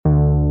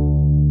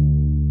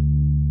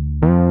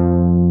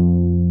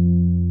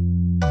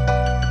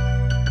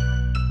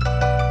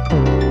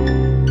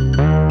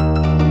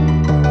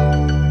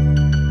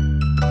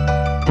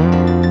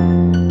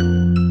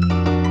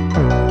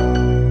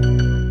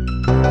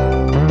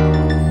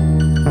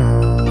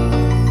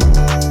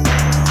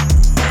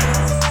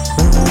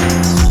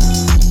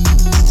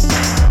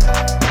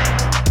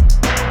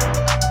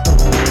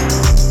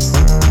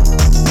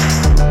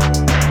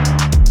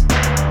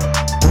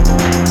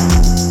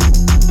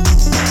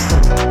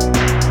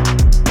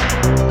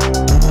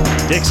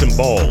Dicks and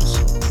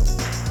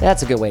balls.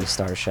 That's a good way to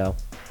start a show.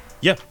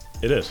 Yeah,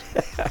 it is.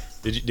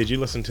 Did you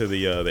listen to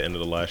the end of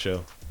the last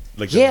show?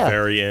 Like the Yeah.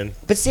 very end?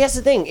 But see, that's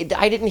the thing.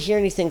 I didn't hear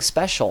anything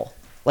special.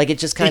 Like, it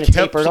just kind of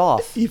tapered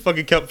off. He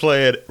fucking kept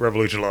playing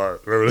Revolution Live.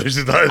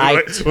 Revolution Live. I When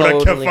I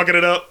kept totally- fucking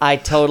it up. I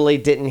totally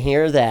didn't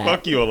hear that.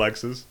 Fuck you,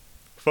 Alexis.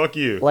 Fuck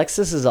you.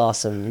 Lexus is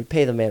awesome. You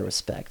pay the man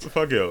respect.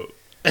 Fuck you.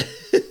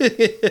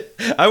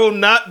 I will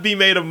not be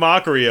made a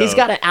mockery of. He's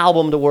got an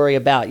album to worry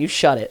about. You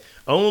shut it.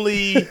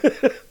 Only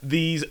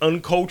these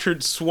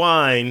uncultured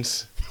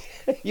swines.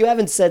 You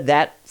haven't said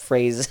that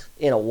phrase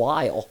in a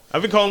while.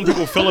 I've been calling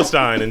people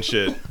Philistine and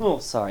shit. Oh,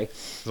 sorry.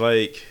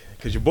 Like,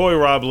 because your boy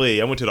Rob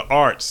Lee, I went to the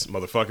arts,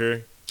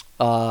 motherfucker.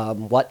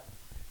 What?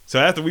 So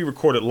after we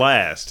recorded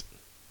last,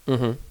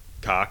 Mm-hmm.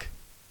 cock,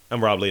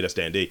 I'm Rob Lee, that's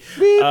Dan D.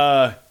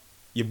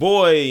 Your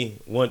boy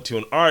went to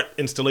an art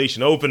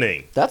installation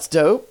opening. That's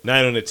dope.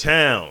 Night on the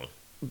town.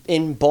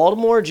 In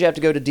Baltimore, or did you have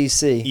to go to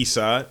D.C.? East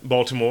Side,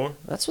 Baltimore.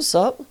 That's what's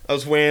up. I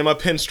was wearing my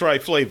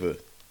pinstripe flavor.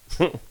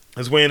 I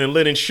was wearing a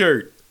linen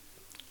shirt,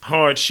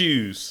 hard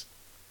shoes,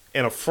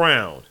 and a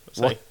frown. I was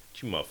What? like,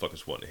 what you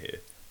motherfuckers want to hear?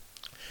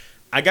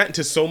 I got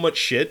into so much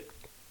shit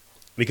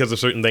because of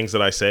certain things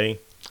that I say.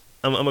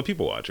 I'm a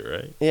people watcher,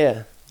 right?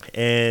 Yeah.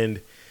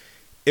 And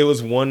it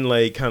was one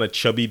like kind of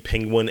chubby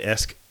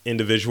penguin-esque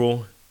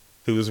individual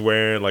who was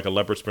wearing like a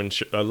leopard print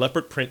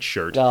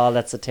shirt. Oh,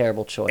 that's a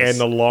terrible choice. And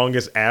the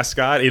longest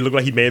ascot. He looked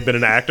like he may have been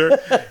an actor.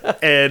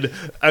 And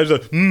I was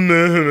like,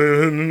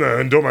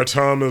 during my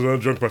time as a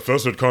drunk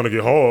professor at Carnegie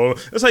Hall.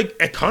 It's like,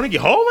 at Carnegie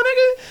Hall, my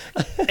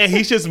nigga? And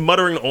he's just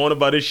muttering on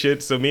about his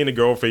shit. So me and the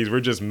girlfriends, we're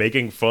just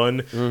making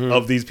fun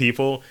of these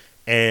people.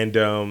 And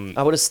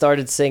I would have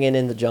started singing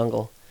In the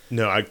Jungle.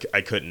 no,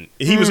 I couldn't.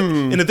 He was,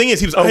 and the thing is,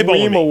 he was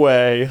eyeballing me.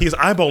 away. He was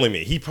eyeballing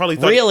me. He probably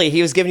thought, Really?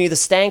 He was giving you the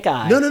stank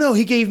eye. No.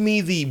 He gave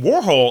me the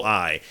Warhol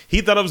eye.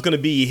 He thought I was going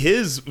to be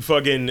his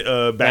fucking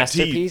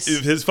Masterpiece?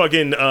 his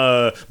fucking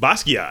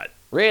Basquiat.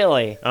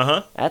 Really?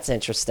 Uh-huh. That's Did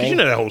interesting. you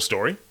know that whole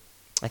story?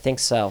 I think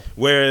so.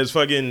 Whereas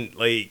fucking,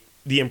 like,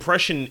 the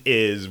impression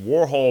is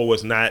Warhol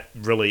was not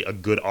really a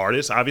good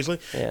artist, obviously.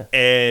 Yeah.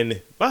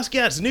 And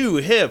Basquiat's new,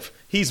 hip.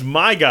 He's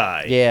my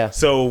guy. Yeah.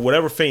 So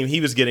whatever fame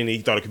he was getting, he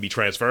thought it could be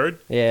transferred.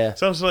 Yeah.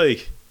 So I was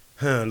like,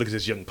 look at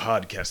this young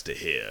podcaster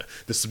here.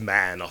 This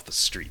man off the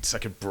streets. I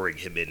could bring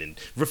him in and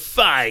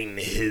refine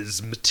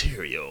his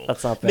material.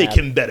 That's not Make bad.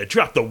 him better.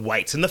 Drop the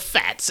whites and the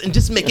fats and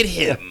just make it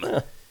him.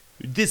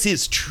 This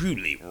is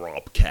truly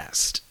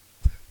Robcast.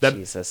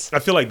 Jesus. I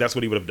feel like that's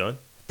what he would have done.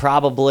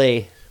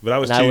 Probably. But I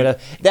was And too... I would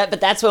have but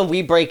that's when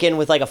we break in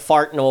with like a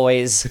fart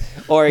noise,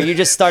 or you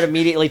just start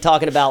immediately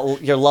talking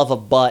about your love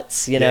of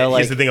butts. You know, Yeah, like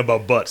here's the thing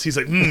about butts. He's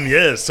like,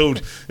 yes, so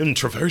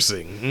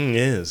traversing.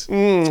 Yes.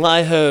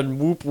 I heard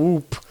whoop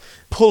whoop,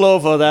 pull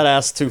over that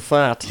ass too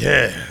fat.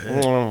 Yeah.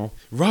 Mm.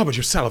 Robert,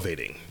 you're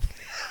salivating.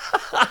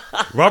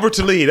 Robert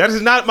Talib. That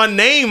is not my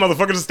name,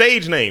 motherfucker. It's a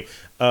stage name.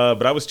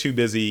 But I was too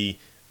busy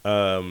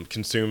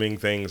consuming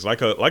things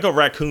like a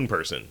raccoon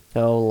person.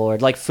 Oh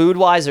Lord, like food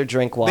wise or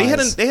drink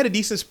wise. They had a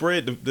decent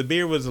spread. The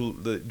beer was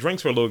the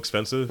drinks were a little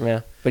expensive.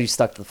 Yeah, but you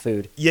stuck to the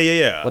food.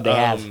 Yeah. What'd they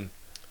have?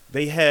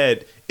 They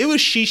had it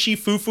was shishi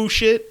fufu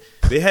shit.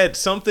 They had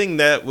something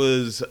that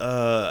was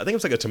I think it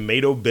was like a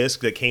tomato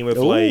bisque that came with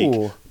like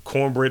Ooh.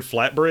 cornbread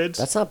flatbreads.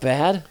 That's not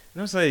bad. And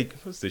I was like,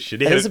 what's this shit?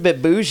 They It had is a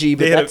bit bougie,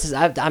 but they had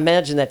that's I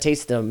imagine that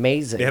tasted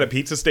amazing. They had a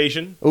pizza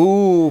station.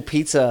 Ooh,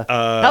 pizza.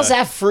 How's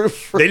that fruit?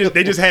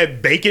 They just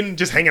had bacon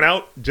just hanging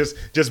out, just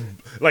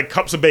like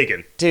cups of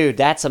bacon. Dude,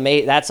 that's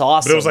amazing. That's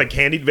awesome. But it was like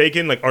candied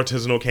bacon, like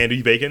artisanal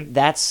candied bacon.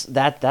 that's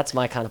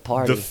my kind of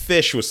party. The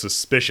fish was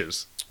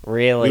suspicious.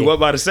 Really? We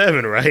went by the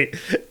 7, right?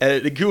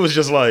 And the girl was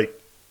just like,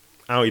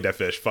 I don't eat that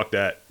fish. Fuck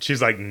that.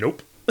 She's like,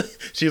 nope.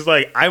 She's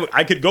like,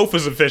 I could go for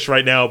some fish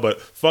right now,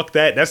 but fuck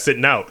that. That's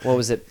sitting out. What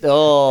was it?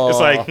 Oh, It's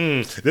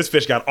like, this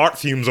fish got art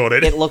fumes on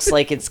it. it looks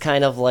like it's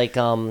kind of like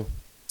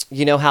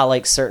you know how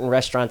like certain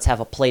restaurants have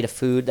a plate of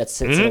food that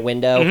sits in a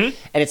window, and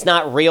it's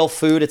not real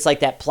food. It's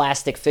like that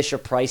plastic Fisher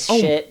Price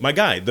shit. My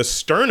guy, the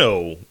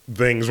sterno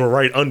things were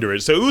right under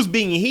it. So it was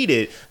being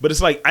heated, but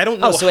it's like, I don't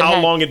know so it how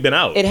had- long it'd been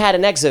out. It had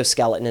an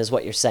exoskeleton, is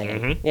what you're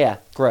saying. Yeah,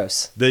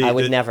 gross. I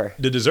would never.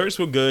 The desserts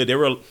were good. They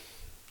were.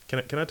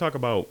 Can I talk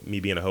about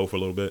me being a hoe for a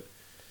little bit?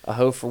 A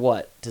hoe for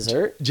what?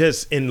 Dessert?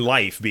 Just in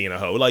life being a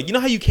hoe. Like, you know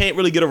how you can't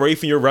really get away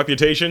from your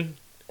reputation?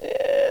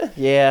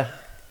 Yeah.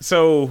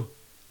 So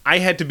I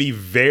had to be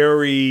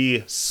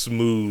very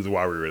smooth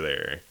while we were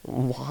there.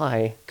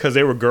 Why? Because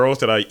there were girls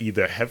that I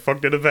either had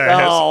fucked in the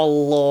past Oh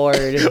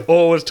Lord.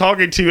 or was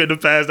talking to in the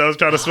past that I was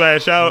trying to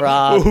smash out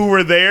Rob, who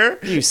were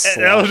there. you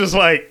And I was slut. just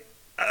like,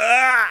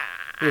 ah.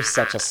 You're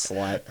such a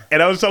slut.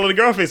 And I was telling the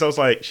girl face, I was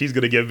like, she's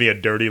going to give me a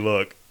dirty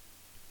look.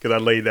 Because I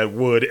laid that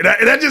wood. And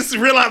I just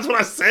realized what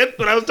I said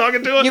when I was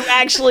talking to her. You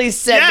actually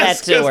said that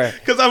to her.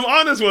 Because I'm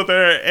honest with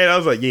her. And I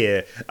was like,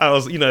 yeah. I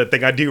was, the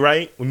thing I do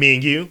right with me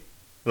and you,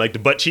 like the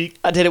butt cheek,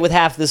 I did it with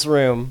half this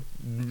room.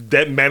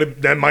 that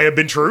might have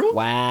been true.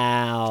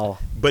 Wow.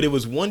 But it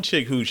was one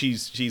chick who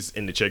she's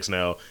into chicks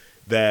now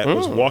that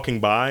was walking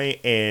by.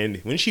 And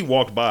when she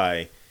walked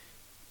by,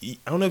 I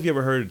don't know if you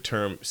ever heard the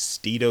term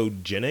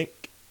stetogenic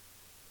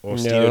or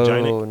No,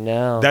 stetogenic.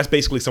 no. That's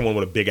basically someone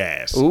with a big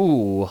ass.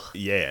 Ooh,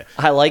 Yeah.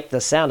 I like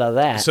the sound of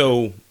that.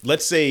 So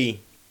let's say,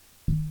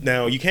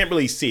 now you can't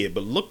really see it,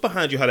 but look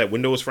behind you how that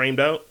window is framed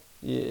out.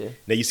 yeah,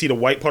 Now you see the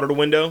white part of the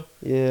window?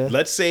 yeah.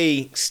 Let's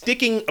say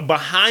sticking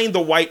behind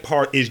the white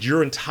part is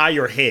your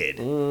entire head.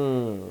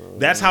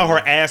 That's how her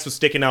ass was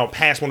sticking out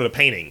past one of the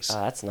paintings.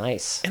 Oh, that's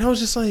nice. And I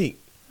was like,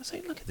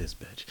 look at this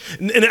bitch.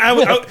 And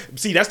I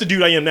see, that's the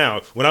dude I am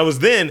now. When I was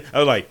then, I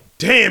was like,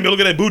 damn, look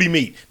at that booty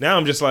meat. Now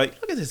I'm just like,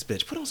 look at this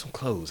bitch. Put on some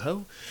clothes,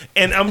 ho.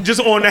 And I'm just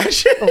on that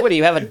shit. What do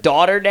you have, a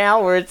daughter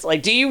now? Where it's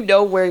like, do you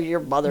know where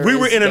your mother is? We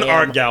were in an Damn.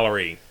 art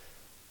gallery.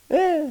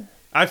 Eh.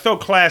 I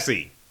felt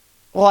classy.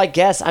 Well, I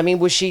guess. I mean,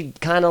 was she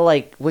kind of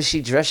like, was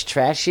she dressed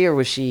trashy or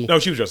was she? No,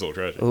 she was just a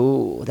little trashy.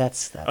 Ooh,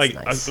 that's Like,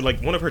 nice.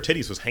 like one of her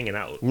titties was hanging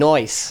out.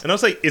 Nice. And I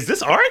was like, is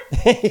this art?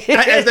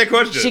 I asked that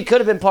question. She could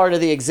have been part of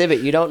the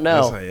exhibit. You don't I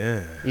was know. like,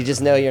 yeah. You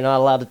just know you're not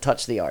allowed to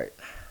touch the art.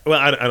 Well,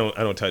 I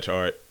don't touch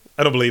art.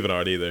 I don't believe in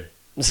art either.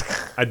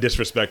 I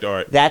disrespect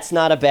art. That's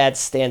not a bad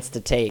stance to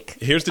take.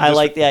 Here's the I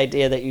like the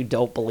idea that you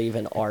don't believe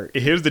in art.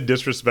 Here's the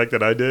disrespect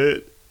that I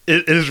did.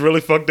 It is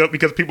really fucked up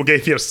because people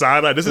gave me a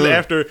side eye. This is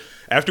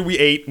after we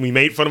ate, we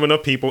made fun of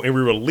enough people, and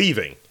we were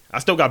leaving. I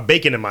still got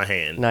bacon in my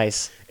hand.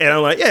 Nice. And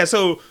I'm like, yeah,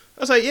 so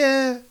I was like,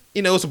 yeah,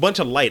 it's a bunch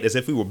of light as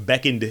if we were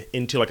beckoned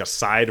into like a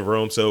side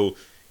room. So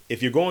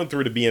if you're going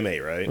through the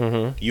BMA,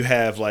 right, you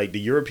have like the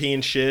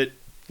European shit,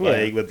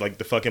 like with like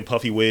the fucking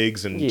puffy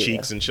wigs and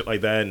cheeks and shit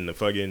like that, and the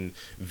fucking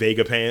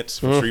Vega pants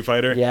from Street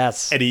Fighter.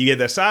 Yes. And then you get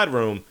that side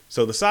room.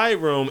 So the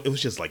side room, it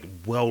was just like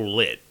well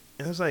lit.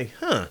 And I was like,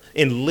 huh.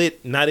 And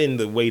lit, not in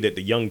the way that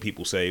the young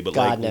people say, but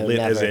God, like no, lit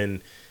as never.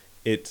 in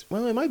it's,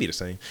 well, it might be the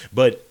same.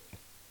 But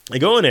I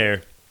go in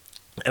there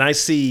and I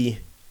see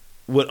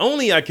what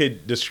only I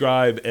could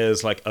describe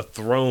as like a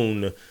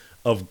throne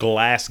of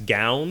glass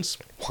gowns.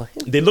 What?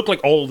 They look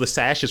like all of the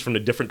sashes from the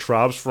different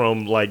tribes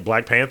from like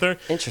Black Panther.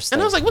 Interesting.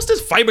 And I was like, what's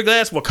this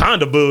fiberglass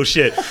Wakanda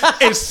bullshit?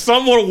 And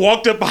someone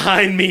walked up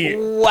behind me.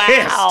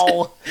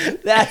 Wow.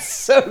 That's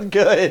so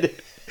good.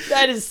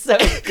 That is so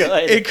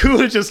good. It could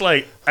have just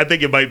like, I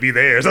think it might be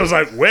theirs. I was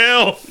like,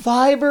 well,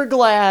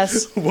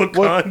 Fiberglass.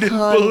 Wakandan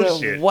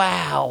bullshit.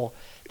 Wow.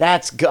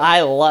 That's good.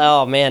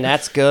 Oh, man,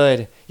 that's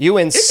good. You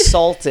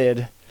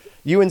insulted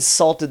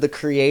the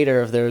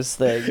creator of those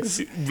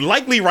things.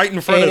 Likely right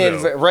in front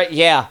of them. Right,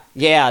 yeah,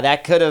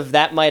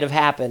 that might have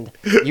happened.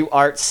 You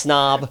art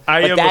snob.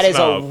 I but am that a is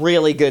snob. a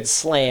really good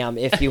slam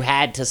if you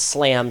had to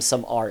slam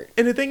some art.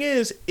 And the thing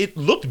is, it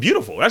looked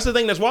beautiful. That's the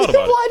thing that's wild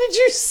about it. Why did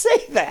you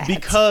say that?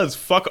 Because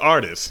fuck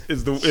artists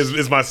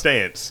is my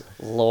stance.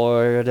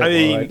 Lord, I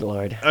mean,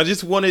 Lord. I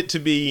just want it to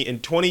be in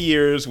 20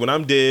 years when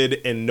I'm dead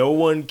and no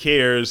one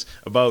cares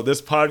about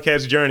this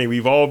podcast journey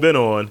we've all been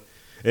on.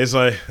 It's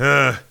like,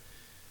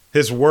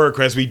 his work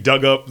as we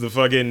dug up the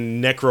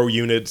fucking necro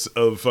units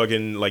of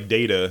fucking like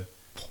data,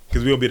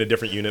 because we'll be in a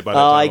different unit by that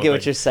time. I get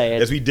what you're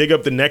saying. As we dig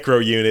up the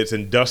necro units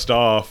and dust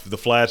off the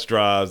flash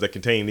drives that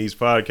contain these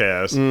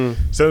podcasts,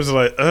 so it's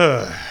like,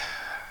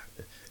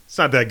 it's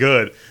not that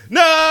good.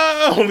 No,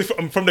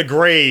 I'm from the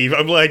grave.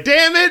 I'm like,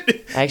 damn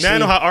it. Actually, now I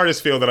know how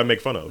artists feel that I make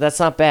fun of. That's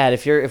not bad.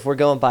 If we're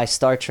going by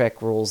Star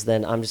Trek rules,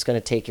 then I'm just going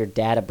to take your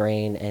data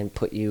brain and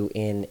put you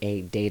in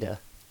a data.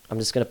 I'm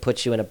just going to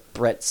put you in a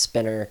Brett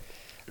Spinner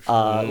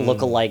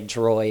look-alike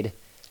droid.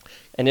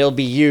 And it'll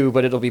be you,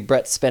 but it'll be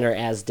Brett Spinner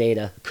as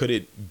Data. Could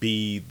it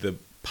be the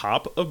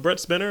pop of Brett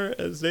Spinner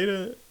as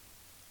Data?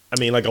 I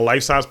mean, like a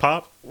life-size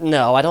pop?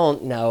 No, I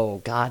don't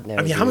know. God, no.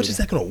 I mean, how much is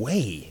that going to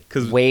weigh?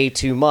 Because Way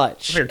too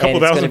much. Like a couple And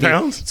it's thousand gonna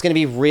pounds? It's going to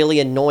be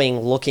really annoying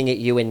looking at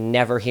you and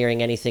never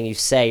hearing anything you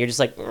say. You're just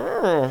like,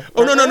 oh,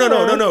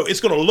 no. It's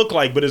going to look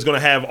like, but it's going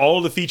to have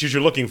all the features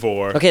you're looking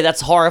for. okay,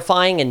 that's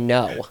horrifying, and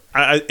no.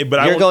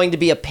 You're going to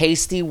be a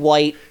pasty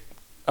white,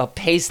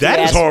 That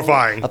is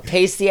horrifying. A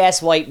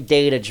pasty-ass white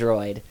Data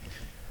droid.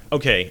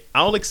 Okay,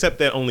 I'll accept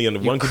that only under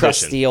one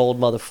Crusty condition. old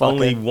motherfucker.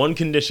 Only one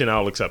condition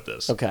I'll accept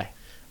this. Okay.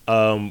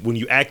 When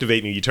you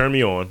activate me, you turn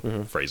me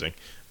on. Phrasing.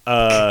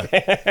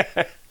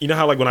 You know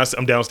how like when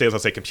I'm downstairs, I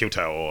say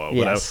computer or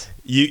whatever. Yes.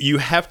 You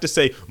have to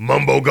say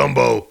mumbo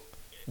gumbo.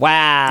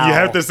 Wow. You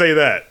have to say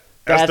that.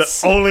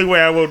 That's the only way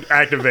I will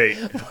activate.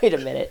 Wait a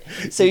minute.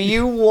 So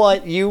you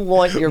want your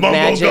Mumbo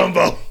magic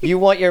gumbo. You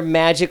want your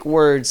magic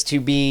words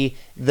to be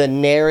the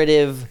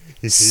narrative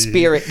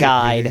spirit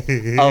guide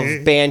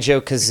of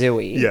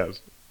Banjo-Kazooie. Yes.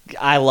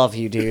 I love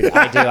you, dude.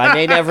 I do. I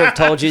may never have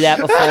told you that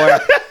before,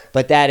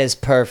 but that is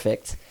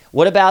perfect.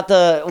 What about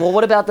the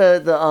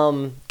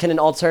can an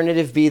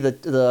alternative be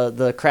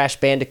the Crash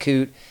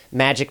Bandicoot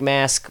Magic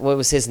Mask? What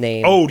was his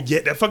name? Oh, yeah,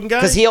 that fucking guy?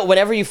 Because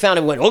whenever you found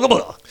him, went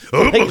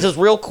like, just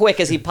real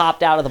quick as he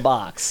popped out of the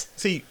box.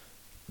 See,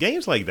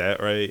 games like that,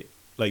 right?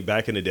 Like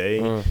back in the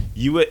day,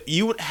 you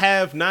would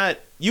have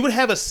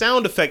a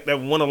sound effect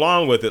that went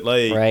along with it,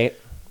 like Right.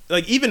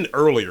 like even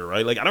earlier,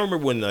 right? Like I don't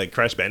remember when like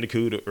Crash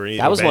Bandicoot or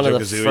anything, That was one of the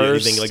Banjo-Kazooie,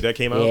 first. anything like that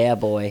came out. Yeah,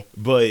 boy.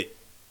 But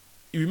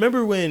you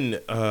remember when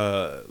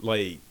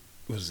like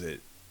what was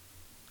it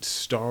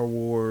Star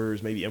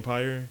Wars, maybe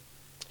Empire?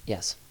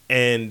 Yes.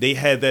 And they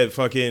had that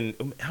fucking,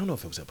 I don't know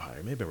if it was Empire,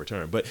 it may have been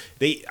Return, but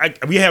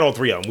we had all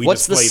three of them. We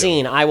What's just the played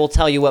scene? them. I will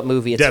tell you what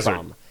movie it's Desert.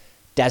 from.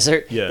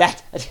 Desert? Yeah.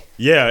 That,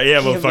 Yeah,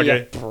 give me a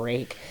motherfucker.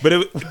 break. But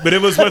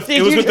it was with Did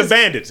you the just-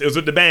 bandits. It was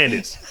with the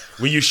bandits.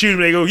 When you shoot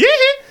them, they go, yeah.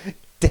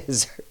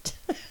 Desert.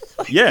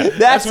 Yeah,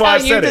 That's why how I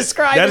you said it.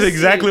 describe That's the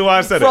exactly scene why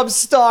I said from it.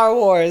 Star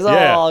Wars.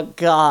 Yeah. Oh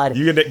God.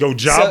 You can go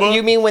Jabba. So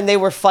you mean when they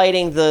were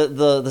fighting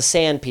the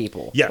sand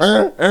people? Yes.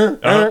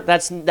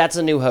 That's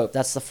A New Hope.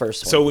 That's the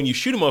first one. So when you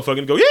shoot a motherfucker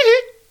and go,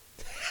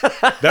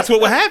 yeah, that's what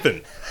would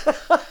happen.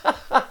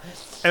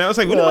 And I was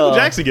like, when did Michael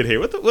Jackson get here?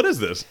 What is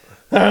this?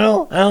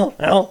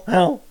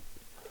 Ow.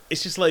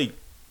 It's just like,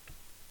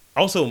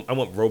 also, I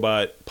want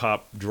Robot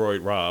Pop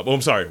Droid Rob. Oh,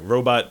 I'm sorry,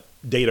 Robot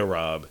Data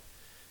Rob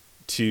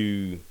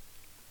to,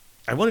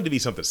 I want it to be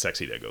something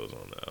sexy that goes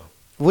on, though.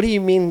 What do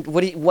you mean?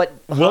 What?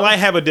 Will I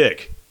have a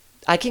dick?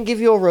 I can give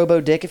you a Robo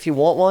Dick if you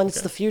want one.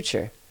 It's the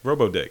future.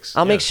 Robo dicks.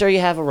 I'll yeah. make sure you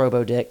have a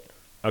Robo Dick.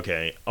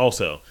 Okay.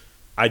 Also,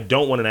 I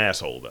don't want an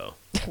asshole, though.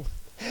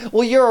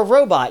 Well, you're a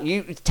robot.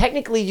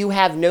 Technically you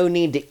have no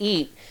need to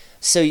eat,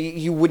 so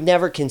you would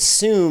never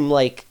consume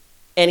like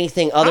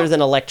anything other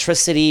than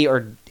electricity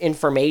or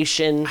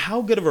information.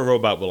 How good of a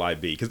robot will I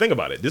be? Because think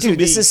about it. Dude,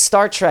 this is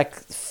Star Trek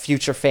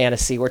future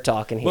fantasy we're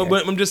talking here.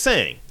 But I'm just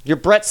saying. You're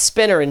Brett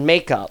Spinner in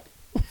makeup.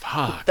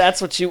 Fuck.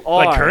 That's what you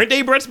are. Like current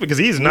day Brett, because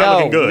he's not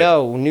looking good.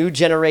 No, new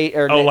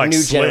generation like new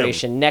Slim.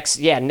 generation.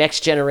 Next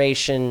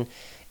generation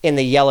in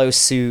the yellow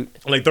suit.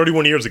 Like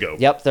 31 years ago.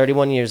 Yep,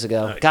 31 years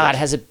ago. Right, God, yes.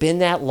 has it been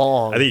that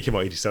long? I think he came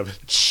out 87.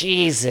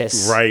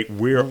 Jesus. Right.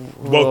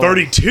 Well,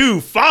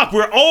 32. Fuck,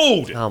 we're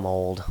old. I'm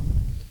old.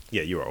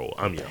 Yeah, you're old.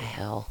 I'm young.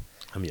 Hell.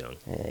 I'm young.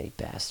 Hey,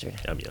 bastard.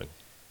 I'm young.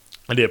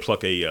 I did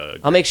pluck a,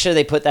 I'll make sure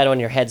they put that on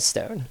your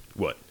headstone.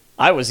 what?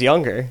 I was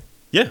younger.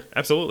 Yeah,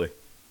 absolutely.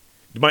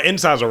 My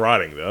insides are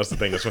rotting, though. That's the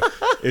thing.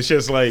 It's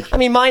just like, I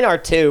mean, mine are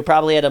too,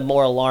 probably at a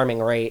more alarming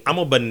rate. I'm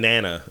a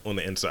banana on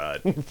the inside.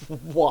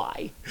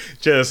 Why?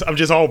 I'm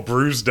just all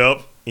bruised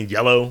up and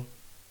yellow.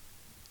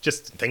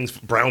 Just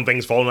brown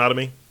things falling out of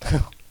me.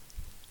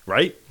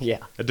 Right? Yeah.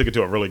 I took it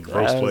to a really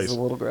gross That was place.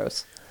 a little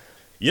gross.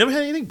 You ever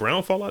had anything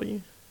brown fall out of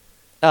you?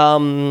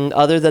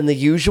 Other than the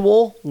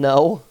usual,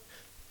 no.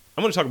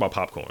 I'm going to talk about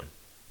popcorn.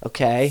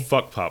 Okay.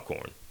 Fuck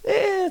popcorn.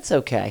 It's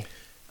okay.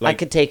 I Like-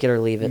 could take it or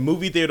leave it.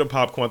 Movie theater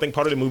popcorn. I think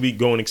part of the movie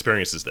going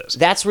experience is this.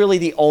 That's really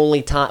the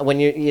only time when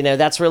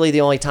that's really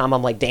the only time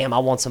I'm like, damn, I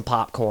want some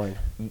popcorn.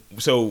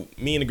 So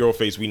me and the girl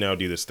face, we now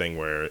do this thing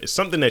where it's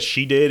something that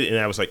she did, and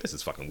I was like, this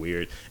is fucking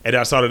weird. And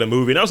I started a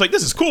movie, and I was like,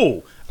 this is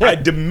cool. I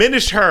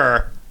diminished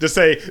her to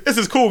say this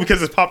is cool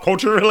because it's pop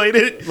culture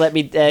related. Let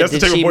me. That's the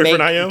type of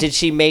boyfriend I am. Did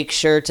she make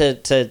sure to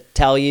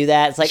tell you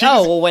that? It's like, She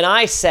was- well, when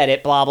I said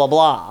it, blah blah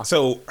blah.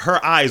 So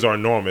her eyes are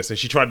enormous, and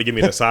she tried to give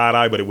me the side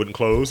eye, but it wouldn't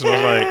close. And I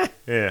was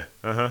like,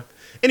 yeah,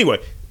 Anyway,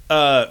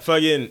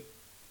 fucking,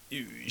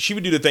 she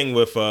would do the thing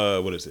with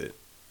what is it?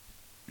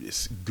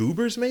 It's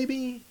goobers,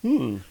 maybe.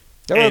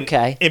 They're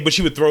okay. But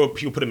she would put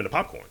them in the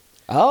popcorn.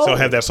 Oh, So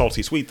have that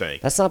salty sweet thing.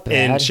 That's not bad.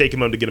 And shake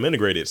them up to get them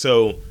integrated.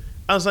 So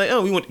I was like,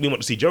 oh, we went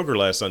to see Joker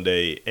last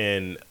Sunday,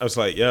 and I was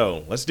like,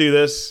 yo, let's do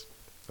this.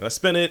 Let's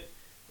spin it.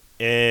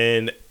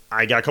 And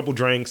I got a couple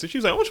drinks, and she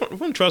was like, I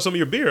want to try some of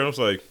your beer. And I was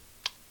like,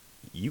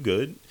 you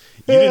good?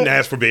 You didn't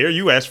ask for beer.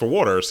 You asked for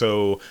water.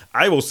 So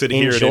I will sit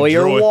here Enjoy and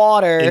your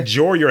water.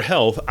 Enjoy your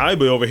health. I'll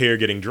be over here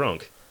getting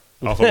drunk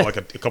off of like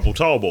a couple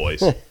tall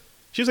boys.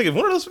 She was like, is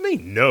one of those for me?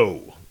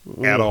 No,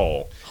 at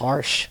all.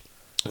 harsh.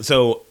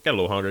 So got a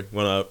little hungry.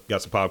 Went up,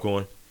 got some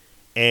popcorn,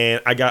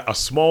 and I got a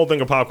small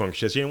thing of popcorn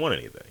because she didn't want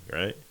anything,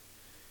 right?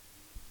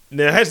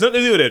 Now it has nothing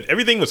to do with it.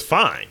 Everything was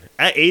fine.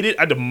 I ate it.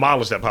 I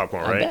demolished that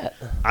popcorn, I right? bet.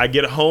 I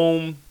get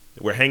home.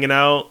 We're hanging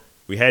out.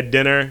 We had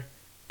dinner.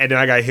 And then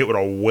I got hit with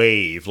a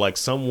wave. Like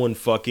someone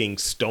fucking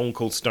stone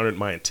cold stunted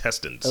my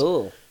intestines.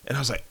 Ooh. And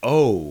I was like,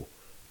 oh,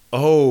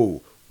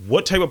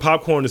 what type of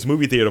popcorn is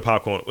movie theater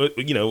popcorn? What's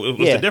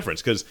Yeah. the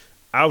difference? Because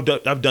I've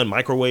done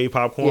microwave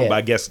popcorn, Yeah. but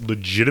I guess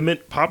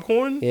legitimate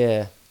popcorn.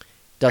 Yeah. I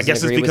Doesn't guess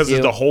it's agree with because you.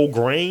 it's the whole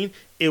grain.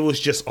 It was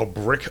just a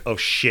brick of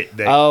shit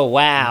that Oh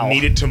wow.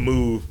 needed to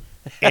move.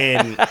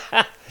 And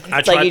I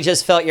It's tried. like you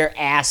just felt your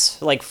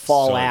ass like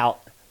fall So, out.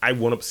 I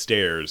went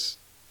upstairs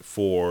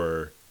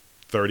for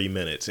 30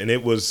 minutes, and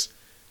it was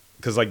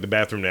because like the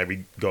bathroom that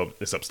we go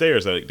is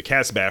upstairs. The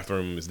cat's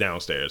bathroom is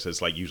downstairs.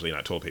 It's like usually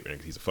not toilet paper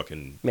because he's a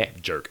fucking Yeah.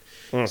 jerk.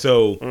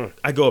 So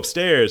I go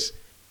upstairs,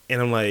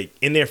 and I'm like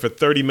in there for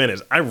 30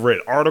 minutes. I read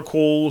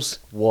articles.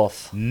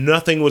 Woof.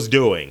 Nothing was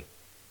doing.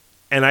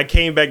 And I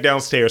came back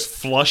downstairs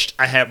flushed.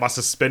 I had my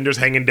suspenders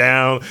hanging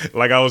down,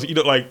 like I was,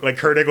 like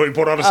Kurt Angle, he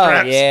pulled out the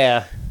straps. Oh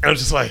yeah. And I was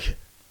just like,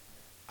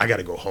 I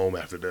gotta go home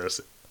after this.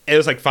 And it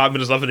was like 5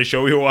 minutes left in the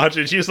show we were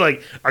watching. She was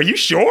like, are you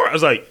sure? I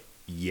was like,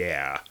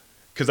 yeah.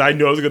 Because I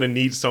knew I was gonna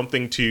need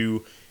something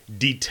to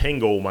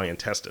detangle my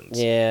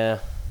intestines. Yeah.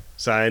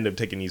 So I ended up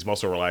taking these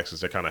muscle relaxers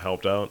that kind of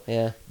helped out.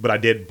 Yeah. But I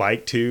did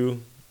bike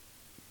too.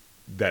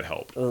 That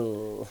helped.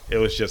 Ooh. It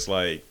was just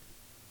like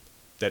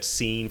that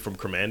scene from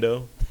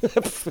Commando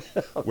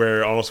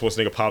where Arnold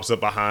Schwarzenegger pops up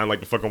behind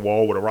like the fucking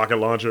wall with a rocket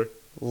launcher.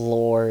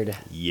 Lord.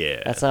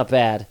 Yeah. That's not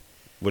bad.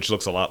 which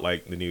looks a lot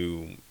like the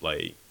new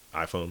like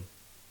iPhone.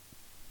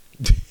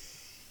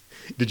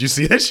 Did you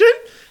see that shit?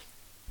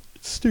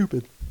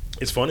 Stupid.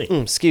 It's funny.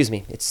 Excuse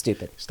me. It's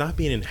stupid. Stop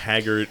being a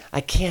haggard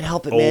I can't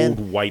help it, old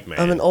man. white man.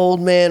 I'm an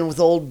old man with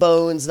old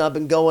bones, and I've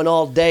been going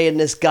all day in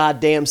this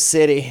goddamn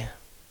city.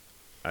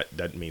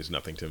 That means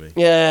nothing to me.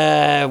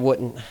 Yeah, I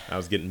wouldn't. I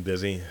was getting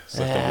busy. I was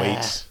lifting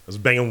weights. I was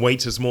banging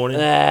weights this morning.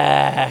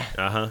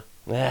 Ah.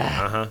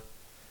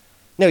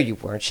 No, you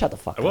weren't. Shut the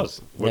fuck I up.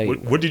 was. No,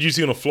 What did you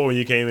see on the floor when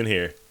you came in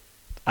here?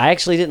 I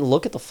actually didn't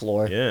look at the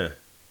floor. Yeah.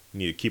 You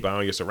need to keep an eye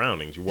on your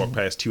surroundings. You walk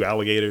past 2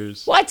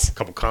 alligators. What? A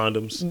couple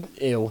condoms.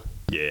 Ew.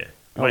 Yeah.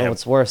 I don't know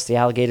what's worse, the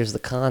alligators or the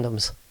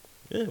condoms.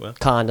 Yeah, well.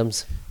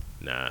 Condoms.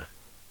 Nah.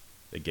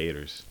 The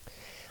gators.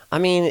 I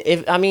mean,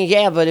 if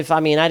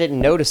I didn't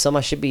notice them,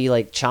 I should be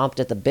like chomped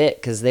at the bit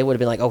because they would have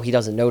been like, "Oh, he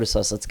doesn't notice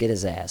us. Let's get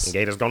his ass."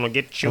 Gators gonna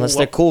get you. Unless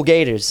they're cool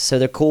gators, so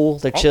they're cool,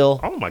 they're chill.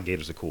 All my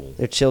gators are cool.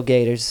 They're chill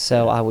gators,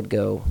 so I would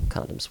go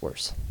condoms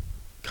worse.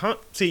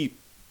 See,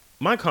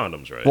 my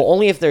condoms, right? Well,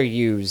 only if they're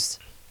used.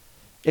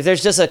 If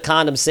there's just a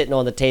condom sitting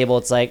on the table,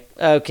 it's like,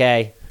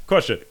 okay,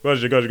 Question.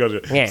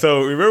 Yeah.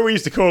 So, remember we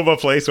used to come to my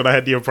place when I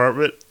had the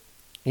apartment?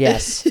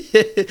 yes,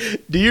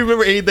 Do you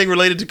remember anything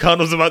related to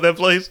condoms about that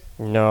place?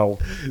 no,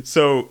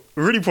 So,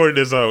 Rudy pointed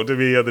this out to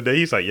me the other day.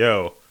 He's like,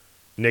 yo,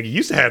 nigga, you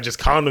used to have just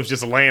condoms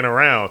just laying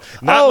around.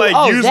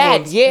 Not used that,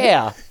 ones.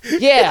 yeah,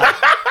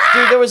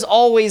 dude. There was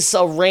always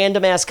a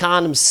random ass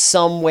condom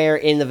somewhere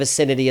in the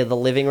vicinity of the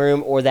living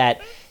room, or that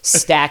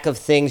stack of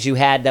things you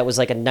had that was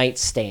like a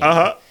nightstand.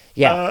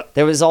 Yeah,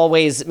 there was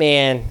always,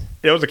 man.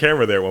 There was a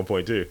camera there at one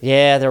point, too.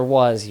 Yeah, there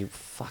was. You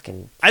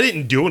fucking. I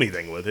didn't do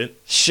anything with it.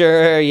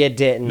 Sure, you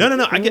didn't.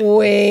 No, I get-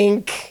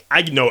 wink.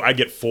 I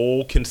get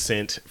full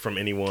consent from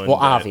anyone Well,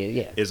 that obvious,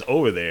 yeah. is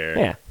over there.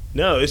 Yeah.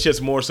 No, it's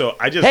just more so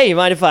I just Hey, you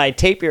mind if I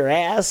tape your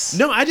ass?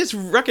 No, I just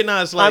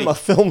recognize like I'm a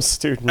film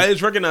student. I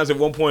just recognized at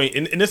one point,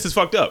 and this is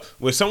fucked up.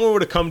 When someone were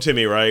to come to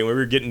me, right, when we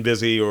were getting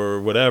busy or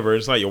whatever,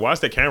 it's like, yo,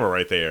 watch that camera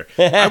right there.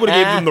 I would have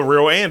given them the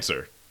real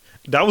answer.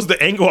 That was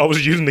the angle I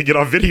was using to get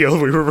on video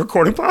when we were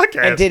recording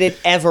podcasts. And did it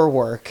ever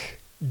work?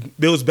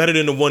 It was better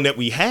than the one that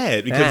we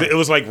had because it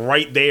was like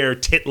right there,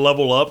 tit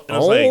level up. And I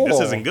was like,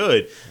 this isn't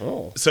good.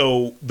 Oh.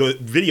 So the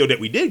video that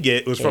we did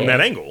get was from Yeah.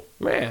 that angle.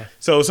 Yeah.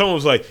 So someone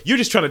was like, you're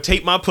just trying to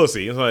tape my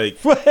pussy. It's like,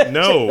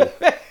 no,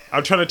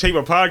 I'm trying to tape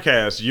a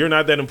podcast. You're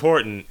not that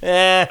important.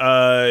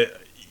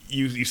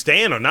 You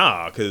stand or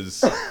nah,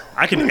 because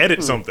I can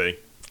edit something.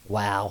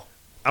 Wow.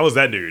 I was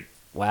that dude.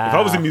 Wow. If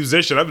I was a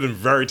musician, I'd been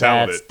very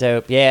talented. That's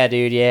dope. Yeah,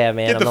 dude. Yeah,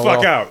 man. Get the I'm fuck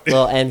a little, out.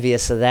 little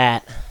envious of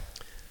that.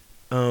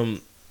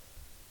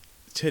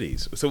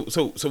 Titties.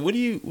 So what do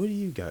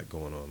you got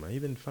going on, man? You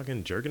been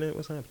fucking jerking it?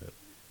 What's happening?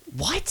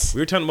 What?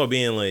 We were talking about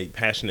being like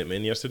passionate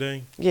men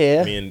yesterday.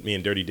 Yeah. Me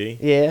and Dirty D.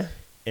 Yeah.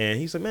 And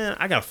he's like, man,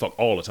 I gotta fuck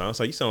all the time. I was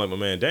like, you sound like my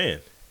man Dan.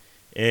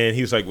 And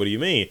he was like, what do you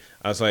mean?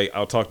 I was like,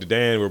 I'll talk to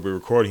Dan. We'll be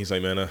recording. He's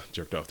like, man, I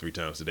jerked off 3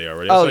 times today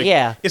already. I was Oh, like,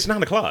 yeah. It's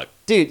 9 o'clock.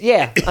 Dude,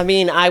 yeah. I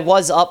mean, I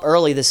was up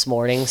early this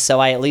morning, so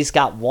I at least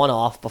got one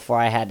off before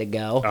I had to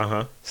go.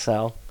 Uh-huh.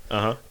 So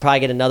Uh-huh.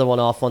 probably get another one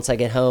off once I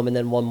get home, and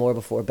then one more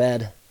before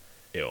bed.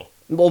 Ew.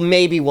 Well,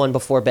 maybe one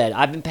before bed.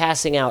 I've been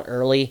passing out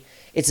early.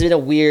 It's been a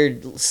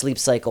weird sleep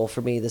cycle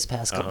for me this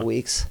past couple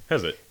weeks.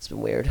 Has it? It's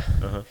been weird.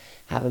 Uh-huh.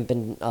 Haven't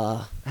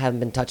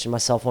been touching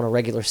myself on a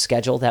regular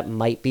schedule. That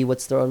might be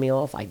what's throwing me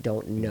off. I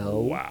don't know.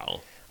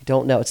 Wow. I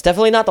don't know. It's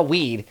definitely not the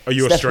weed. Are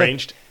you It's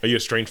estranged? Are you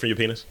estranged from your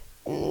penis?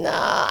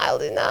 Nah.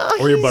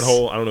 Or your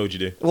butthole? I don't know what you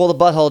do. Well, the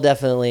butthole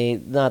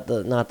definitely. Not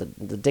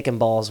the dick and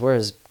balls. We're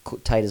as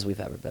tight as we've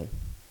ever been.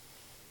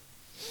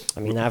 I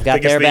mean, I've got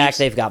Thick as their back. thieves?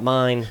 They've got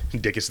mine.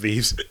 Dick is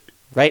thieves.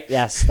 Right?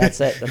 Yes, that's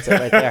it. That's it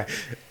right there.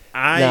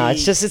 No,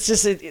 it's just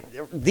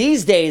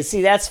these days.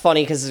 See, that's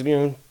funny because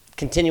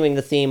continuing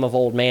the theme of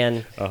old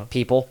man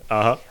people.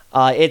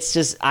 Uh-huh. It's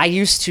just I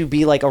used to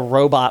be like a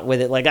robot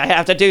with it. Like I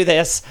have to do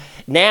this.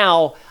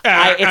 Now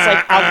it's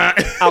like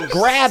I'll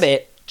grab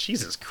it.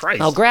 Jesus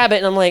Christ. I'll grab it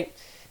and I'm like,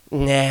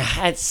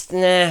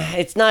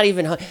 it's not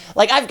even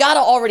like I've got to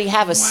already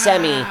have a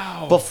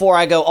semi before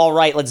I go. All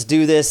right, let's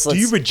do this. Do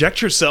you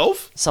reject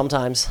yourself?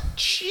 Sometimes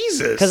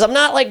Jesus. because I'm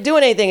not like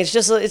doing anything. It's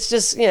just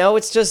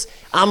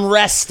I'm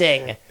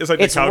resting. It's like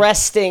it's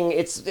resting.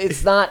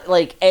 It's not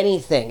like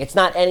anything. It's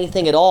not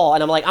anything at all.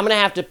 And I'm like I'm gonna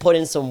have to put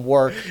in some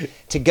work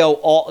to go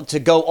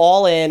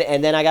all in,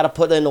 and then I got to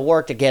put in the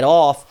work to get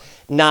off.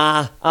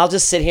 Nah, I'll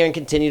just sit here and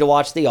continue to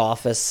watch The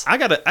Office. I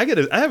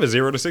have a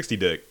 0 to 60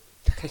 dick.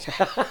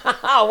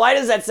 Why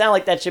does that sound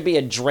like that should be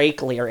a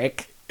Drake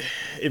lyric?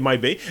 It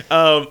might be.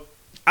 I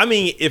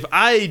mean, if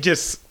I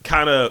just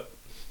kind of,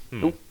 I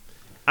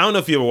don't know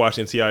if you ever watched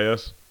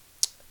NCIS.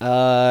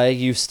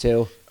 Used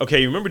to.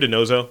 Okay, you remember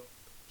DiNozzo?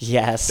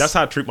 Yes. That's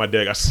how I treat my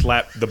dick. I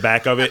slap the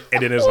back of it,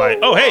 and then it's like,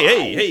 oh,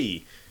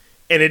 hey.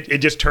 And it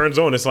just turns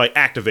on. It's like,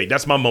 activate.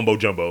 That's my mumbo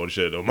jumbo and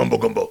shit. Or mumbo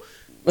gumbo.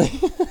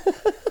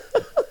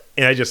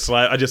 And I just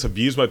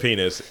abuse my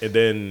penis, and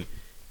then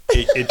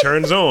it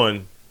turns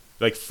on,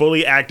 like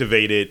fully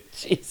activated,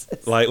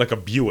 Jesus. like a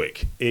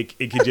Buick. It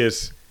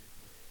just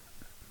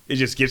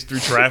gets through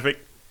traffic.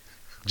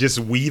 just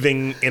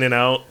weaving in and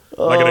out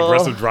like an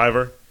aggressive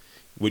driver.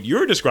 What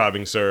you're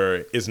describing,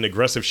 sir, is an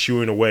aggressive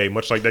shooing away,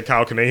 much like that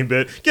Kyle Kinane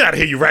bit. Get out of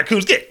here, you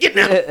raccoons! Get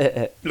now!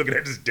 Looking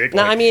at this dick.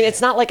 No, like, I mean, it's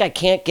not like I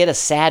can't get a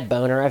sad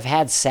boner. I've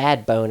had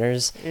sad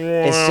boners.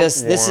 It's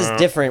just, this is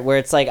different, where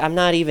it's like, I'm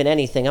not even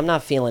anything. I'm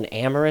not feeling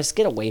amorous.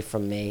 Get away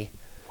from me.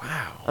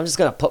 wow. I'm just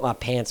going to put my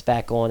pants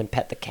back on and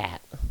pet the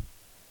cat.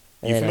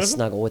 And then I Euphemism?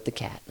 snuggle with the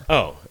cat.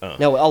 Oh.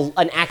 No,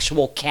 an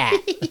actual cat.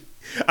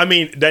 I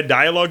mean, that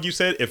dialogue you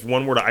said, if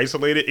one were to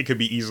isolate it, it could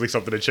be easily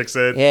something the chick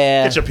said.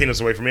 Yeah. Get your penis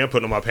away from me. I'm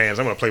putting on my pants.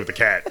 I'm going to play with the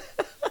cat.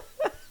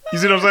 You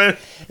see what I'm saying?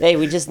 Hey,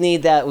 we just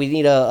need that. We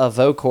need a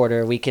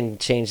vocoder. We can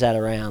change that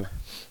around.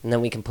 And then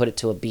we can put it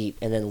to a beat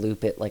and then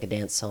loop it like a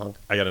dance song.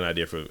 I got an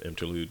idea for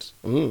interludes.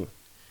 Mm.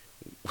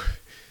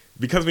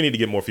 Because we need to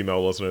get more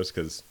female listeners,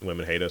 because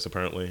women hate us,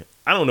 apparently.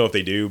 I don't know if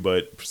they do,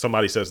 but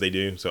somebody says they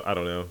do, so I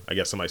don't know. I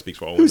guess somebody speaks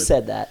for all Who women.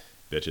 said that?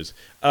 Bitches.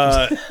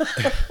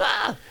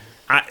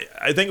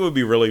 I think it would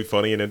be really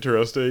funny and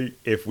interesting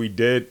if we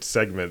did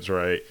segments,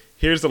 right?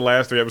 Here's the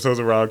last 3 episodes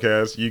of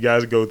Roundcast. You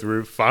guys go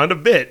through, find a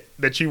bit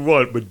that you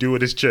want, but do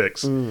it as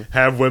chicks.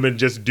 Have women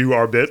just do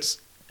our bits.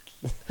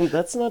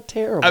 That's not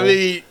terrible. I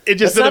mean, it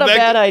just that's not a back-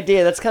 bad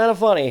idea. That's kind of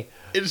funny.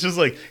 It's just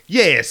like,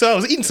 yeah, so I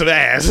was eating some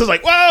ass. It's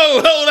like,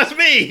 whoa, that's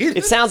me.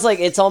 It sounds like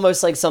it's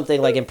almost like something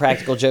like in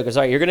Practical Jokers.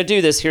 All right, you're going to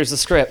do this. Here's the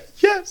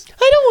script. Yes.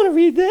 I don't want to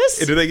read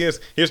this. And the thing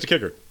is, here's the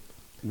kicker.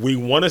 We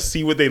want to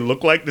see what they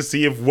look like to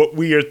see if what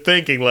we are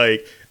thinking,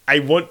 like, I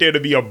want there to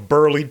be a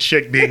burly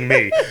chick being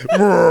me.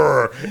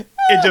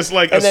 And just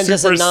like and a then super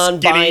just a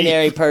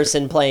non-binary skinny...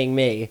 person playing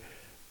me.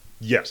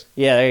 Yes.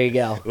 Yeah, there you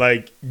go.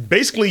 Like,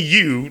 basically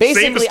you, same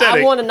Basically,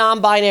 aesthetic. I want a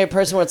non-binary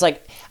person where it's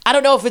like, I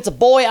don't know if it's a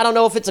boy, I don't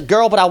know if it's a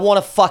girl, but I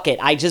want to fuck it.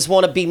 I just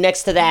want to be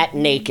next to that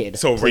naked.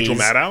 So please. Rachel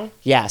Maddow?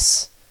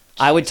 Yes.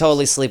 I would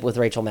totally sleep with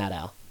Rachel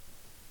Maddow.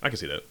 I can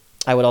see that.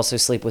 I would also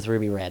sleep with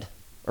Ruby Red.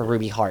 Or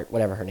Ruby Hart,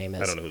 whatever her name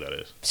is. I don't know who that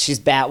is. She's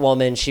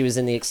Batwoman. She was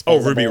in the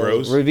Expendables. Ruby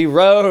Rose? Ruby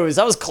Rose.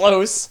 That was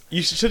close.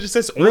 You should have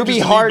said Orange Ruby is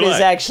the New Hart is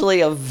Black.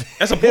 actually a...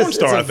 That's a porn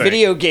star, it's a I think.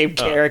 video game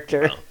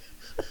character.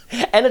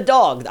 And a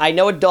dog. I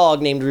know a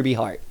dog named Ruby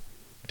Hart.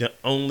 The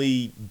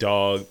only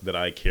dog that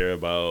I care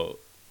about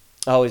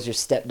Oh, is your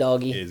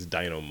stepdoggy? is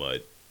Dino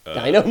Mud.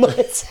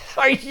 Dynamite?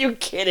 Are you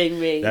kidding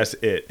me? That's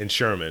it. And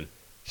Sherman.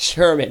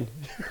 Sherman.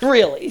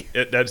 Really?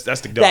 That's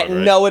the dog, That right?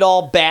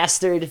 know-it-all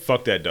bastard.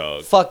 Fuck that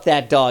dog. Fuck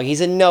that dog. He's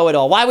a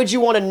know-it-all. Why would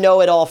you want to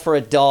know it all for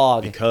a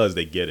dog? Because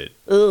they get it.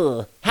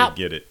 Ugh. How? They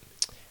get it.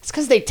 It's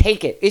because they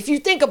take it. If you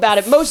think about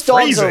it, most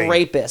dogs are Phrasing.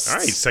 rapists. All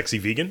right, sexy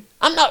vegan.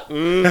 I'm not.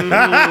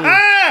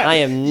 I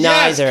am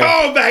neither. Yes,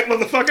 call back,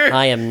 motherfucker.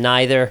 I am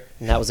neither.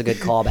 And that was a good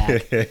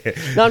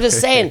callback. No, I'm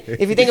just saying,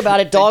 if you think about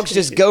it, dogs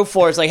just go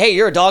for it. It's like, hey,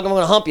 you're a dog, I'm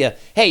going to hump you.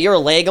 Hey, you're a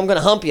leg, I'm going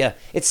to hump you.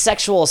 It's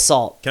sexual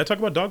assault. Can I talk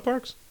about dog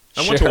parks?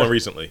 I went to Sure. one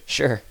recently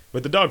Sure.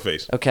 with the dog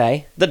face.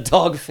 Okay. The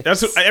dog face.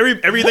 That's what,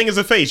 everything is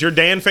a face. You're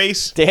Dan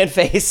face. Dan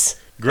face.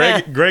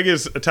 Greg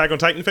is Attack on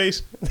Titan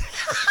face.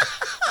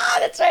 Ah,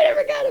 that's right. I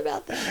forgot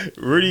about that.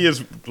 Rudy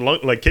is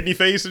like kidney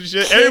face and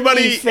shit. Kidney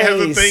Everybody has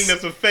a face. thing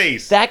that's a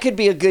face. That could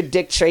be a good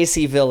Dick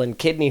Tracy villain,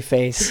 kidney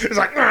face. It's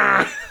like,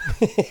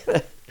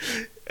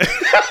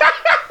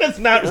 that's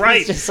not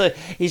right.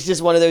 He's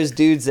just one of those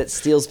dudes that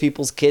steals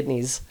people's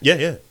kidneys.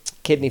 Yeah.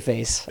 Kidney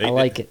face. I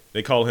like it.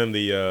 They call him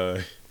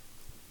the.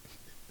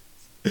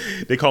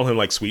 They call him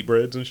like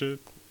sweetbreads and shit.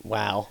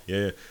 Wow.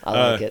 Yeah,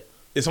 I like it.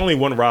 It's only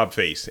one Rob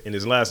face, and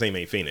his last name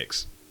ain't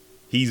Phoenix.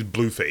 He's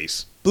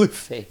Blueface.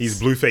 Blueface.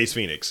 He's Blueface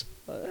Phoenix.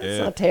 That's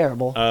not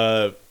terrible.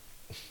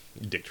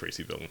 Dick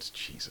Tracy villains.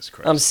 Jesus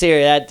Christ. I'm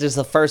serious. That is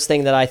the first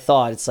thing that I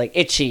thought. It's like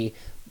itchy,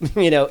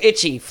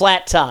 itchy,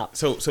 flat top,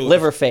 so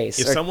liver face.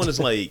 If someone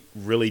is like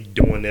really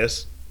doing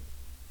this,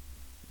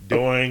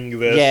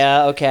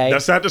 yeah, okay.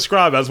 That's not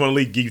described. I just want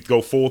to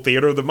go full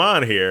theater of the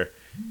mind here.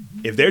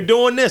 If they're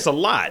doing this a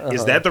lot,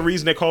 is that the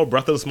reason they're called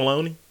Breathless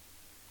Maloney?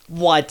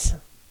 What?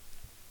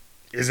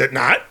 Is it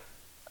not?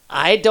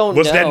 I don't know.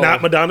 Was that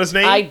not Madonna's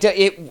name?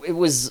 It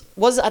was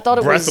I thought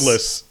it was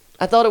Breathless.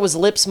 I thought it was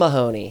Lips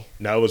Mahoney.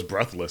 No, it was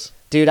Breathless.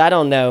 Dude, I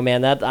don't know,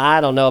 man.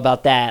 I don't know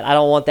about that. I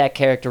don't want that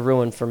character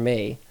ruined for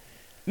me.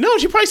 No,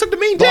 she probably sucked a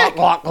mean Glock, dick.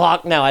 glock,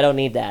 glock. No, I don't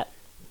need that.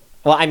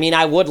 Well, I mean,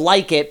 I would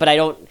like it, but I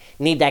don't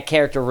need that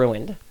character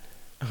ruined.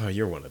 Oh,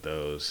 you're one of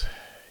those.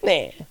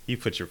 Nah. You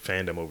put your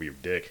fandom over your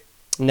dick.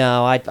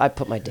 No, I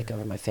put my dick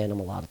over my fandom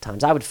a lot of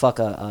times. I would fuck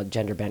a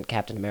gender bent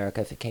Captain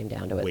America if it came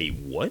down to it. Wait,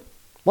 what?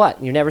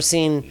 What? You've never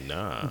seen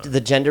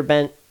the gender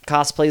bent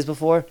cosplays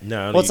before?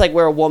 No. Well, it's like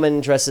where a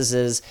woman dresses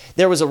as...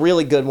 There was a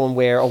really good one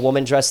where a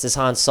woman dressed as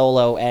Han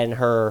Solo and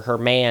her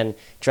man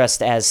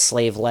dressed as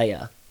Slave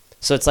Leia.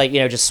 So it's like,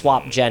 just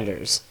swap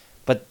genders.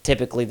 But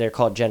typically they're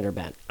called gender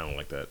bent. I don't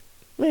like that.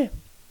 Yeah.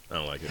 I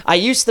don't like it. I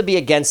used to be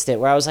against it,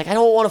 where I was like, I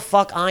don't want to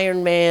fuck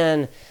Iron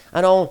Man.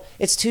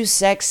 It's too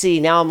sexy.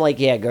 Now I'm like,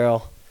 yeah,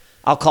 girl.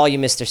 I'll call you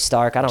Mr.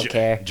 Stark. I don't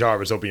care.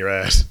 Jarvis, open your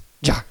ass.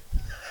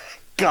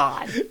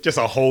 God. Just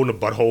a hole in the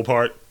butthole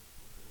part.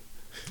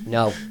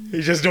 No.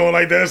 He's just doing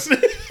like this.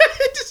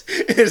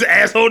 His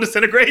asshole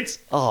disintegrates.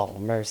 Oh,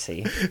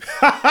 mercy.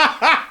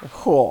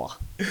 Oh.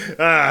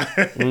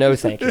 No,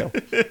 thank you.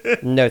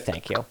 No,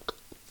 thank you.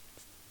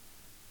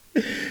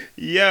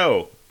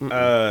 Yo,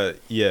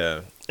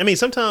 yeah. I mean,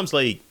 sometimes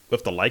like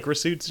with the Lycra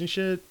suits and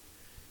shit,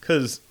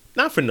 because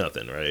not for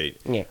nothing, right?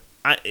 Yeah.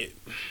 I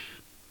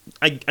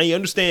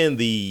understand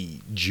the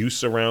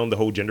juice around the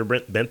whole gender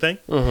bent thing,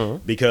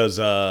 because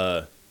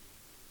the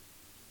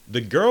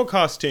girl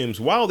costumes,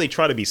 while they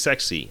try to be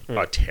sexy,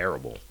 are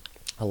terrible.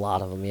 A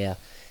lot of them, yeah.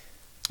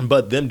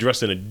 But them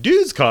dressed in a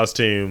dude's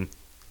costume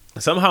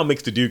somehow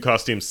makes the dude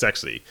costume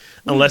sexy,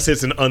 unless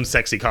it's an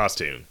unsexy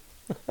costume.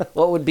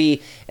 What would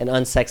be an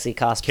unsexy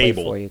cosplay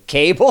Cable. for you?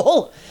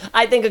 Cable?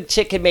 I think a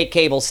chick could make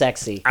Cable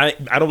sexy. I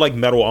don't like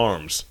metal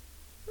arms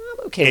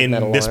I'm okay with and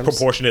metal arms.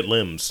 disproportionate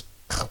limbs.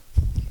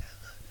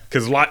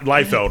 Because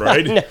Liefeld,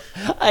 right?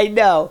 I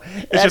know.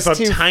 It's That's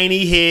just a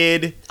tiny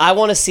head. I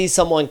want to see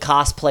someone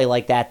cosplay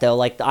like that, though.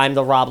 Like, I'm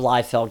the Rob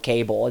Liefeld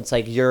Cable. It's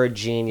like, you're a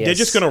genius. They're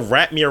just gonna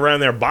wrap me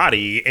around their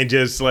body and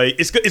just like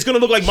it's gonna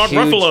look like Mark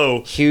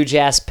Ruffalo Huge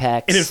ass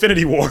pecs. in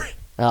Infinity War,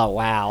 Oh,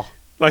 wow.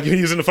 like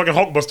he's in the fucking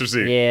Hulkbuster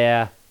suit.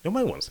 Yeah.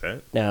 Nobody wants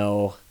that.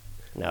 No.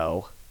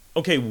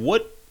 Okay,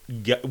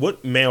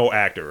 what male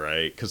actor,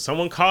 right? Because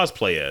someone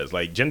cosplay as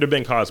like gender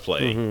bent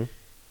cosplay,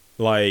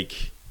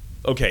 like.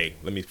 Okay,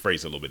 let me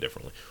phrase it a little bit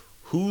differently.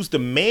 Who's the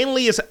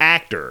manliest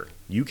actor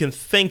you can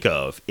think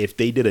of if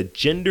they did a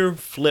gender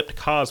flipped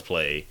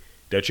cosplay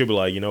that you'd be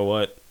like, you know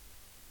what?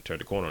 Turn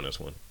the corner on this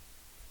one.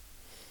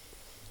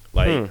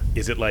 Like,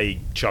 is it like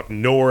Chuck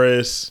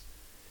Norris?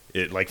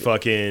 It like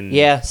fucking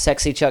Yeah,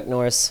 sexy Chuck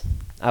Norris.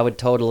 I would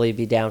totally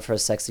be down for a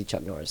sexy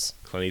Chuck Norris.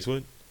 Clint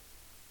Eastwood?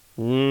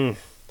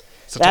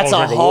 That's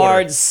tall a drink of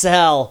hard water.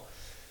 sell.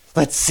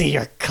 Let's see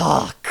your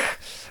cock.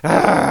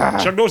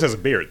 Chuck Norris has a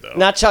beard though.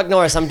 Not Chuck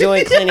Norris. I'm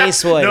doing Clint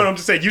Eastwood. No, I'm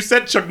just saying. You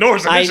said Chuck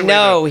Norris I initially.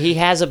 know. though. He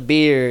has a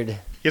beard.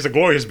 He has a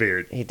glorious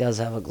beard. He does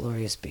have a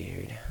glorious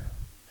beard.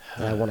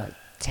 And I want to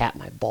tap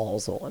my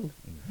balls on.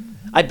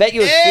 I bet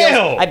you it feels.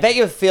 Ew! I bet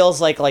you it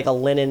feels like a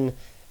linen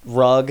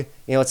rug.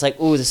 You know, it's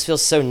like, ooh, this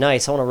feels so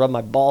nice. I want to rub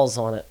my balls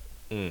on it.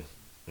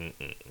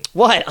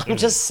 What? I'm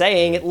just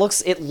saying. It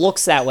looks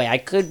that way. I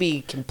could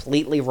be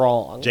completely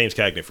wrong. James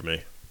Cagney for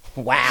me.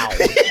 Wow.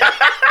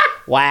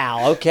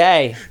 Wow.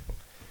 Okay.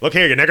 Look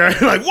here, you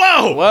nigga. Like,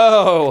 whoa!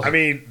 Whoa. I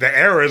mean, the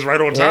era is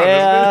right on time, isn't it?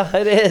 Yeah,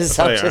 it is.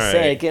 I'm All just right.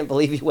 saying. I can't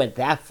believe you went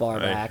that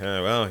far back.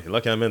 Well, you're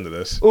lucky I'm into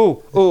this.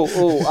 Ooh.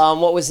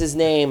 What was his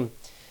name?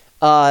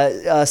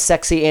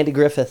 Sexy Andy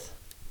Griffith.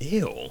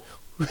 Ew.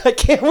 I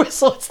can't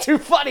whistle. It's too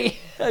funny.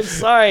 I'm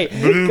sorry.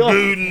 Go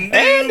on.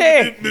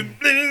 Andy.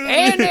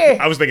 Andy.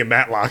 I was thinking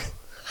Matlock.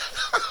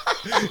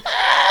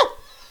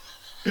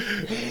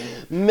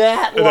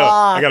 Matlock. No,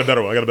 I got a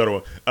better one.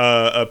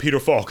 Peter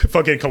Falk.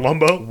 Fucking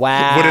Columbo.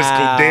 Wow. With his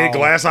dead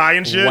glass eye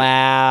and shit.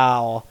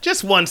 Wow.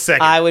 Just 1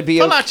 second. I would be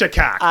Pull okay. out your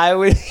cock. I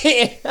would. I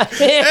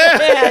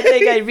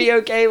think I'd be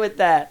okay with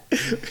that.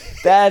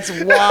 That's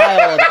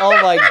wild. Oh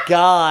my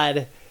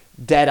god.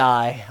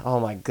 Deadeye. Oh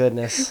my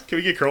goodness. Can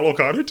we get Curl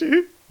O'Connor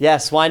too?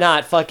 Yes. Why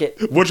not? Fuck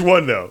it. Which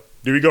one though?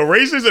 Do we go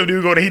racist or do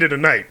we go to Heat of the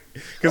Night?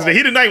 Because the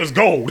Heat of the Night was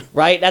gold.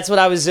 Right. That's what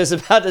I was just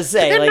about to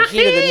say. Like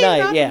Heat of the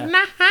Night.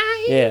 Yeah.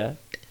 Yeah.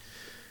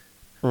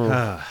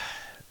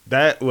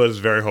 That was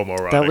very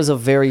homoerotic. That was a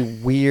very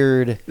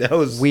weird. That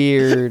was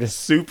weird.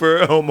 super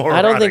homoerotic.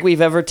 I don't think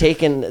we've ever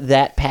taken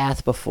that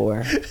path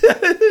before.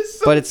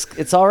 But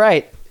it's all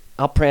right.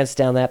 I'll prance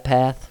down that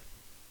path.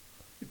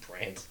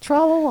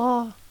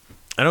 Tra-la-la.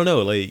 I don't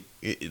know. I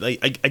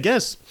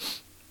guess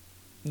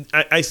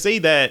I say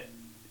that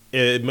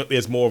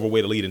it's more of a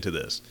way to lead into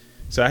this.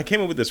 So I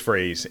came up with this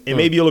phrase, and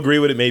maybe you'll agree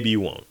with it, maybe you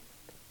won't.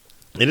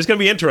 And it's going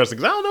to be interesting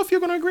because I don't know if you're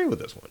going to agree with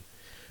this one.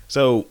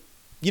 So,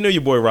 you know,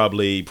 your boy Rob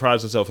Lee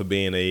prides himself for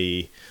being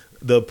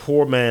the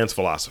poor man's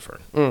philosopher.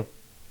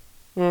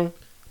 You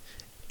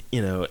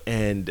know,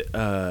 and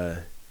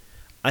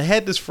I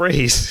had this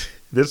phrase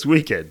this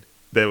weekend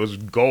that was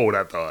gold,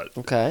 I thought.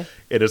 Okay.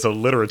 It is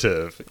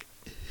alliterative.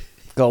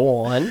 Go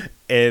on.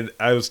 And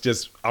I was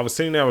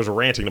sitting there, I was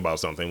ranting about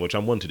something, which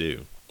I'm one to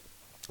do.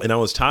 And I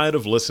was tired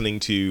of listening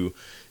to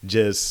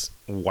just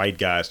white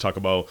guys talk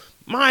about,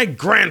 my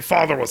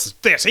grandfather was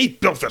this, he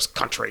built this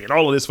country, and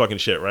all of this fucking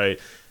shit, right?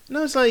 And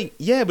I was like,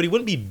 yeah, but he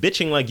wouldn't be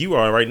bitching like you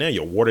are right now,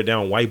 you watered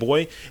down white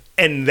boy.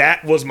 And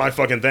that was my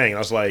fucking thing. I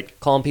was like,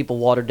 Calling people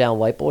watered down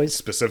white boys.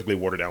 specifically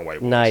watered down white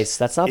boys. Nice.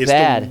 That's not It's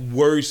bad. the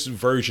worst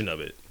version of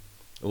it.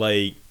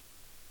 Like,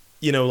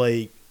 you know,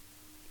 like,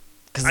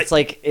 Because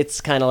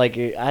it's kind of like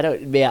I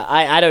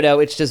don't know.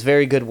 It's just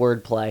very good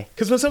wordplay.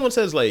 because when someone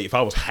says, like, if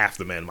I was half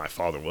the man my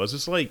father was,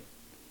 it's like,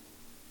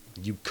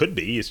 you could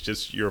be. It's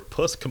just your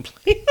puss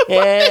complaining about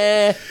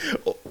Eh.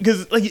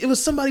 Because, like, it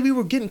was somebody, we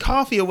were getting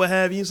coffee or what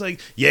have you. He's like,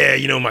 yeah,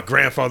 you know, my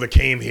grandfather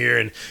came here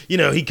and, you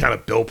know, he kind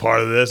of built part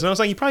of this. And I was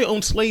like, you probably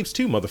owned slaves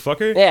too,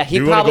 motherfucker. Yeah, he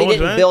Do you wanna probably go into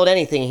didn't that? build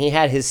anything. He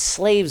had his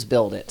slaves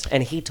build it,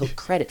 and he took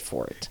credit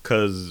for it.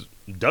 Because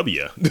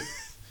W.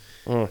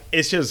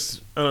 It's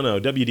just, I don't know,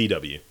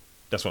 WDW.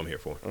 That's what I'm here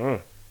for.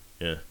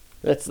 Yeah.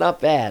 That's not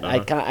bad.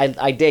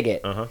 I dig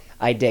it. Uh-huh.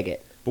 I dig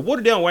it. But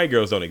watered down white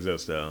girls don't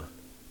exist though.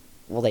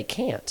 Well, they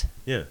can't.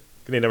 Yeah, 'cause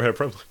they never had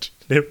privilege.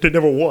 They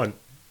never won.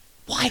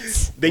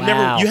 What? They Wow.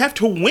 never. You have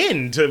to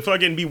win to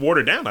fucking be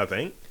watered down. I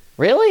think.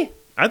 Really?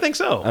 I think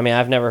so. I mean,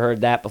 I've never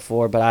heard that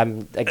before, but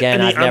I'm I'm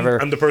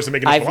the person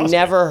making this I've philosophy.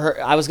 never heard.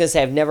 I was gonna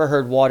say I've never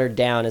heard watered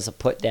down as a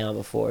put down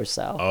before.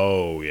 So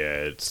Oh yeah,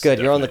 it's good.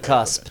 You're on the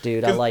definitely cusp,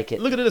 dude. I 'Cause like it.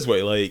 Look at it this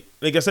way,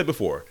 like I said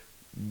before,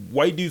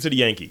 white dudes are the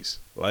Yankees.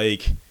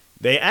 Like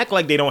they act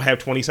like they don't have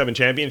 27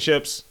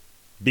 championships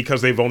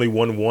because they've only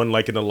won one,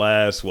 like in the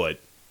last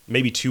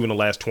maybe 2 in the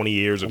last 20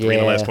 years or 3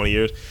 in the last Yeah. 20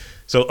 years.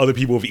 So other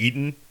people have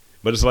eaten,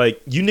 but it's like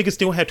you niggas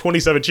still had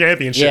 27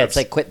 championships. Yeah, it's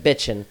like quit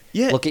bitching.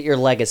 Yeah. Look at your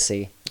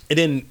legacy. And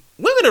then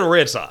women are the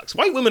Red Sox.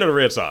 White women are the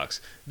Red Sox.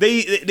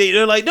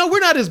 They're like, no, we're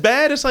not as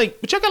bad. It's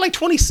like, but y'all got like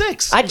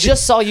 26. I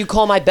just saw you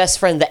call my best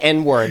friend the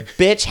N word,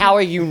 bitch. How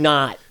are you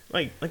not?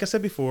 Like I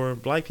said before,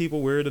 black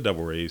people wear the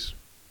double rays.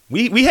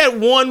 We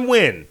had one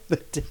win.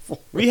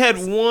 We had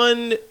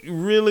one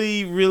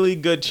really, really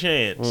good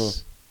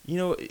chance. You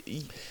know,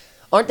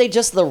 Aren't they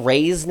just the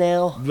Rays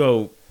now?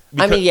 no.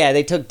 I mean, yeah,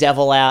 they took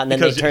Devil out and then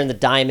they because- turned the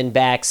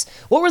Diamondbacks.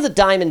 What were the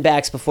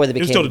Diamondbacks before they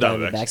was became still the the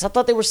Diamondbacks. Diamondbacks? I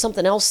thought they were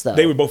something else though.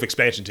 They were both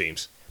expansion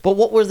teams. But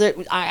what were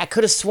the? I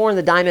could have sworn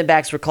the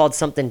Diamondbacks were called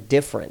something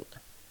different,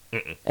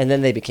 and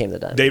then they became the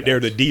Diamondbacks. They're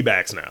the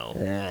D-backs now.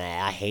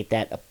 I hate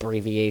that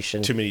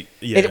abbreviation. Too many.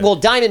 Yeah. Well,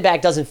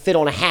 Diamondback doesn't fit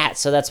on a hat,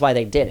 so that's why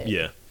they did it.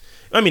 yeah.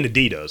 I mean, the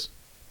D does.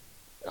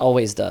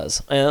 Always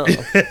does. I don't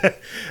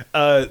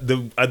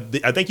know.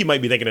 I think you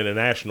might be thinking of the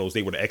Nationals.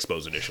 They were the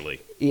Expos initially.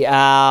 Yeah,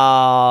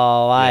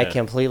 oh, I Yeah.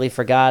 completely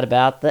forgot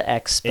about the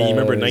Expos. And you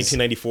remember in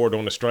 1994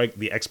 during the strike,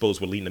 the Expos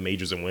were leading the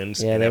majors in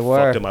wins. Yeah, and they that were.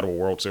 fucked them out of a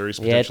World Series.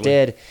 Yeah, it Potentially.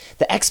 did.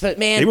 The Expos,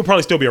 man. They would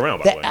probably still be around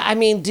by the way. I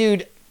mean,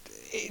 dude.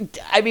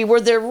 I mean, were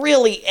there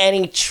really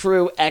any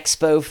true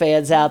Expo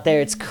fans out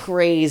there? It's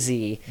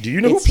crazy. Do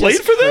you know who It's played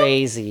just for them?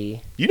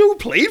 Crazy. You know who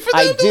played for them?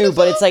 I during do, this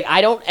but time? it's like I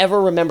don't ever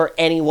remember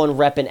anyone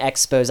repping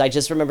Expos. I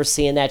just remember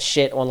seeing that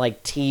shit on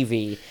like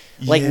TV.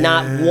 Like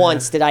not Yeah.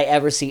 once did I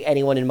ever see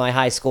anyone in my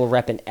high school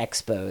repping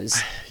Expos.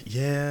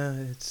 Yeah,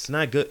 it's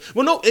not good.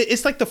 Well, no,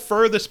 it's like the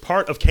furthest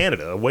part of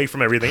Canada away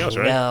from everything else,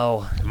 right?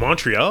 No.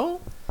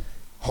 Montreal?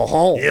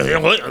 Oh, Yeah,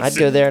 I'd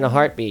go there in a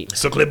heartbeat.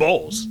 Suckle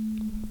balls.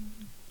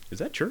 Is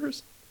that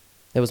yours?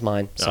 It was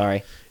mine.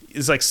 Sorry.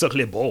 It's like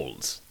suckle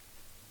balls.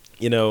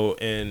 You know,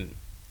 and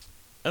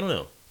I don't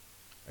know.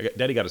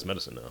 Daddy got his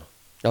medicine now.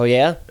 Oh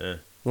yeah. Yeah.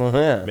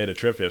 Uh-huh. Made a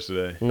trip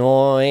yesterday.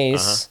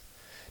 Nice.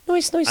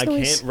 Nice. I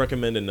can't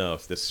recommend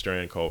enough this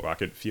strand called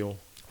Rocket Fuel.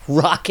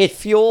 Rocket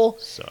fuel.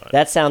 Son.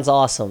 That sounds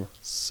awesome.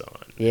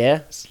 Yeah.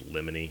 It's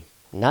lemony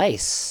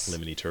Nice.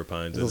 terpenes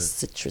A in little it.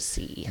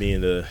 citrusy. Being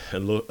the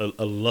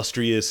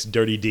illustrious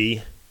Dirty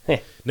D. Heh.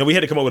 No, we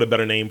had to come up with a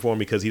better name for him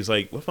because he's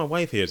like, what if my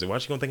wife hears it? Why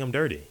is she going to think I'm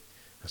dirty?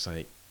 I was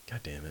like, God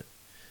damn it.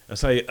 I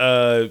was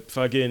like,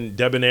 fucking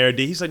Debonair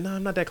D. He's like, no,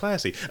 I'm not that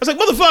classy. I was like,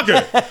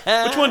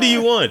 motherfucker, which one do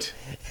you want?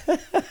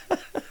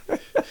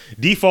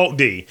 Default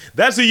D.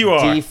 That's who you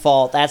are.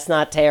 Default. That's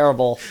not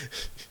terrible.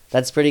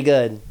 That's pretty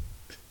good.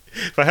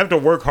 If I have to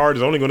work hard,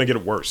 it's only going to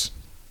get worse.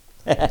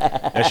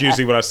 That's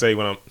usually what I say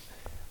when I'm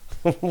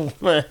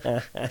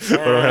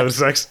having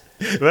sex.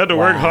 If I have to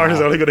work hard, it's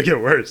only going to get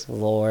worse.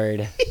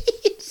 Lord.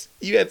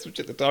 You had some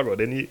shit to talk about,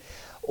 didn't you?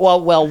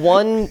 Well,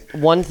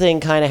 one thing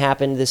kind of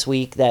happened this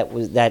week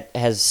that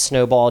has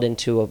snowballed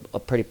into a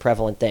pretty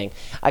prevalent thing.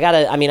 I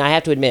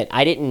have to admit,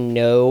 I didn't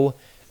know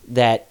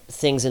that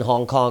things in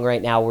Hong Kong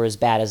right now were as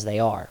bad as they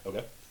are.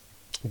 Okay.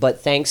 But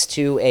thanks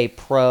to a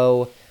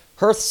pro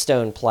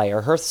Hearthstone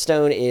player,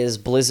 Hearthstone is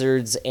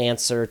Blizzard's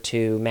answer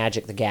to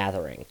Magic the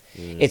Gathering.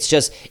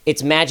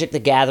 It's Magic the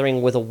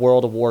Gathering with a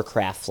World of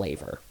Warcraft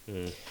flavor.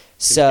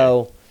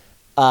 So,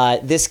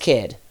 this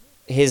kid,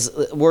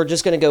 we're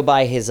just going to go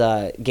by his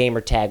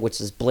gamer tag,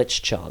 which is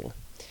Blitzchung.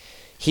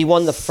 He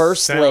won the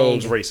first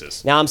leg. Sounds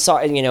racist. Now I'm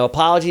sorry,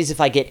 apologies if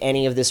I get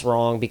any of this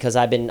wrong because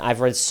I've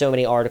read so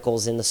many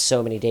articles in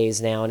so many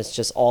days now, and it's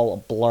just all a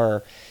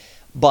blur.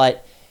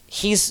 But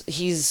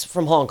he's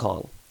from Hong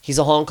Kong. He's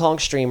a Hong Kong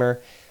streamer.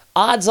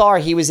 Odds are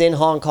he was in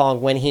Hong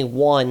Kong when he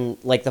won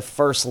like the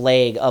first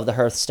leg of the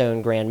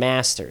Hearthstone Grand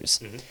Masters.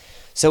 Mm-hmm.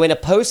 So in a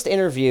post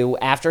interview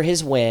after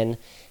his win,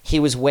 he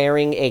was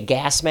wearing a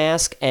gas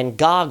mask and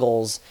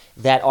goggles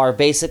that are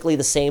basically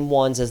the same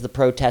ones as the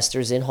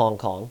protesters in Hong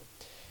Kong.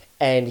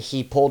 And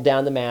he pulled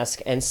down the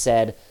mask and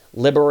said,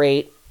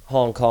 "Liberate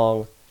Hong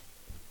Kong,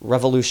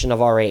 revolution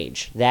of our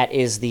age." That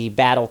is the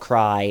battle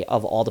cry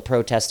of all the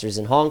protesters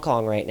in Hong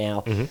Kong right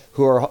now,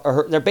 who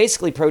they're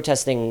basically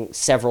protesting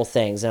several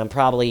things. And I'm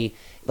probably,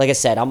 like I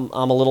said, I'm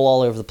a little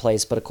all over the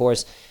place, but of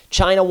course,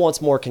 China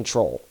wants more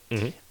control.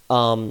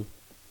 Hong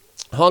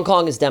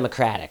Kong is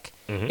democratic.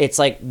 It's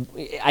like,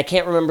 I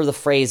can't remember the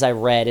phrase I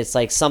read. It's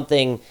like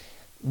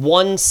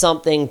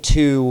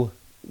two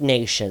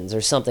nations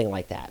or something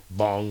like that.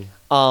 Bong.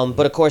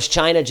 But of course,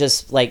 China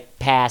just like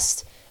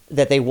passed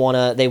that they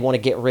wanna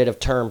get rid of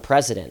term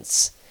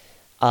presidents,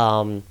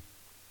 and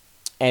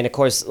of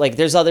course, like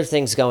there's other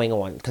things going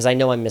on because I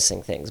know I'm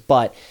missing things,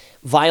 but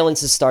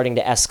violence is starting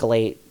to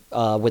escalate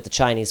with the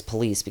Chinese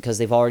police because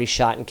they've already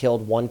shot and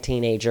killed one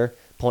teenager,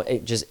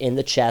 just in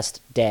the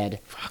chest, dead.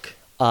 Fuck.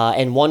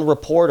 And one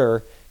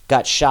reporter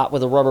got shot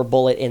with a rubber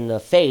bullet in the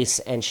face,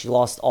 and she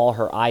lost all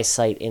her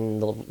eyesight in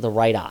the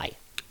right eye.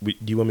 Do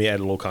you want me to add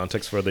a little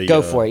context for the...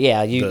 Go for it.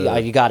 Yeah,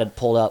 you got it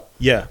pulled up.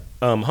 Yeah.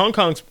 Hong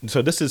Kong.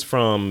 So this is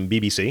from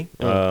BBC.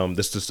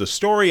 This is the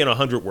story in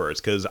 100 words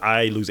because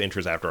I lose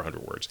interest after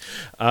 100 words.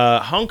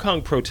 Hong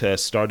Kong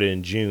protests started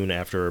in June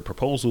after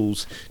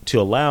proposals to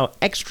allow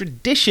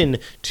extradition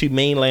to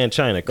mainland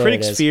China. There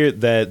Critics it is.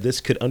 feared that this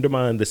could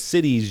undermine the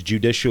city's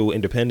judicial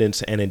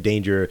independence and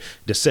endanger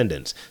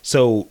descendants.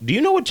 So, do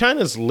you know what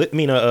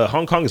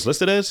Hong Kong is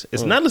listed as?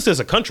 It's not listed as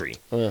a country.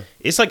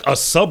 It's like a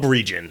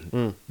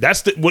sub-region.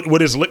 That's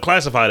what is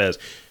classified as.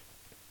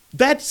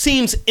 That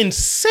seems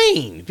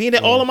insane. Being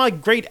that all of my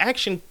great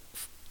action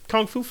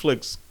kung fu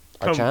flicks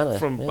come China,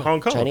 from Hong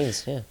Kong.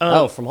 Chinese,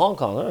 yeah. From Hong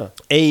Kong, huh?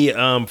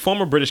 A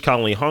former British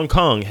colony, Hong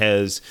Kong,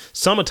 has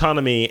some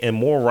autonomy and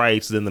more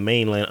rights than the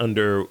mainland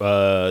under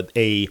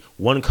a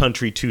one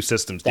country, two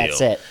systems deal.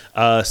 That's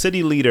it.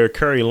 City leader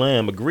Carrie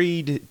Lam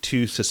agreed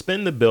to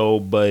suspend the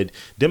bill, but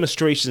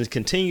demonstrations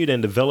continued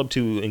and developed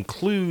to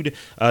include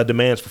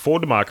demands for full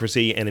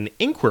democracy and an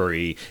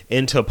inquiry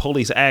into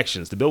police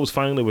actions. The bill was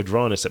finally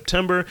withdrawn in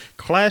September.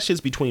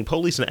 Clashes between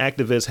police and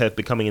activists have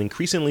becoming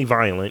increasingly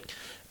violent.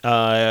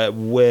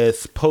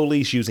 With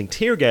police using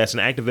tear gas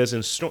and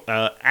activists,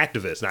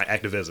 not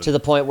activism. To the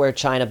point where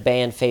China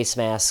banned face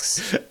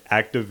masks.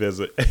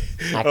 Activism.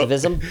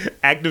 Activism?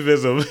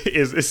 Activism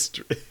is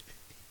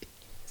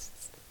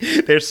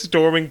they're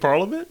storming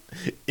Parliament.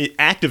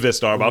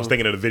 Activists are. But I was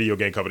thinking of the video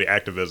game company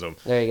Activism.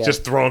 There you go.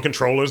 Just throwing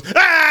controllers.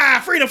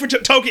 Freedom for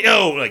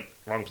Tokyo. Like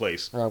wrong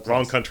place.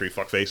 Wrong country.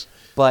 Fuckface.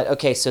 But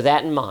okay, so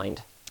that in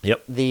mind.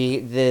 Yep.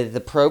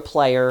 The pro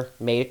player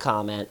made a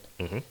comment.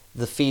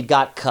 The feed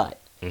got cut.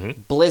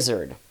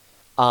 Blizzard,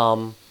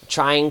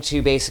 trying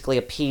to basically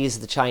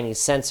appease the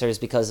Chinese censors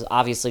because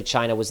obviously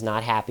China was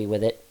not happy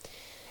with it.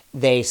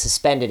 They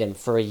suspended him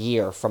for a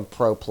year from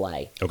pro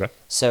play. Okay.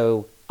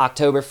 So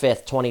October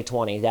 5th,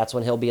 2020, that's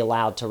when he'll be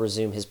allowed to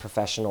resume his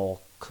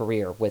professional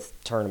career with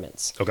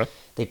tournaments. Okay.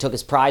 They took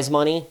his prize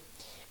money,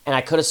 and I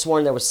could have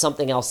sworn there was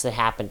something else that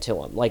happened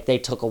to him. Like they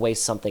took away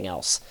something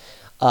else.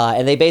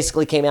 And they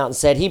basically came out and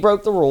said he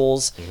broke the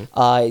rules.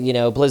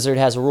 Blizzard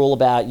has a rule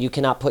about you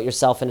cannot put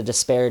yourself in a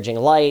disparaging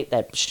light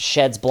that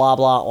sheds blah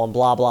blah on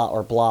blah blah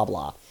or blah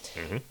blah.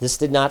 This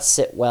did not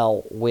sit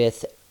well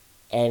with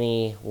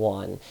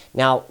anyone.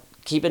 Now,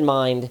 keep in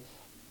mind,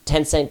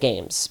 Tencent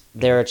Games,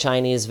 they're a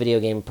Chinese video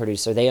game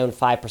producer. They own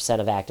 5%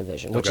 of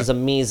Activision, which is a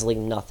measly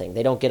nothing.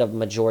 They don't get a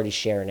majority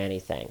share in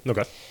anything.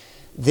 Okay.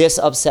 This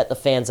upset the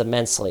fans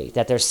immensely,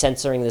 that they're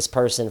censoring this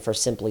person for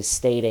simply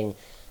stating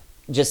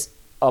just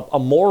a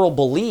moral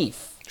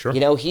belief. Sure.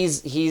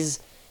 He's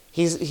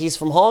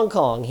from Hong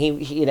Kong.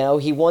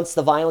 He wants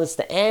the violence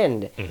to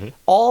end.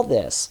 All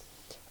this.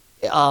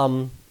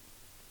 So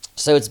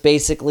it's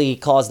basically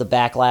caused a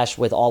backlash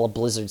with all of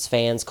Blizzard's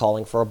fans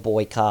calling for a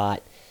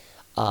boycott,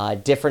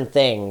 different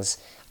things.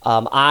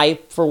 I,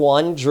 for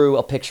one, drew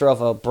a picture of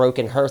a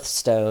broken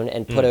Hearthstone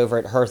and put over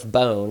it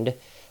Hearthboned.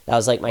 That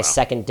was like my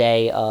second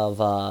day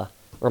of,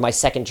 or my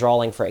second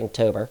drawing for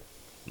Inktober.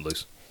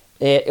 Loose.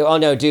 Oh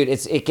no, dude!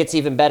 It gets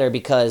even better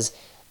because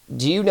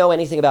do you know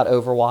anything about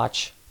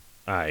Overwatch?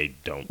 I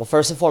don't. Well,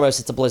 first and foremost,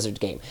 it's a Blizzard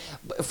game.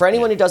 For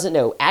anyone who doesn't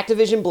know,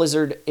 Activision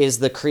Blizzard is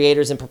the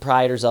creators and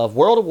proprietors of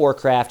World of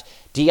Warcraft,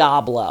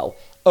 Diablo,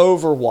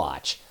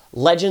 Overwatch,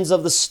 Legends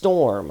of the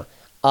Storm.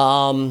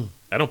 I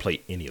don't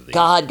play any of these.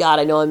 God,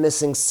 I know I'm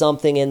missing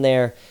something in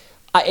there.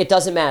 It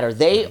doesn't matter.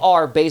 They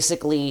are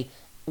basically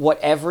what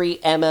every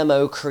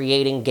MMO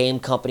creating game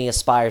company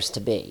aspires to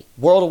be.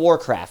 World of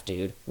Warcraft,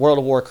 dude. World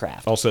of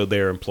Warcraft. Also,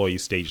 their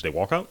employees staged a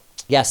walkout?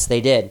 Yes,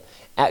 they did.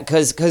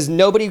 Because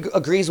nobody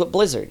agrees with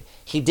Blizzard.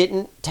 He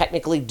didn't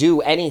technically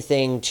do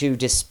anything to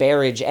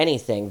disparage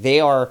anything.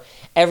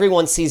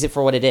 Everyone sees it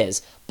for what it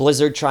is.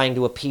 Blizzard trying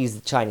to appease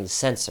the Chinese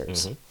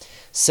censors.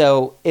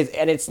 So,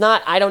 it's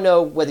not, I don't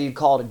know whether you'd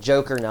call it a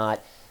joke or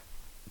not.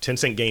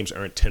 Tencent Games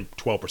earned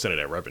 12% of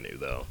that revenue,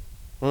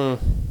 though.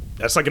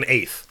 That's like an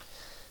eighth.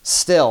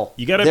 Still,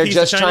 they're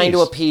just trying to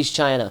appease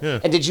China.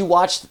 Yeah. And did you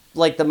watch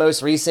like the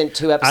most recent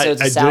 2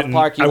 episodes of South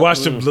Park? I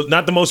watched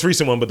not the most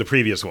recent one, but the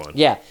previous one.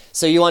 Yeah,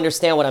 so you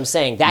understand what I'm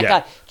saying.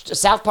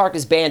 South Park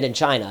is banned in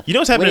China. You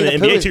know what's happening in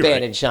the NBA too, right?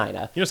 Banned in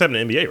China. You know what's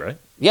happening in the NBA, right?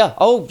 Yeah.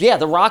 Oh, yeah.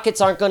 The Rockets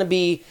aren't going to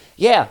be.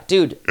 Yeah,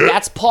 dude.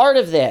 That's part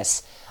of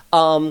this.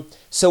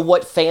 So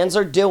what fans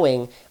are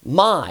doing?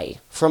 Mai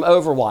from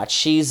Overwatch.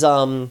 She's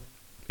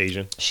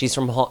Asian. She's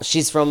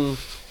from.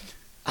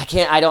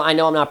 I know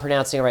I'm not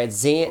pronouncing it right.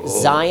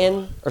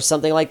 Zion or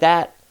something like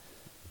that.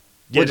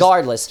 Yeah,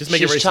 Regardless, just make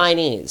it she's racist.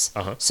 Chinese.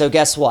 Uh-huh. So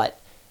guess what?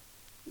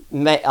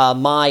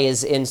 Mai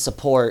is in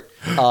support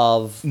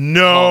of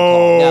No.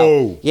 Hong Kong.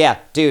 No. Yeah,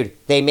 dude.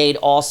 They made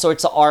all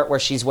sorts of art where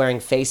she's wearing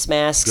face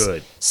masks,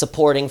 Good.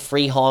 supporting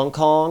free Hong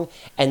Kong,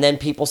 and then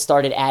people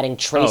started adding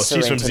Tracer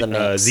she's into from the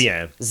mix.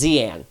 Xi'an.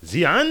 Xi'an.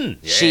 Xi'an?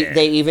 Yeah.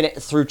 They even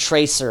threw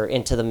Tracer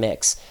into the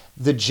mix.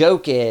 The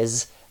joke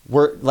is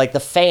we're like the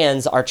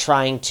fans are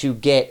trying to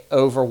get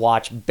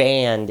Overwatch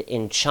banned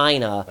in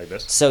China Like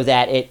this? so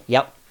that it.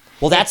 Yep.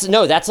 Well, that's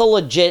a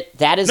legit.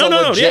 That is a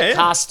legit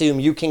costume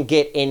you can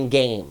get in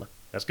game.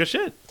 That's good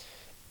shit.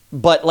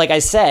 But like I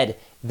said,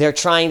 they're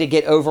trying to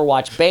get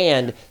Overwatch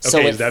banned, so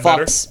Okay, it is that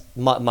fucks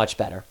much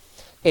better.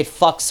 It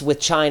fucks with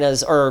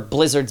China's or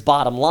Blizzard's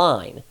bottom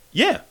line.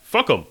 Yeah,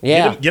 fuck them.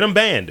 Yeah. Get them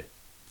banned.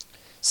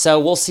 So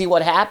we'll see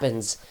what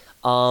happens.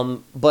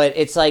 But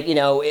it's like,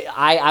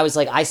 I was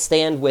like, I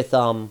stand with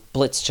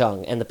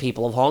Blitzchung and the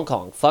people of Hong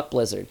Kong. Fuck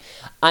Blizzard.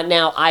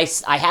 Now, I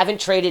haven't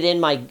traded in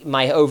my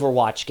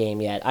Overwatch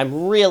game yet.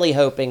 I'm really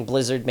hoping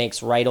Blizzard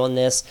makes right on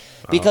this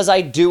because I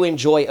do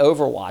enjoy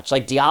Overwatch.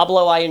 Like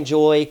Diablo I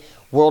enjoy.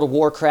 World of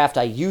Warcraft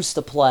I used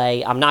to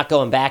play. I'm not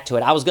going back to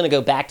it. I was going to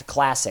go back to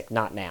Classic.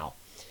 Not now.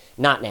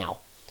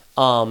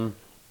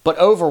 But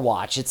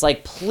Overwatch, it's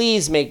like,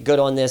 please make good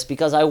on this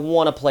because I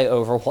want to play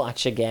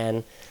Overwatch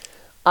again.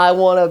 I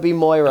want to be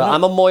Moira.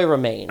 I'm a Moira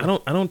main. I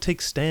don't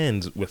take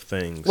stands with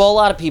things. Well, a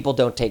lot of people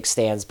don't take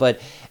stands, but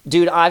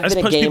dude, I've been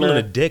a punch people in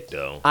the gamer. dick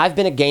though. I've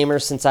been a gamer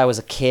since I was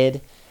a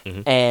kid,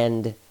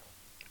 and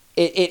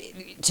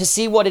it to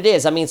see what it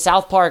is. I mean,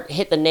 South Park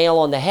hit the nail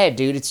on the head,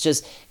 dude.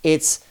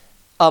 It's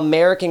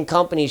American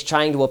companies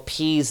trying to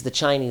appease the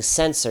Chinese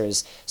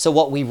censors. So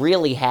what we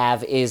really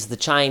have is the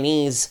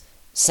Chinese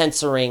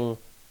censoring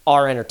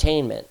our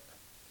entertainment.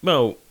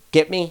 Well,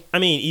 Get me? I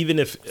mean, even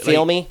if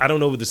Feel me? I don't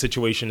know what the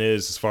situation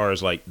is as far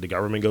as like the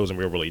government goes, and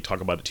we don't really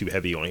talk about it too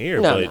heavy on here.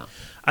 No, but no.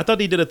 I thought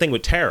they did a thing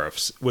with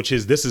tariffs, which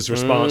is this is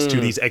response to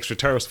these extra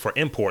tariffs for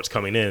imports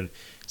coming in.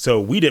 So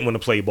we didn't want to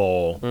play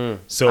ball. I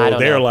So don't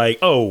they're know. like,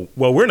 oh,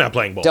 well, we're not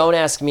playing ball. Don't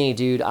ask me,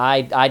 dude.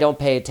 I don't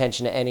pay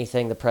attention to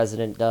anything the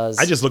president does.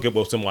 I just look at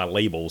some of my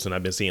labels, and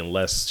I've been seeing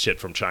less shit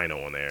from China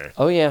on there.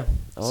 Oh yeah.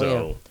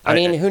 So, Yeah. I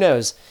mean, who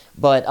knows?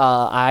 But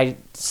I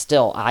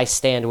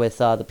stand with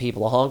the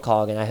people of Hong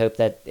Kong, and I hope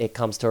that it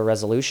comes to a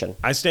resolution.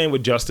 I stand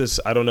with justice.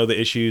 I don't know the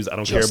issues. I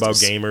don't care about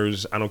Justice.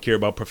 gamers. I don't care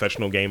about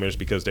professional gamers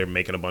because they're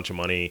making a bunch of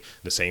money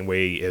the same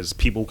way as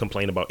people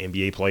complain about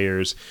NBA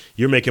players.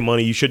 You're making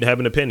money. You shouldn't have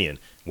an opinion.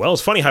 Well,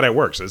 it's funny how that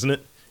works, isn't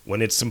it?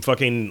 When it's some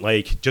fucking,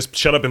 like, just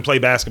shut up and play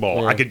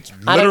basketball. Yeah. I could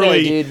I don't know,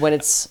 literally, dude. When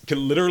it's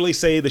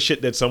say the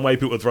shit that some white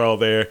people throw out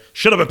there.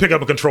 Shut up and pick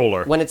up a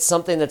controller.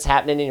 something that's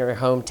happening in your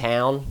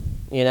hometown,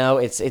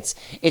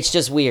 it's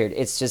just weird.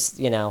 It's just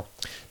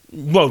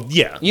Well,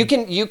 yeah. you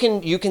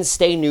can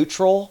stay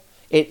neutral.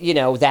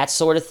 That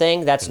sort of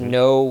thing. That's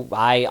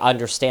I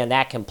understand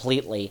that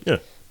completely. Yeah.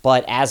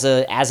 But as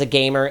a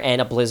gamer and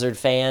a Blizzard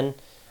fan,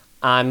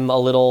 I'm a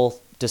little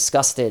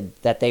disgusted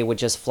that they would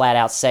just flat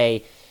out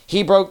say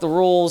he broke the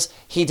rules,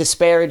 he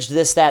disparaged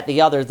this, that, the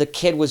other. The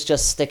kid was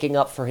just sticking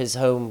up for his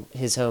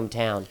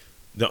hometown.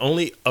 The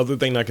only other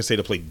thing I can say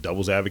to play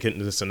devil's advocate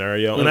in this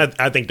scenario, and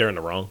I think they're in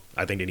the wrong.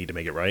 I think they need to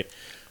make it right.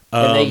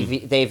 And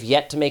they've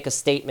yet to make a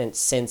statement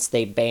since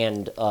they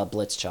banned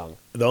Blitzchung.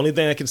 The only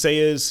thing I can say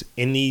is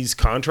in these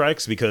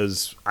contracts,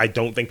 because I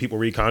don't think people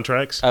read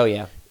contracts. Oh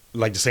yeah.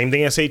 Like the same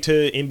thing I say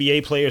to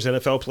NBA players,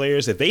 NFL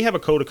players, if they have a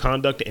code of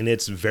conduct and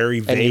it's very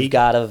vague,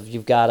 And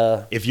you've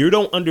gotta. if you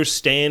don't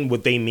understand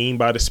what they mean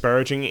by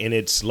disparaging and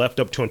it's left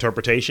up to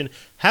interpretation,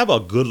 have a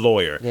good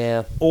lawyer.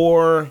 Yeah.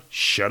 Or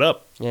shut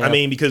up. Yeah. I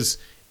mean, because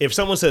if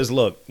someone says,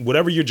 look,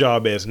 whatever your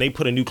job is, and they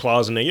put a new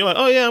clause in there, you're like,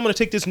 oh yeah, I'm going to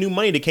take this new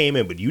money that came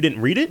in, but you didn't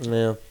read it?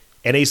 Yeah.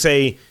 And they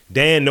say,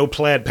 Dan, no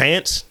plaid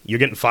pants. You're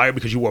getting fired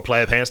because you wore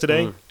plaid pants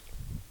today.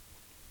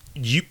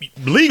 You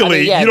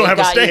legally, you don't have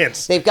a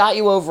stance. They've got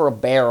you over a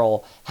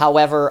barrel.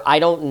 However, I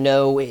don't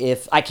know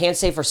if I can't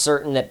say for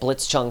certain that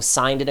Blitzchung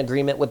signed an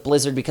agreement with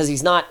Blizzard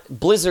because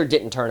Blizzard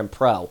didn't turn him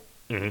pro.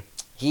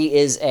 He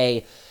is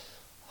a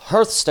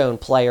Hearthstone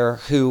player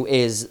who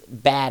is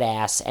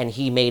badass, and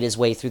he made his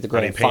way through the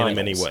Are they grand paying finals. him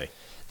anyway?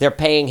 They're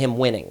paying him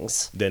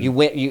winnings. Then- you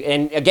win.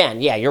 And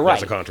again, yeah, you're right.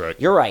 That's a contract.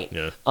 You're right.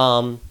 Yeah.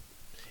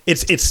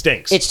 It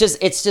stinks.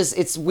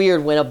 It's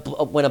weird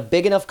when a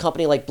big enough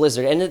company like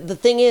Blizzard, and the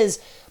thing is,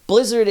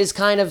 Blizzard is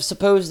kind of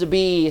supposed to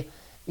be,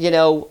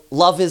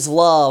 love is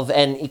love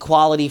and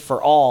equality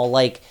for all,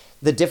 like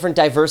the different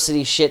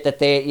diversity shit that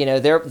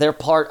they're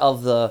part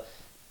of the,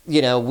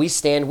 we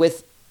stand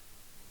with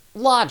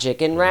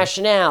logic and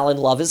rationale and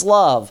love is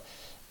love.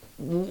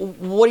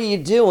 What are you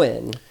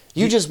doing?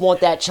 You just want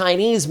that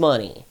Chinese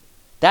money.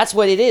 That's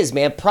what it is,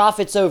 man.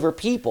 Profits over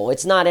people.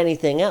 It's not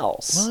anything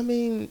else. Well, I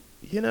mean,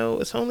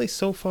 it's only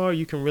so far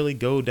you can really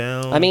go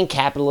down. I mean,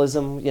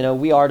 capitalism,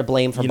 we are to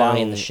blame for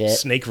buying the shit.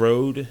 Snake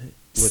Road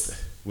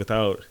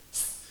without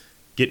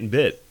getting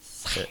bit,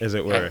 as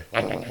it were.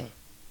 I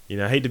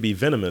hate to be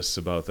venomous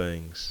about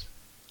things.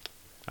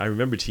 I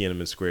remember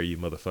Tiananmen Square, you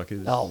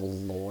motherfuckers. Oh,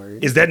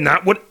 Lord. Is that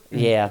not what...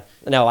 Yeah.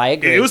 No, I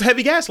agree. It was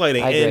heavy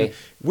gaslighting. I agree.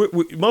 And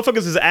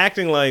motherfuckers is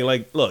acting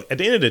like, look, at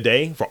the end of the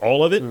day, for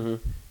all of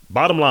it,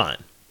 bottom line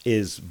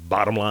is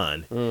bottom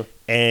line.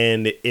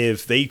 And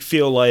if they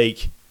feel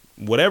like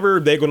whatever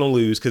they're going to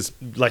lose, because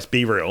let's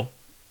be real,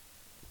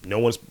 no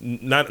one's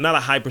not a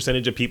high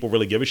percentage of people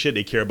really give a shit.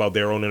 They care about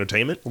their own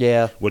entertainment,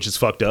 Yeah. which is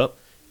fucked up.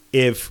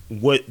 if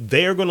what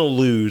they're going to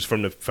lose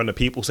from the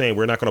people saying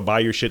we're not going to buy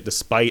your shit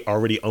despite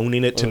already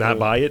owning it to not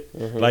buy it,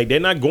 like they're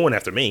not going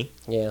after me,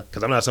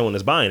 because I'm not someone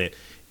that's buying it.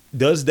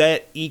 Does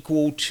that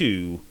equal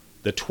to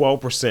the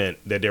 12%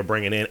 that they're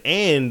bringing in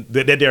and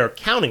that they're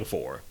accounting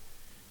for?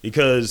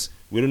 Because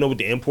we don't know what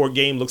the import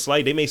game looks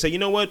like. They may say, you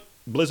know what,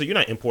 Blizzard, you're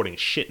not importing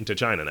shit into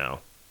China now.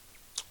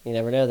 You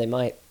never know, they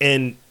might.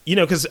 And,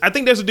 because I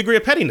think there's a degree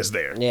of pettiness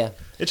there. Yeah.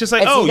 It's just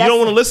like, you don't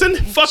want to listen?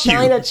 Fuck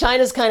you.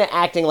 China's kind of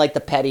acting like the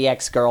petty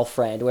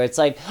ex-girlfriend, where it's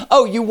like,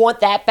 oh, you want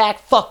that back?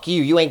 Fuck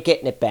you. You ain't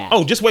getting it back.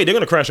 Oh, just wait. They're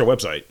going to crash our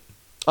website.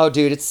 Oh,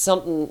 dude, it's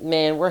something,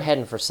 man, we're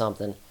heading for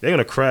something. They're going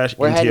to crash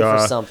We're heading for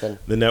NTR, something.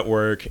 the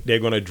network. They're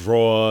going to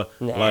draw,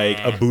 like,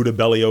 a Buddha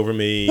belly over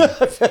me.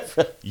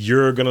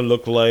 You're going to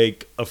look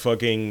like a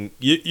fucking...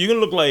 You're going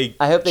to look like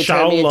I hope they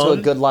turn me into a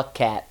good luck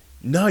cat.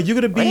 No, you're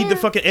going to be the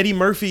fucking Eddie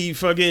Murphy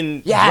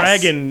fucking Yes!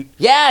 dragon.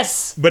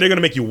 Yes! But they're going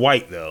to make you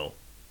white, though.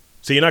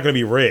 So you're not going to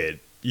be red.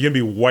 You're going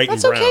to be white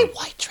That's and brown. okay,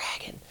 white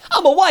dragon.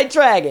 I'm a white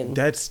dragon.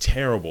 That's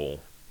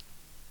terrible.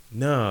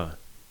 Nah.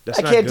 That's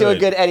I not can't good. do a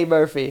good Eddie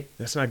Murphy.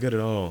 That's not good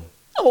at all.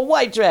 I'm a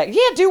white dragon.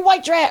 Yeah, do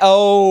white dragon.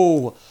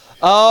 Oh,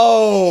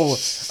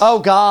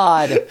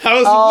 God. I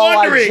was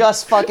wondering. I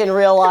just fucking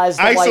realized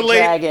the white Isolate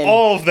dragon.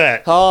 all of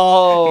that.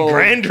 Oh,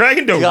 Grand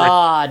Dragon Dover.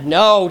 God,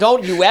 no!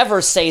 Don't you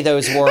ever say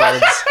those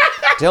words.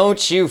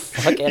 Don't you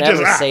fucking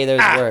ever say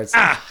those words.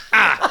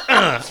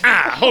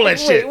 Hold that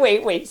shit.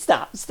 Wait,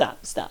 stop.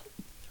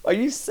 Are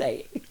you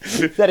saying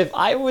that if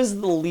I was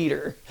the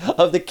leader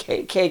of the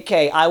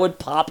KKK, I would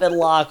pop and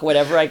lock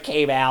whenever I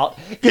came out?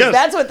 Because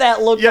that's what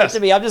that looked like to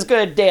me. I'm just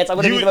going to dance. I'm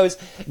going to be the most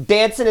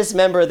dancingest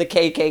member of the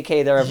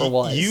KKK there ever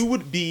was. You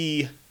would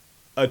be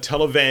a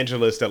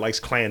televangelist that likes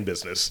clan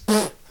business.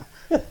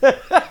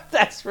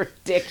 That's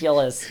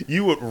ridiculous.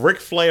 You would Ric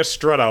Flair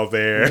strut out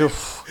there.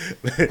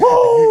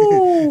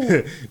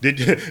 Woo!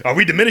 Are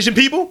we diminishing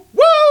people?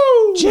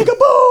 Woo!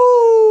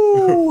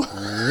 Jigaboo!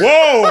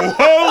 Whoa!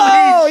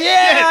 Oh,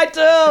 yeah, I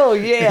do.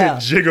 Yeah.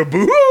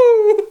 Jigaboo!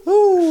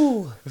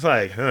 Ooh. It's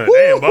like,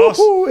 damn, boss.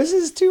 This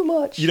is too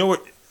much. You know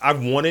what? I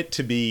want it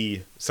to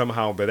be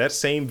somehow by that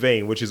same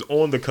vein, which is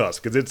on the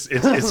cusp, because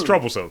it's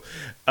troublesome,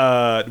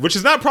 which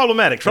is not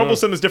problematic.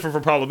 Troublesome is different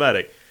from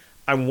problematic.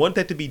 I want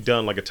that to be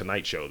done like a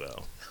Tonight Show,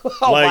 though.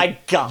 Oh, like, my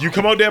God. You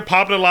come out there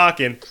popping and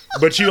locking,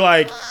 but you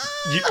like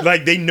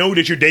they know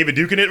that you're David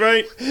Duke in it,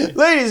 right?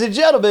 Ladies and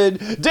gentlemen,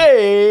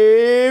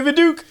 David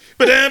Duke.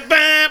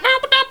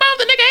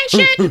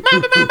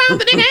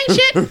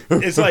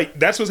 It's like,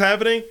 that's what's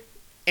happening.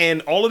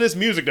 And all of this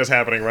music that's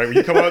happening, right, when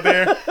you come out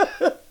there.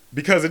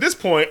 Because at this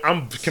point,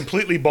 I'm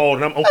completely bald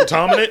and I'm Uncle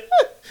Tom in it.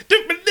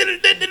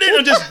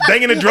 I'm just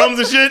banging the drums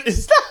and shit.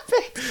 Stop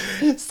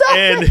it. Stop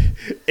it.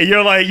 And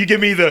you're like, you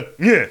give me the,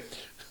 you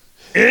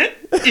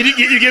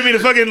give me the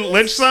fucking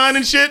lynch sign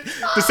and shit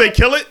to say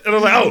kill it. And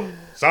I'm like, oh,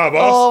 sorry,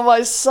 boss. Oh,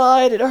 my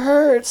side, it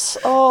hurts.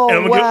 Oh,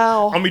 and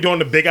wow. I'm gonna be doing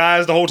the big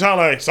eyes the whole time,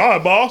 like, sorry,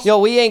 boss. Yo,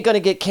 we ain't gonna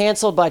get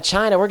canceled by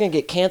China. We're gonna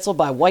get canceled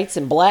by whites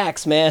and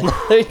blacks, man.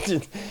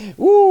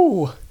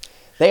 Woo.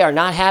 They are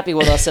not happy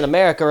with us in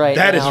America right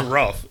now. That is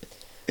rough.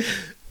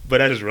 But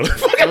that is really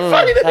fucking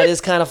funny. That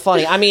is kind of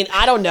funny. I mean,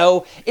 I don't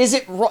know. Is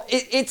it?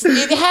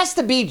 It has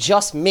to be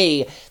just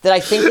me that I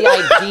think the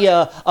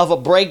idea of a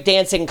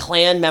breakdancing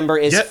clan member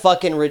is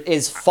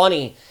is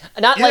funny.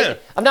 Not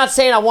like I'm not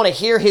saying I want to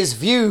hear his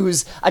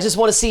views. I just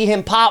want to see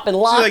him pop and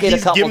lock like it a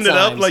couple he's giving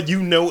times. it up, like,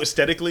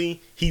 aesthetically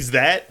he's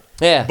that.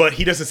 Yeah. But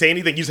he doesn't say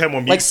anything. You just have him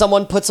on mute. Like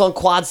someone puts on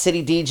Quad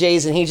City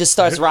DJs and he just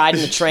starts riding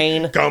the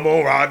train. Come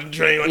on, ride the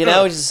train. Like,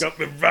 just come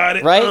and ride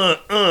it. right.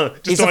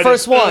 He's the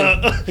first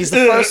one. He's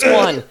the first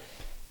one.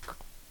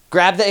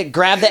 Grab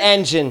the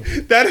engine.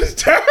 That is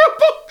terrible.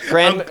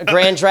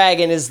 Grand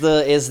Dragon is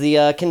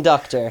the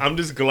conductor. I'm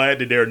just glad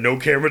that there are no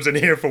cameras in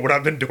here for what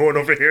I've been doing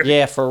over here.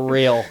 Yeah, for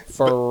real.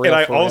 And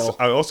I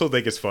also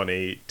think it's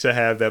funny to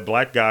have that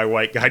black guy,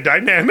 white guy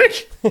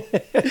dynamic.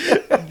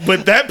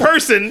 But that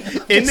person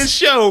in this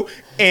show,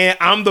 and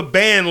I'm the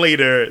band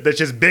leader that's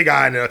just big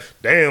eyed and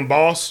damn,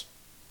 boss.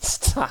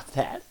 Stop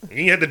that.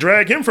 You had to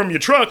drag him from your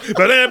truck. I'm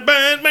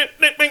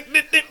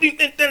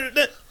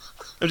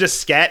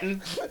just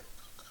scatting.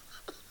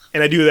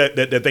 And I do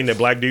that thing that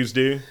black dudes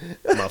do.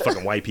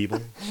 Motherfucking white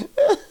people.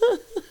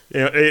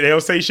 You know, they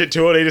don't say shit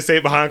to her. They just say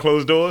it behind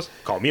closed doors.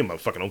 Call me a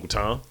motherfucking Uncle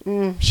Tom.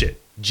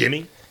 Shit.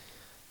 Jimmy.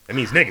 That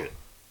means nigga. As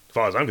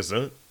far as I'm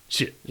concerned.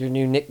 Shit. Your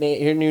new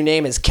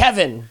name is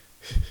Kevin.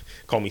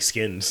 Call me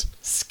Skins.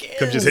 Skins.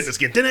 Come just hit the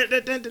skin.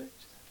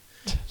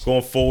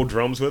 Going full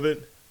drums with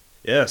it.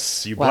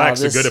 Yes, you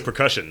blacks are good at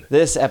percussion.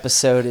 This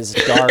episode is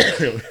dark.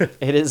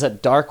 It is a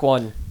dark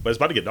one. But it's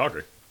about to get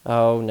darker.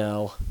 Oh,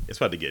 no. It's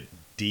about to get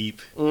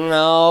deep.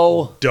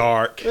 No.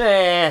 Dark.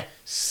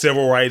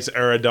 Civil rights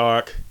era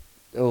dark.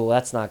 Oh,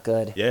 that's not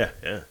good. Yeah.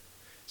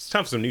 It's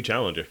time for some new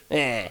challenger.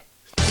 Here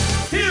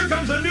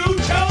comes a new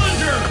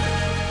challenger.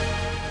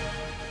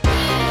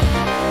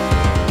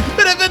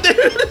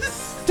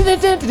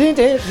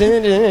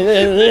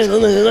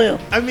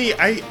 I mean,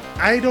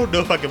 I don't know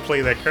if I can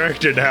play that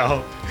character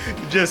now.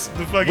 Just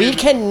the fucking... We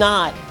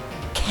cannot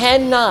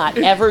cannot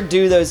ever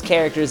do those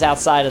characters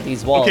outside of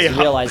these walls. Okay, You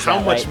realize how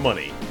that, much right?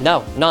 money?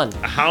 No, none.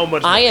 How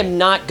much? I money? am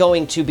not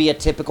going to be a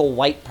typical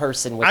white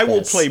person with I will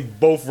this. play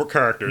both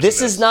characters. This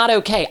in is not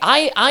okay.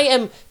 I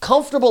am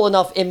comfortable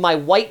enough in my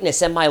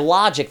whiteness and my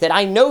logic that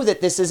I know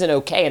that this isn't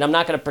okay, and I'm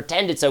not going to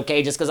pretend it's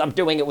okay just because I'm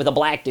doing it with a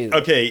black dude.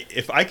 Okay,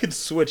 if I could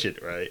switch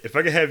it, right? If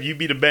I could have you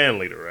be the band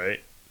leader,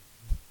 right?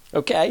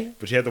 Okay.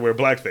 But you have to wear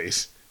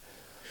blackface.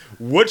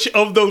 Which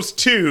of those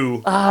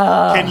two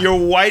can your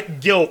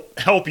white guilt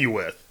help you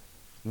with?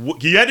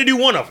 You had to do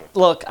one of them.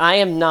 Look, I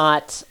am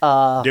not.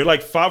 They're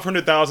like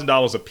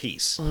 $500,000 a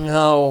piece.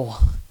 No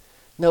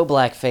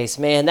blackface,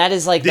 man. That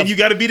is like. Then you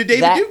got to be the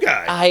David Duke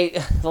guy.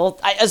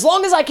 As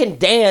long as I can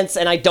dance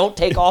and I don't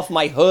take off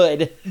my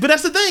hood. But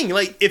that's the thing.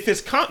 Like, if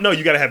it's no,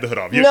 you got to have the hood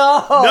off.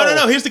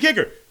 No. Here's the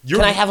kicker.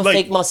 Can I have a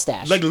fake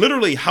mustache? Like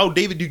literally, how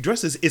David Duke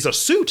dresses is a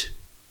suit.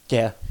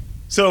 Yeah.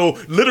 So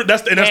literally,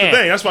 that's the thing.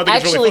 That's why I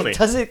think it's really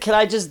funny. Can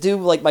I just do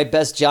like my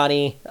best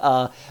Johnny?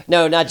 No,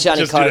 not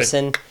Johnny Just do it.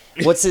 Carson.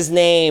 What's his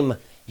name?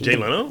 Jay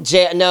Leno?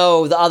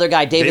 No, the other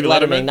guy, David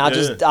Letterman.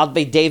 Letterman? I'll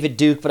be David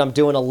Duke, but I'm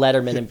doing a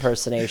Letterman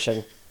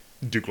impersonation.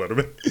 Duke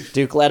Letterman.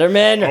 Duke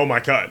Letterman. Oh my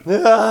god!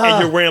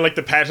 And you're wearing like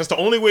the patch. That's the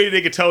only way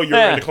they could tell you're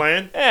in the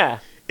Klan. Yeah.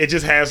 It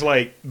just has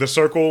like the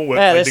circle with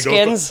Yeah, like, the the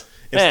skins.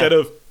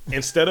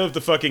 Instead of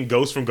the fucking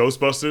ghost from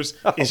Ghostbusters,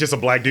 it's just a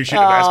black dude shooting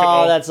a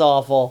basketball. Oh, that's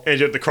awful. And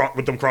you have to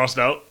with them crossed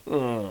out.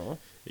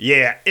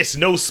 Yeah, it's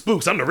no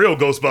spooks. I'm the real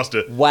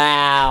Ghostbuster.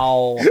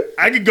 Wow.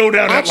 I could go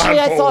down that Actually,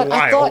 line for a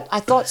while. I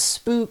thought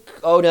Spook.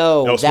 Oh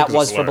no, Spook that is a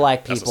was for slur.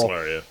 black That's a people.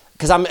 slur, yeah.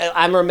 Because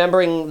I'm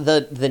remembering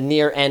the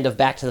near end of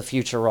Back to the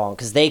Future wrong.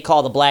 Because they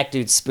call the black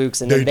dudes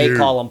spooks, and then They they do.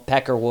 call them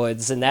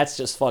Peckerwoods, and that's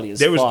just funny as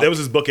There fuck. was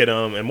this book at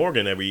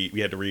Morgan that we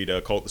had to read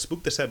called "The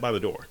Spook That Sat by the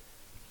Door,"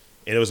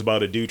 and it was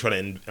about a dude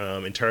trying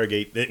to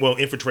infiltrate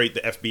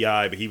the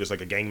FBI, but he was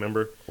like a gang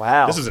member.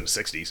 Wow. This was in the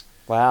 '60s.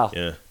 Wow.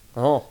 Yeah,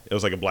 Oh. it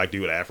was like a black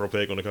dude with an Afro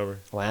pig on the cover,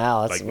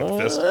 Wow. That's like with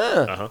the fist.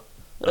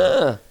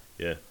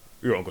 Yeah,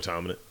 we were Uncle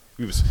Tom in it.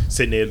 We was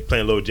sitting there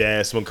playing a little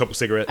jazz, smoking a couple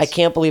cigarettes. I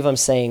can't believe I'm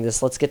saying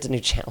this. Let's get to New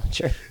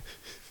Challenger.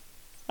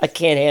 I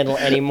can't handle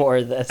any more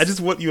of this. I just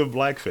want you in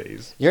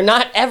blackface. You're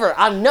not ever.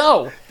 I'm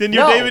no. Then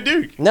you're No. David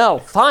Duke. No,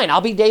 fine.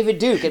 I'll be David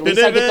Duke. At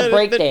least I get the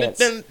break dance.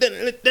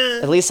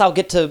 At least I'll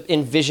get to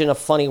envision a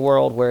funny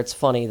world where it's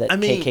funny that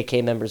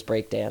KKK members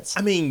break dance.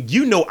 I mean,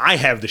 you know, I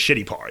have the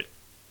shitty part.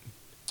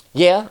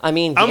 Yeah, I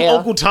mean, I'm yeah.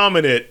 Uncle Tom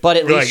in it, But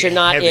at least like, you're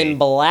not heavy. in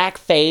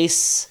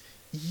blackface.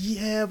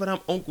 Yeah, but I'm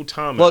Uncle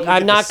Tom. Look,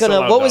 I'm not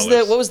gonna. What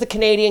What was the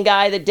Canadian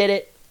guy that did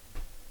it?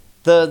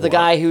 The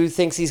guy who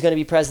thinks he's gonna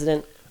be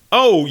president.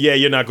 Oh yeah,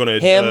 you're not gonna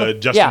Him.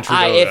 Justin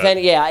Trudeau.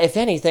 If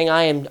anything,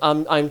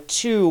 I'm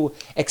too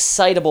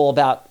excitable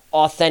about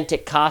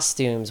authentic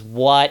costumes.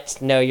 What?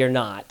 No, you're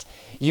not.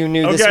 You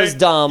knew this Okay, was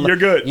dumb. you're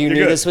good, You you're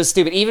knew good. this was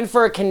stupid. Even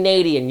for a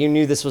Canadian, you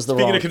knew this was the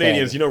Speaking wrong of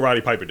Canadians, thing. you know Roddy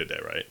Piper did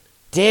that, right?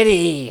 Did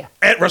he?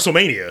 At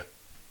WrestleMania.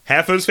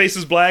 Half of his face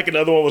is black and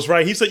the other one was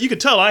right. He said, you could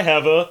tell I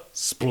have a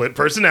split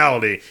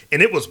personality.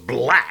 And it was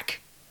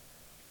black.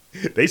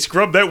 They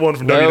scrubbed that one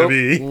from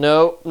WWE.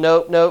 Nope.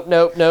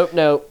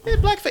 Yeah,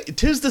 blackface.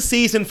 'Tis the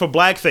season for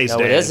blackface, No,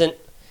 Dan. it isn't.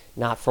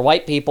 Not for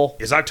white people.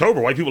 It's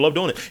October. White people love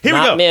doing it. Here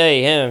Not we go.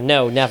 me.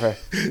 No, never.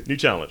 New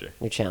challenger.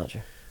 New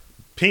challenger.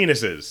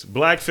 Penises.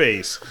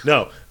 Blackface.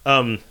 No.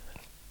 I'm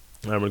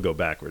going to go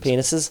backwards.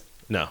 Penises?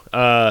 No.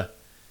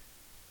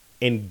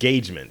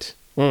 Engagement.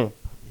 Mm.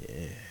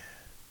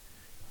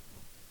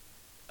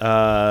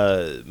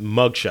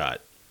 Mugshot.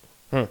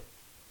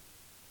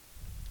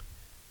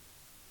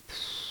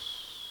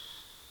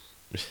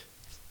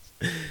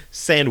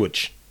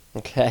 Sandwich.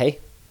 Okay.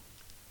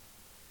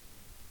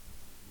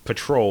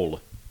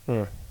 Patrol.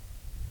 I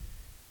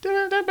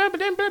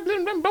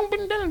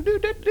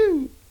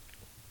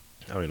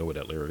don't even know what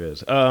that lyric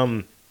is.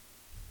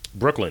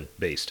 Brooklyn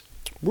based.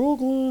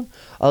 Brooklyn.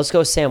 Let's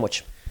go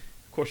sandwich.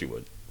 Of course you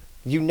would.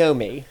 You know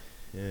me.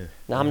 Yeah.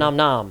 Nom nom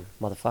nom,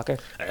 motherfucker.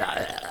 Look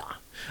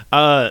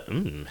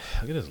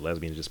at this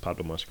lesbian just popped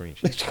up on my screen.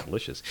 She's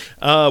delicious.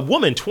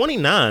 Woman,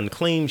 29,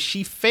 claims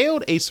she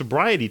failed a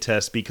sobriety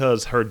test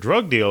because her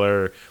drug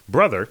dealer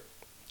brother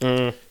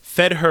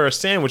fed her a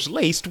sandwich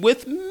laced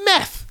with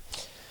meth.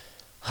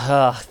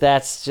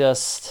 That's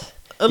just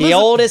the Elizabeth-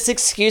 oldest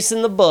excuse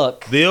in the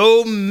book. The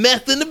old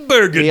meth in the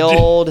burger. The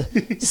old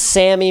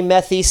Sammy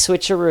Methy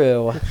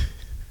switcheroo.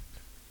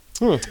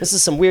 This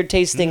is some weird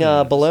tasting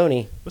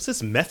bologna. What's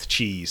this meth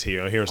cheese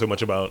here I'm hearing so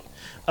much about?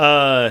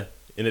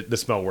 And the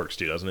smell works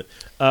too, doesn't it?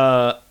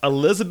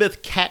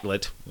 Elizabeth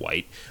Catlett,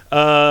 white,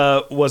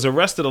 was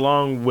arrested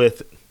along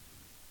with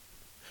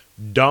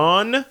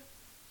Don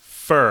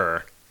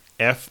Furr,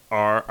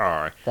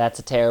 F-R-R. That's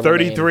a terrible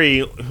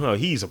 33. Oh,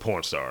 he's a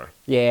porn star.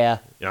 name.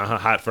 Yeah.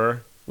 Hot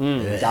fur.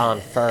 Don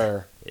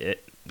Fur.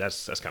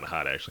 That's kind of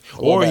hot, actually.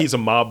 little Or bit. he's a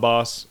mob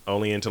boss,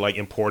 only into like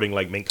importing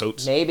like mink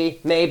coats. Maybe.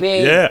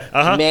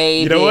 Yeah,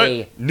 Maybe. You know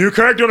what? New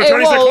character on Hey,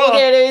 Attorneys at whoa, Claw.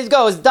 there he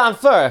goes. Don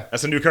Fur.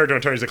 That's a new character on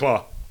Attorneys at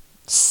Claw.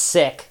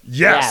 Sick.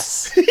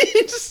 Yes.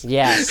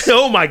 Yes.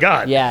 Oh my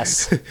God.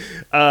 Yes.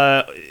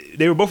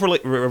 They were both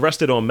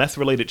arrested on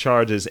meth-related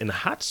charges in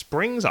Hot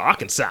Springs,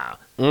 Arkansas.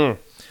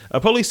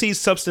 Police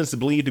seized substance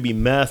believed to be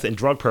meth and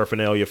drug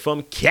paraphernalia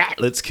from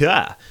Catlett's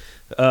car.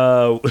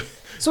 So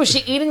is she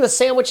eating the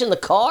sandwich in the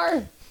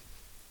car?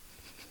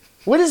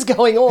 What is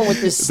going on with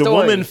this story? The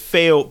woman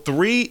failed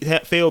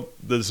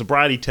the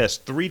sobriety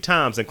test 3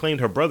 times and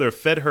claimed her brother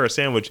fed her a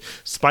sandwich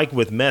spiked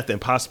with meth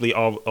and possibly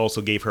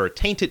also gave her a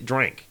tainted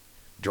drink.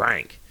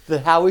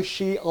 Then how is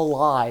she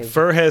alive?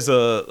 Fur has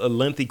a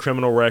lengthy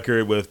criminal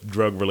record with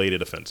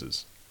drug-related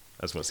offenses.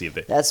 I just want to see if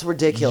they... That's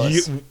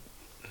ridiculous.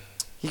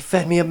 He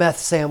fed me a meth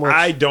sandwich.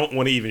 I don't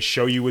want to even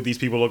show you what these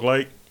people look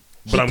like.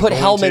 He put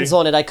Hellman's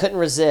on it. I couldn't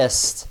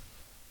resist.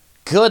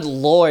 Good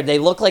Lord, they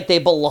look like they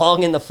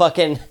belong in the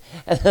fucking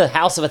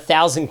House of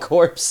 1,000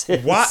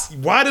 Corpses.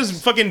 Why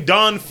does fucking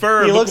Don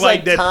Fur He look looks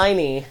like that?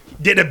 tiny.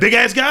 Did a big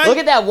ass guy? Look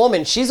at that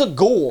woman. She's a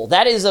ghoul.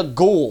 That is a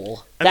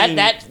ghoul. I mean-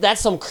 That's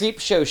some creep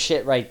show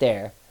shit right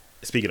there.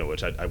 Speaking of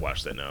which, I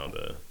watched that now.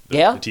 The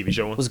Yeah? TV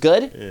show one. Was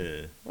good?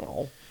 Yeah.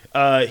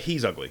 Oh.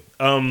 He's ugly.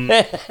 And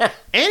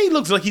he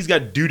looks like he's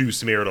got doo-doo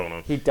smeared on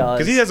him. He does.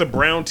 Because he has a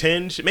brown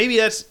tinge. Maybe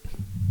that's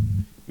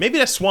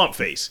swamp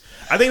face.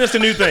 I think that's the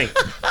new thing.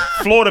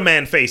 Florida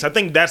man face. I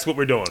think that's what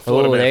we're doing.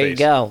 Florida Oh, man there face. you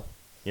go.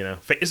 You know,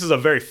 this is a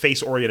very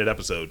face-oriented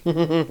episode.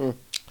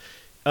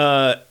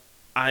 I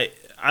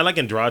like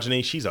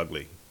androgyny. She's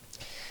ugly.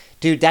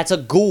 Dude, that's a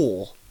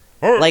ghoul.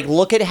 Like,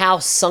 look at how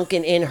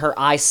sunken in her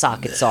eye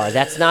sockets are.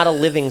 That's not a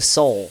living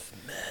soul.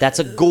 That's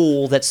a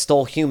ghoul that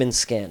stole human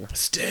skin.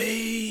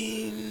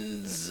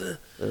 Stains.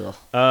 Ugh.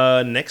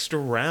 Next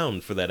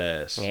round for that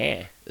ass.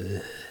 Yeah.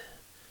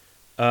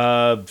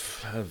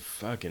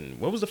 Fucking.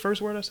 What was the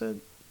first word I said?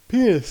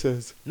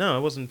 Penises. No,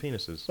 it wasn't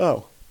penises.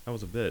 Oh. That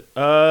was a bit.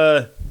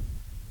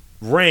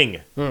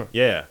 Ring. Hmm.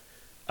 Yeah.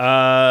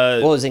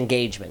 What was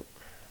engagement?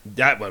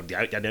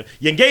 Goddamn.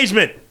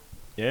 Engagement.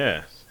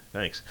 Yeah.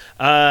 Thanks.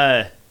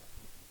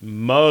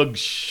 Mug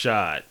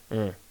shot.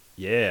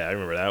 Yeah, I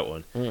remember that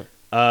one.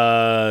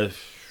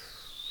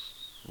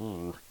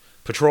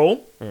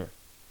 Patrol.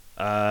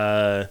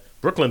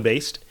 Brooklyn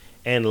based.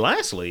 And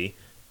lastly,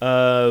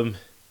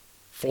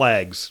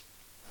 flags.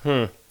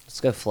 Let's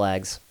go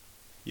flags.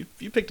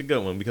 You picked a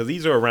good one because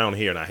these are around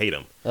here and I hate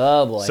them.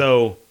 Oh, boy.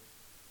 So,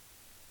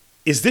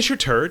 is this your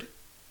turd?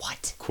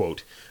 What?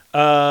 Quote.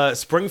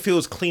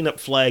 Springfield's clean up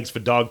flags for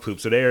dog poop.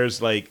 So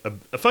there's like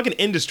a fucking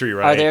industry,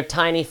 right? Are there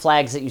tiny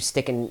flags that you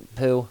stick in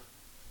poo?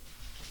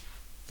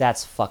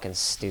 That's fucking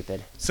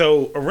stupid.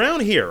 So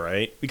around here,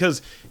 right?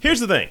 Because here's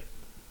the thing.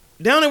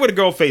 Down there where the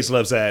girl face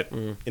lives at,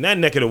 in that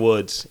neck of the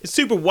woods, it's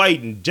super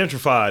white and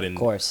gentrified and, Of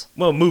course.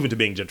 well, moving to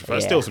being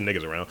gentrified. Yeah. Still some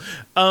niggas around.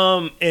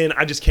 And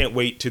I just can't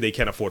wait till they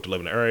can't afford to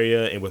live in the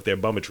area and with their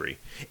bummetry.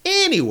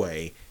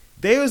 Anyway,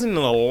 there's an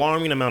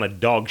alarming amount of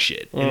dog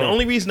shit. And the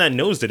only reason I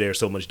know that there's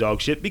so much dog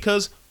shit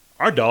because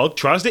our dog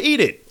tries to eat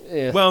it.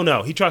 Yeah. Well,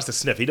 no, he tries to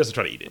sniff. He doesn't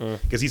try to eat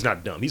it because he's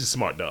not dumb. He's a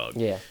smart dog.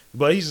 Yeah.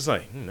 But he's just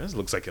like, that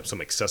looks like some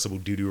accessible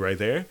doo-doo right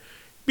there.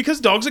 Because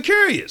dogs are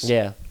curious.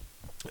 Yeah.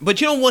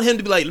 But you don't want him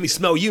to be like, let me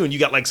smell you, and you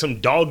got like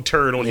some dog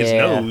turd on his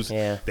nose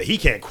that he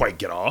can't quite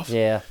get off.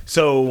 Yeah.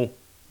 So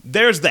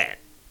there's that.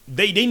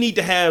 They need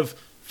to have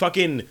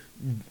fucking...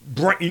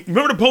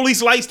 remember the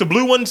police lights, the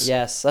blue ones?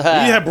 Yes. You need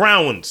to have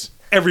brown ones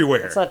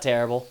everywhere. It's not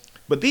terrible.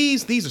 But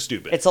these are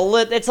stupid. It's a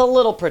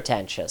little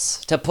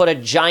pretentious to put a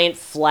giant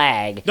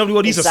flag No,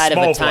 well, these are inside of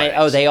small a tiny. flags.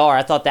 Oh, they are.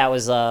 I thought that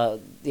was No,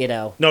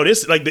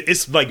 this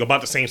it's like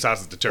about the same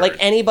size as the turd. like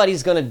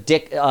anybody's gonna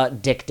dick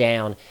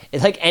down.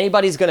 It's like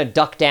anybody's gonna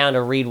duck down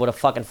to read what a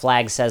fucking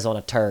flag says on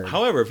a turd.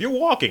 However, if you're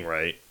walking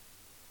right,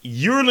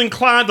 you're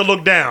inclined to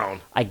look down.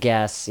 I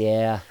guess,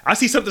 yeah. I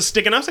see something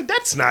sticking out. I was like,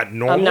 that's not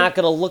normal. I'm not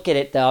gonna look at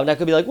it though. I'm not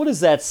gonna be like, what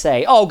does that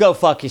say? Oh, go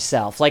fuck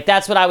yourself. Like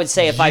that's what I would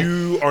say if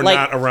You are like,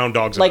 not around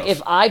dogs Like enough.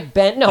 if I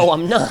bent, no,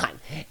 I'm not.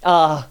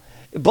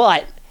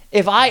 But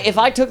if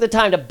I took the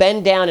time to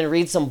bend down and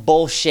read some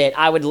bullshit,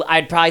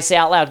 I'd probably say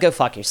out loud, go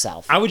fuck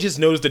yourself. I would just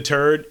notice the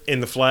turd in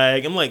the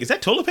flag. I'm like, is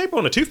that toilet paper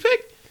on a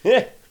toothpick?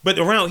 Yeah. But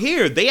around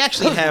here, they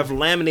actually have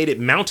laminated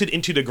mounted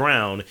into the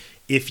ground.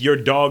 If your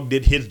dog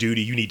did his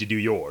duty, you need to do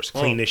yours.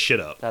 Clean this shit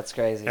up. That's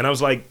crazy. And I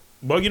was like,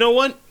 well, you know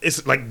what?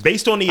 It's like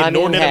based on the I mean,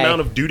 inordinate hey, amount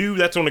of doo-doo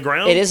that's on the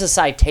ground. It is a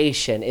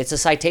citation. It's a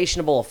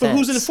citationable offense. But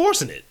who's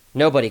enforcing it?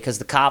 Nobody, because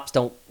the cops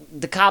don't.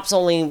 The cops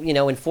only,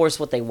 enforce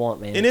what they want,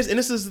 man. And this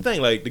is the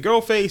thing. Like, the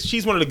girl face,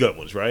 she's one of the good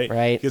ones, right?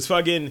 Right. Because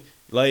fucking,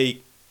 like,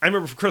 I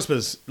remember for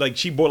Christmas, like,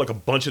 she bought, like, a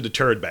bunch of the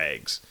turd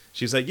bags.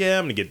 She's like, yeah,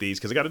 I'm going to get these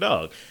because I got a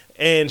dog.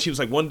 And she was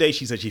like, one day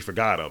she said she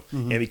forgot them.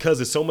 And because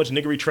there's so much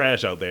niggery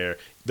trash out there,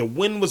 the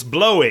wind was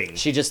blowing.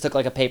 She just took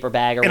like a paper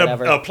bag or And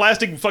whatever. a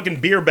plastic fucking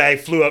beer bag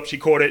flew up. She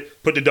caught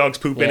it, put the dog's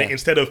poop in Yeah. it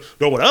instead of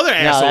doing what other no,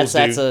 assholes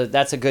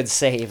that's a good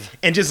save.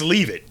 and just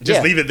leave it. Just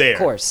Yeah, leave it there. Of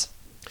course.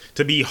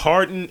 To be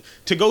hardened,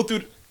 to go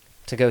through...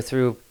 To go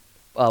through,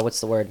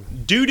 what's the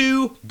word?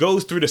 Doo-doo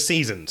goes through the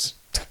seasons.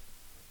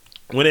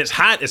 When it's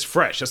hot, it's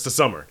fresh. That's the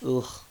summer.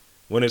 Ugh,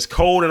 When it's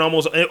cold and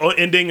almost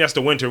ending, that's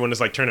the winter when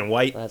it's like turning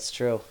white. that's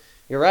true.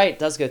 You're right. It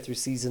does go through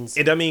seasons.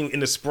 And I mean,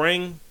 in the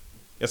spring,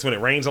 That's when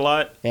it rains a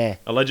lot. Yeah.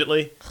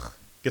 Allegedly,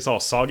 gets all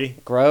soggy.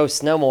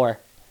 Gross. No more.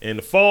 In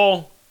the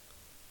fall,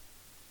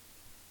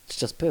 It's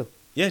just poo.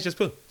 yeah, it's just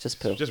poo. Just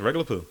poo. Just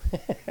regular poo.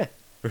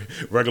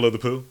 Regular the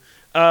poo.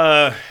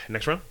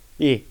 Next round.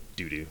 Yeah.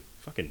 Doo doo.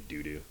 Fucking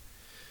doo doo.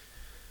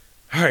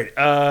 All right.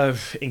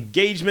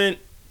 Engagement.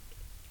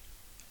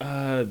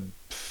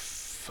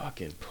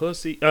 Fucking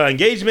pussy.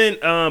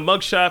 Engagement.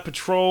 Mugshot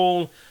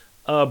Patrol.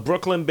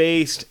 Brooklyn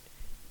based,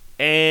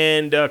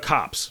 and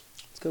cops.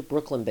 Let's go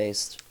Brooklyn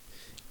based.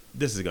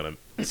 This is gonna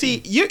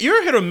see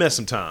you're a hit or miss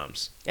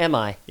sometimes. Am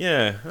I?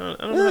 Yeah, I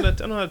don't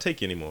know how to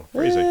take you anymore.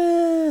 Crazy.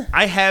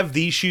 I have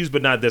these shoes,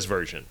 but not this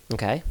version.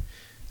 Okay.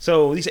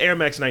 So these Air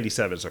Max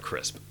 97s are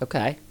crisp.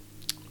 Okay.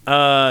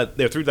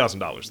 They're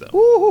 $3,000 though,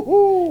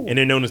 Woo-hoo-hoo. and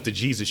they're known as the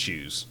Jesus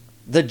shoes.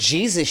 The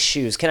Jesus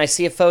shoes. Can I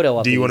see a photo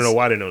of Do you want to these? know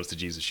why they're known as the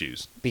Jesus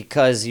shoes?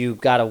 Because you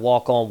got to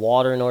walk on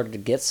water in order to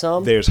get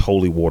some? There's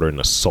holy water in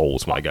the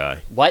soles, my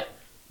guy, What?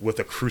 with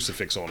a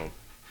crucifix on them.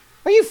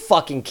 Are you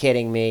fucking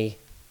kidding me?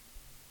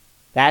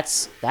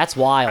 That's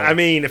wild. I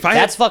mean,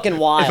 That's fucking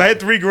wild. If I had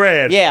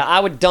 $3,000, Yeah,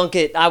 I would dunk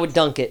it. I would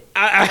dunk it.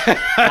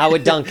 I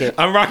would dunk it.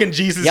 I'm rocking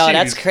Jesus Yo, shoes.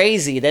 that's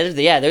crazy.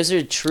 Those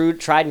are true,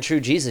 tried and true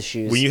Jesus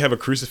shoes. When you have a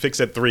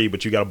crucifix at 3,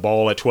 but you got a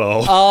ball at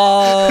 12.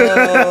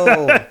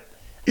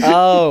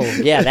 Oh,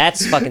 yeah,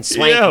 that's fucking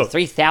swanky. Yo.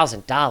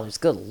 $3,000.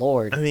 Good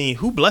lord. I mean,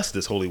 who blessed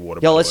this holy water?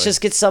 Yo, by let's the way?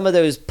 just get some of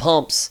those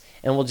pumps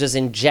and we'll just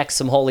inject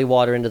some holy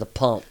water into the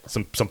pump.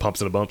 some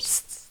pumps and a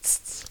bumps.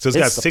 So it's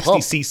got It's the 60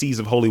 pump. cc's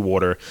of holy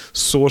water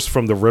sourced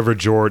from the River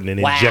Jordan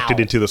and Wow. injected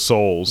into the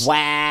soles.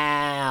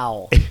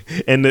 Wow.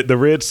 And the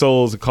red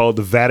soles are called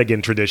the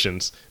Vatican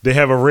traditions. They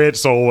have a red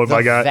sole. The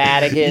I got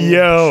Vatican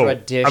Yo,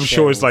 I'm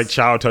sure it's traditions. like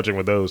child touching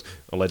with those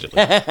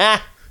allegedly.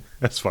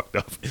 That's fucked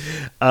up.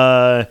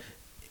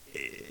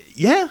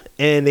 Yeah,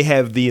 and they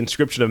have the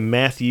inscription of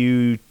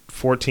Matthew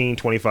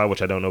 14:25,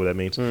 which I don't know what that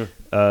means.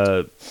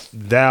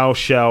 Thou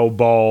shall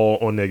ball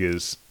on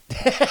niggas.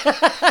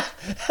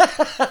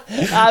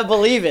 I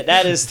believe it.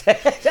 That is.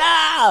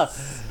 Ah!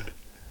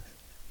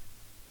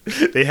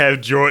 They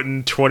have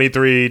Jordan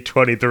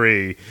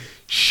 23:23.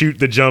 Shoot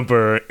the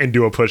jumper and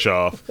do a push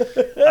off.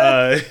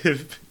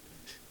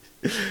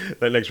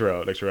 Next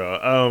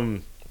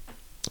round.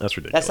 That's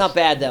ridiculous. That's not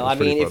bad though. I That's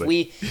pretty mean,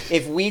 funny.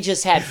 if we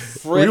just had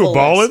We were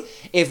balling?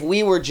 frivolous, if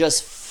we were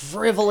just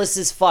frivolous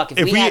as fuck, if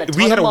If we had a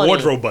ton had of a money,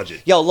 wardrobe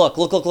budget. Yo, look.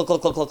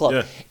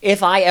 Yeah.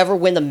 If I ever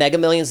win the Mega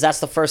Millions, that's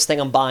the first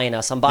thing I'm buying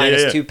us. I'm buying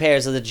Yeah. us 2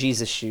 pairs of the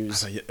Jesus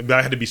shoes. But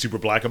I had to be super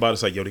black about it.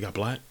 It's like, yo, they got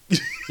black.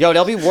 Yo,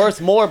 they'll be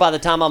worth more by the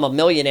time I'm a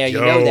millionaire.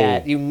 You know Yo.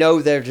 that. You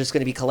know they're just going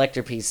to be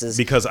collector pieces.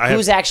 Because I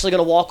Who's actually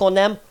going to walk on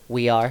them?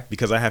 We are.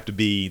 Because I have to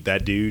be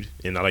that dude,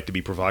 and I like to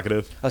be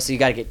provocative. Oh, so you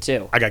got to get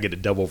 2. I gotta get the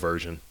double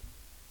version,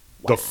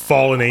 the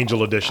Fallen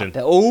Angel edition.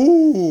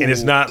 Ooh. And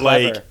it's not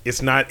clever. like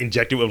it's not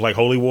injected with like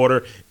holy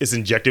water. It's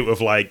injected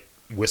with like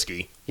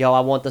whiskey. Yo,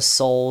 I want the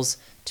soles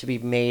to be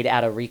made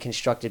out of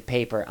reconstructed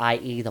paper,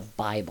 i.e., the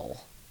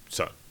Bible.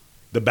 So,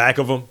 the back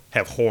of them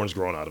have horns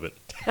growing out of it.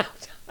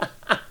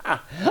 I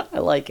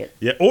like it.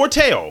 Yeah, or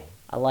tail.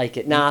 I like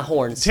it. Nah,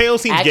 horns. Tail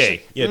seems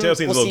gay. Yeah, tail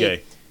seems a little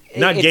gay.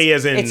 Not gay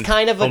as in It's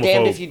kind of a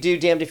damned homophobe. if you do,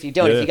 damned if you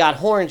don't. Yeah. If you got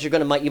horns, you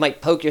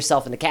might poke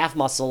yourself in the calf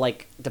muscle,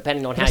 like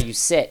depending on how you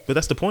sit. But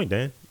that's the point,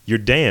 Dan. You're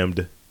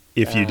damned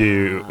if you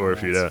do or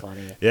if you that's don't.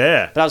 funny.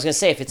 Yeah. But I was gonna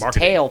say, if it's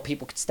Marketing. a tail,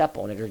 people could step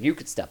on it, or you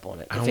could step on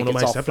it. I if don't it want gets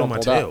nobody all stepping on my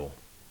crumpled up. tail.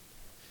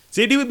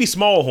 See, it would be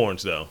small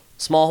horns though.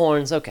 Small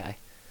horns, okay.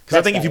 Because I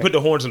That's think if you better. put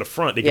the horns in the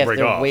front, they Yeah, can if break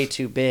they're off. way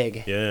too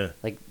big, Yeah.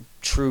 like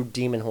true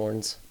demon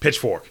horns.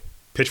 Pitchfork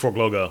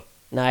logo.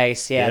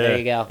 Nice, yeah. There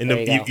you go. And There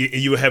you go.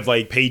 you have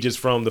like pages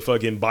from the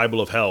fucking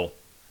Bible of Hell.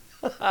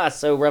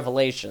 So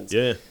Revelations,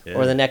 Yeah.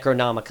 or the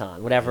Necronomicon,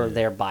 whatever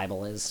their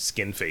Bible is.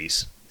 Skin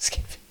face.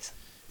 Skin face.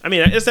 I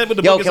mean, is that what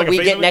the Yo, book is can like a we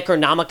face get of it?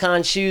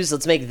 Necronomicon shoes?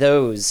 Let's make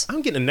those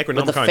I'm getting a with the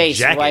Necronomicon face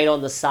jacket. right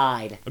on the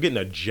side. I'm getting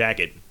a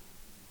jacket.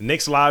 The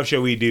next live show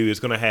we do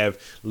is going to have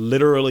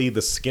literally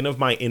the skin of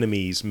my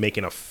enemies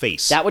making a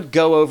face. That would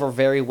go over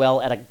very well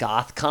at a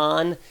goth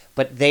con,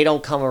 but they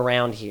don't come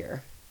around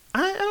here.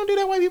 I don't do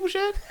that white people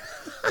shit.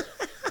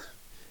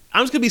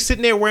 I'm just going to be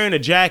sitting there wearing a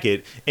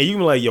jacket, and you can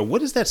be like, yo,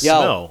 what is that Yo,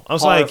 smell? I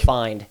was like,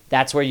 horrified.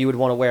 That's where you would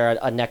want to wear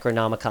a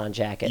Necronomicon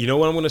jacket. you know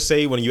what I'm going to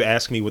say when you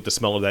ask me what the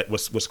smell of that,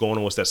 what's going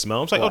on, what's that smell?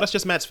 I'm just like, What? oh, that's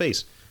just Matt's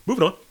face.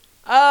 Moving on.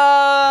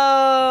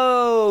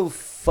 Oh,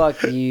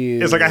 fuck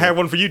you. It's like I have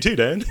one for you too,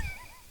 Dan.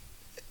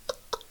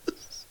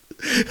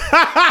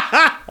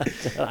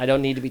 I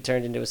don't need to be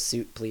turned into a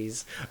suit,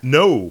 please.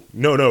 No.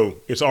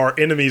 It's our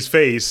enemy's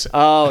face.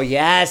 Oh,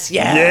 yes.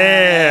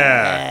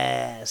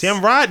 Yeah. See,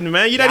 I'm riding,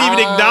 man. You're not even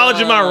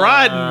acknowledging my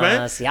riding,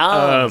 man.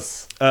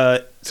 Yes.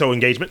 So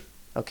engagement,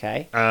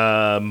 Okay.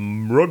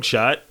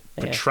 mugshot,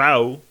 Yeah.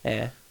 patrol,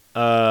 Yeah.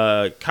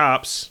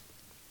 cops,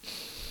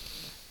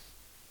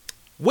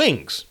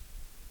 wings.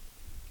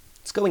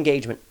 Let's go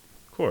engagement.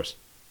 Of course,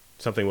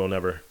 something we'll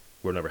never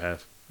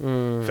have.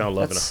 You found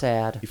love That's in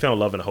sad. you found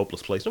love in a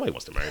hopeless place. Nobody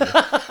wants to marry me. Dun,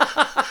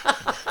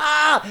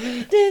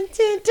 dun,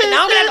 dun.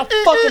 Now I'm gonna have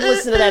to fucking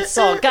listen to that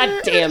song.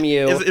 God damn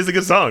you. It's a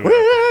good song.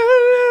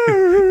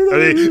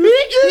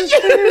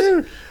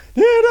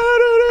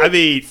 I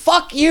mean,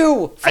 Fuck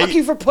you! Fuck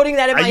you for putting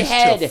that in my I used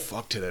head. to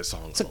fuck to that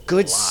song. It's a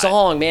good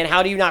song, man.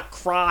 How do you not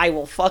cry?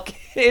 Well, fuck it.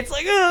 It's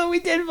like, oh, we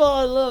did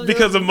fall in love.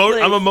 Because I'm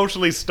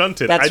emotionally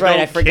stunted. That's right. I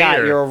don't forgot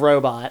care. you're a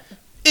robot.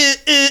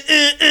 Beep, beep,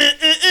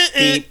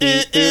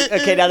 beep.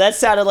 Okay, now that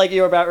sounded like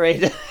you were about ready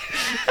to...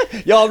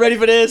 Y'all ready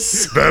for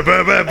this? Bap,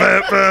 bap, bap,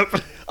 bap,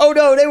 bap. Oh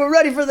no, they were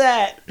ready for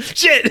that.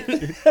 Shit.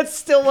 That's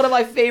still one of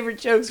my favorite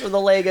jokes from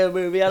the Lego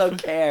movie. I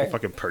don't care.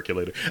 Fucking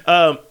percolator.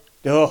 Ugh.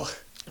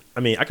 I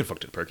mean, I could fuck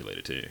to the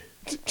percolator too.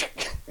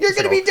 You're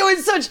gonna be doing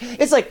such...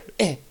 It's like...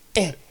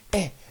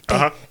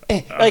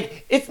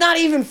 Like, it's not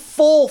even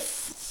full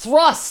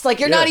thrust. Like,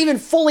 you're not even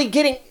fully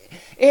getting...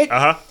 it.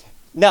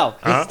 No.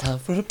 It's time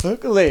for the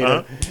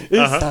percolator.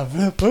 It's time for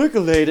the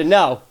percolator.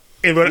 No.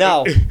 And when,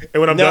 No. And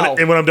when I'm No. done,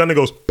 and when I'm done, it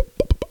goes.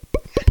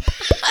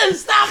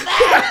 Stop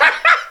that!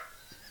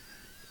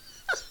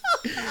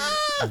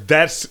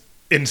 That's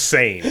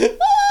insane.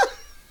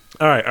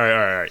 All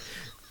right.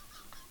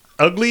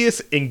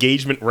 Ugliest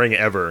engagement ring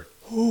ever.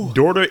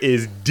 Daughter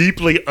is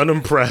deeply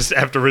unimpressed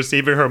after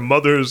receiving her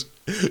mother's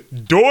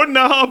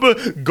doorknob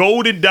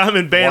gold and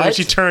diamond band when What?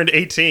 she turned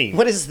 18.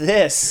 What is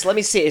this? Let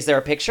me see. Is there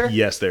a picture?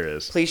 Yes, there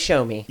is. Please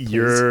show me. Please.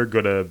 You're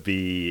gonna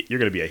be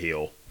a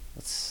heel.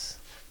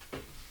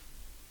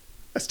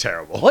 That's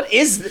terrible. What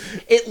is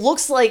it?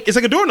 Looks like It's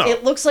like a doorknob.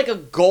 It looks like a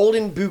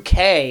golden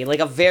bouquet, like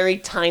a very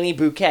tiny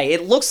bouquet.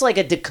 It looks like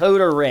a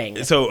decoder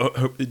ring. So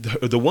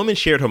the woman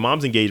shared her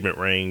mom's engagement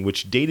ring,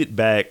 which dated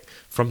back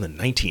from the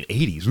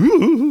 1980s.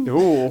 Ooh.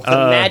 Ooh, the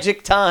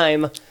magic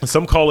time.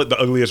 Some call it the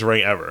ugliest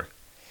ring ever.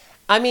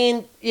 I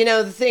mean,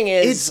 the thing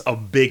is, It's a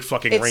big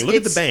fucking ring. Look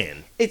at the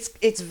band.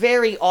 It's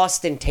very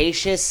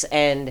ostentatious,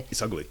 and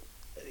It's ugly.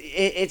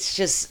 it's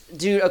just,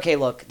 dude. Okay,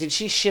 look, did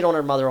she shit on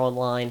her mother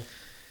online?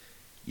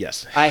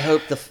 Yes. I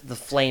hope the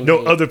flame. No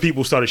hate. other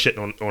people started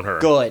shitting on her.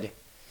 Good. On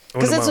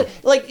Because the that's mom.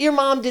 like your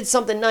mom did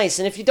something nice,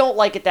 and if you don't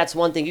like it, that's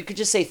one thing. You could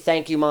just say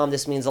thank you, mom.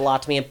 This means a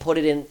lot to me, and put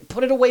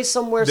it away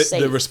somewhere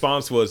safe. The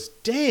response was,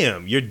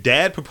 "Damn, your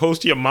dad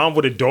proposed to your mom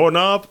with a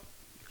doorknob.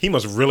 He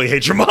must really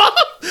hate your mom."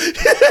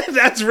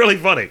 That's really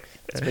funny.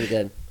 That's pretty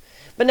good.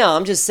 But no,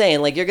 I'm just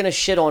saying, like, you're gonna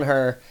shit on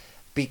her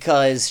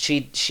because she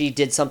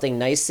did something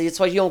nice. See, that's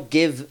why you don't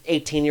give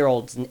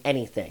 18-year-olds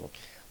anything.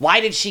 Why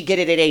did she get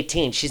it at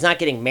 18? She's not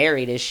getting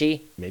married, is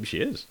she? Maybe she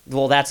is.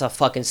 Well, that's a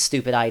fucking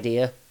stupid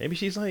idea. Maybe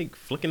she's like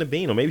flicking the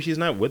bean, or maybe she's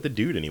not with the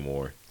dude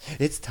anymore.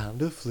 It's time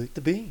to flick the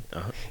bean.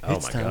 Oh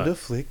it's my time god. to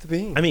flick the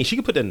bean. I mean, she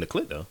could put that in the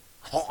clip though.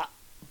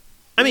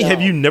 I mean, No.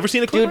 have you never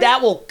seen a clip? Dude,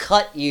 that will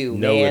cut you,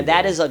 No, man. it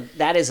That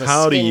won't. is a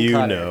How do skin you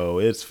cutter. know?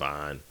 It's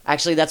fine.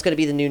 Actually, that's going to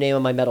be the new name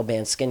of my metal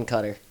band, Skin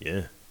Cutter.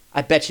 Yeah.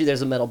 I bet you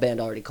there's a metal band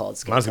already called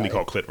Skin Mine's Cutter. gonna be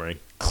called Clip Ring.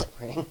 Clip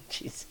Ring.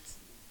 Jesus.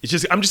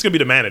 I'm just gonna be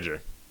the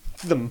manager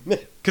The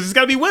because it's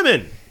gotta be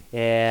women.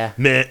 yeah.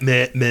 Meh,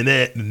 meh, meh,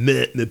 meh,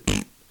 meh, meh,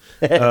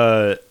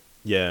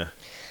 yeah.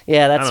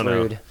 Yeah, I that's don't know.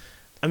 rude.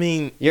 I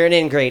mean, You're an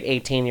ingrate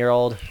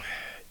 18-year-old.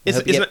 it's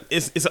hope you-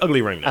 it's an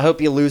ugly ring. I Now.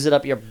 hope you lose it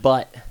up your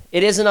butt.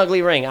 It is an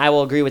ugly ring. I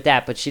will agree with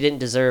that, but she didn't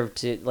deserve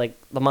to, like,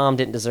 the mom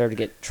didn't deserve to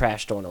get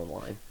trashed on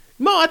online.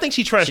 No, I think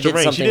she trashed She the did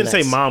ring. She something didn't say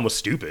nice. mom was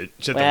stupid.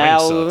 She said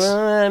Well, the ring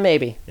sucks.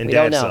 maybe. And We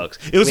dad don't know. sucks.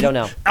 It was, we don't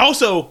know.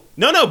 Also,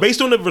 no.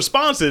 Based on the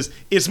responses,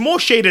 it's more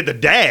shade at the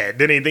dad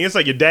than anything. It's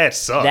like your dad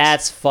sucks.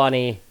 That's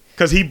funny.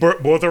 because he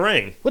bought the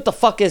ring. What the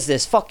fuck is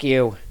this? Fuck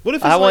you. What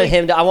if it's I want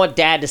like- I want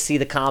dad to see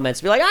the comments.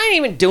 Be like, I didn't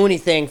even do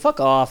anything. Fuck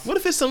off. What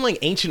if it's some like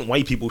ancient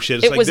white people shit?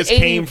 It's It like was this 80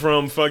 came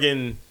from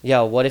fucking.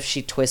 Yo, what if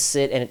she twists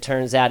it and it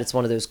turns out it's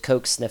one of those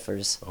Coke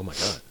sniffers? Oh my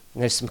god.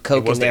 And there's some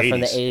Coke was in the there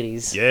from the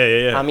 80s. 80s.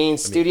 Yeah. I mean,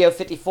 Studio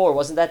 54,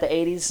 wasn't that the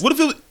 80s? What if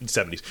it was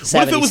 70s?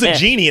 What if it was a 70s.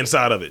 genie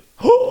inside of it?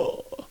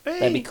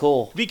 That'd be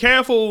cool. Be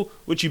careful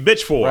what you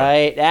bitch for.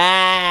 Right?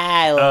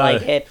 Ah, I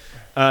like it.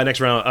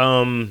 Next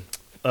round.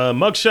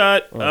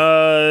 Mugshot.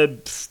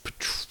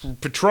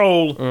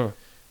 Patrol.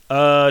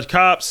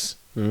 Cops.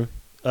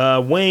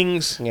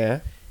 Wings. Yeah.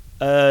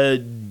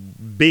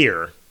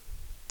 Beer.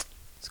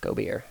 Let's go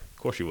beer. Of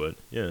course you would.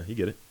 Yeah, you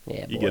get it.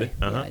 Yeah, You boy. get it?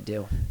 Uh-huh. Yeah, I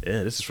do.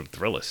 Yeah, this is from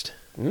Thrillist.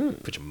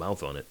 Put your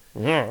mouth on it.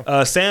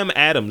 Yeah. Sam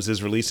Adams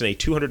is releasing a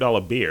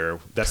 $200 beer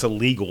that's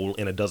illegal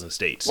in a dozen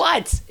states.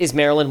 What? Is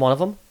Maryland one of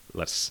them?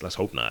 Let's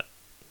hope not.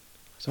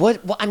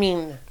 What? I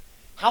mean,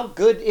 how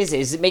good is it?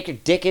 Does it make your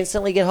dick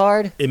instantly get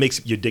hard? It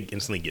makes your dick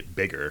instantly get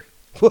bigger.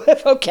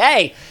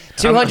 Okay.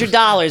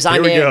 $200. I'm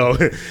Here we in.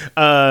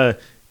 go.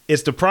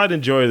 It's the pride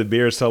and joy of the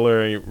beer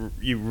seller.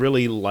 You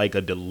really like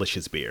a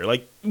delicious beer.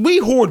 Like, we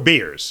hoard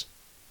beers.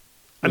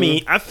 I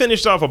mean, I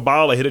finished off a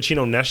bottle of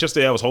Hitachino Nest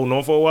yesterday. I was holding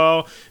on for a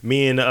while.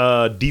 Me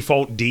and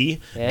Default D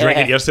drank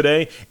it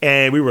yesterday,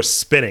 and we were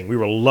spinning. We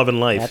were loving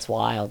life. That's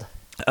wild.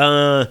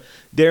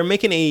 They're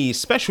making a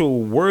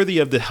special worthy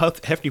of the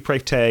hefty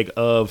price tag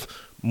of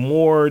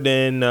more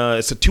than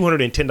it's a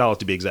 $210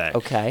 to be exact.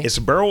 Okay. It's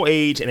barrel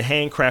aged and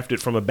handcrafted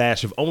from a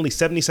batch of only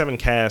 77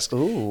 casks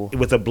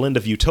with a blend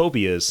of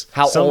utopias.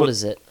 How old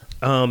is it?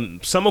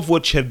 Some of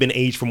which have been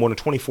aged for more than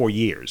 24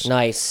 years.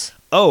 Nice.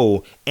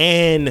 Oh,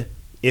 and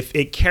if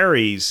it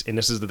carries, and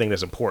this is the thing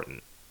that's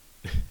important,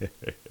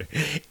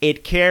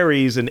 It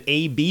carries an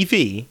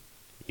ABV.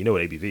 You know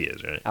what ABV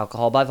is, right?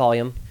 Alcohol by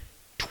volume.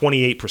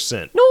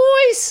 28%.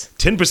 Noise.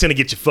 10% to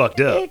get you fucked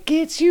up. It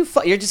gets you.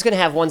 You're just gonna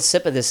have one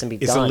sip of this and be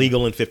It's done.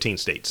 illegal in 15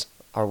 states.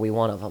 Are we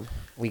one of them?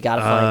 We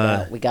gotta find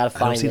that. We gotta I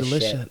don't find see this the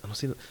list shit. yet. I don't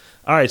see the.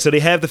 All right, so they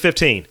have the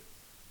 15.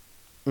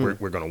 We're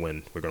gonna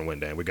win. We're gonna win,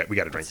 Dan. We got to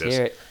drink Let's this.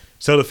 hear it.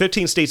 So the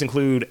 15 states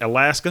include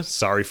Alaska.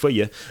 Sorry for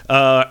you.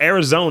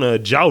 Arizona,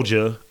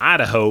 Georgia,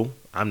 Idaho.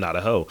 I'm not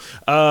a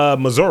hoe.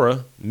 Missouri,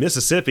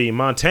 Mississippi,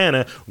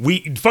 Montana.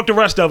 We fuck the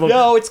rest of them.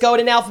 No, it's going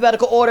in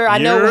alphabetical order. I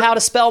know You're- how to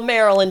spell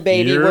Maryland,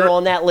 baby. You're- We're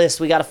on that list.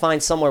 We gotta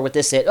find somewhere with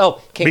this.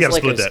 Oh, King's we gotta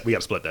Liquors. split that. We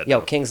gotta split that.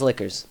 Yo, King's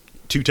Liquors.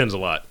 210's a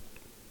lot.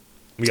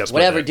 We gotta split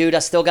Whatever, that. dude. I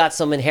still got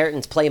some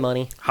inheritance play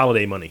money,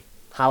 Holiday money.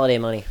 holiday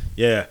money.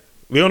 Yeah,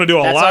 we want to do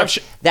a That's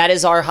live. that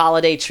is our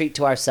holiday treat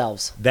to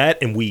ourselves.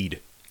 That and weed.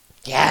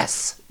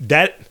 Yes,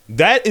 That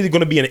is going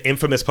to be an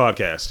infamous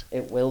podcast.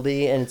 it will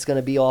be, and it's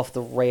gonna be off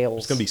the rails.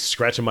 It's going to be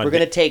scratching my We're dick.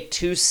 gonna take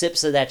 2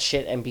 sips of that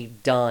shit and be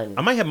done.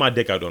 I might have my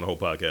dick out during the whole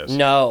podcast.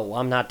 No,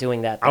 I'm not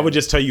doing that. I would then.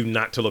 just tell you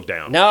not to look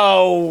down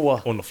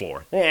No. on the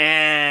floor.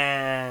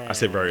 I I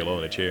sit very low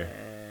in the chair.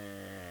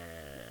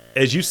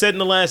 As you said in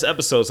the last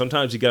episode,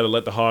 sometimes you got to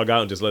let the hog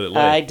out and just let it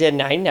lay. I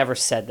didn't. I never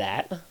said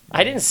that.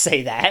 I didn't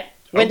say that.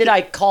 When did Okay.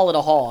 I call it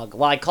a hog?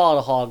 Well, I call it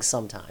a hog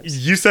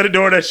sometimes. You said it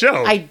during that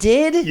show. I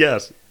did?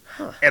 Yes.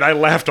 And I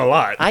laughed a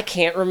lot. I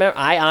can't remember.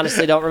 I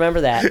honestly don't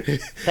remember that.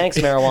 Thanks,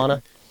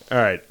 marijuana. All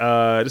right.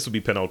 This will be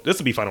This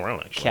will be final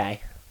round, actually.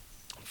 Okay.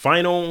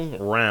 Final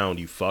round,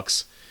 you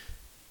fucks.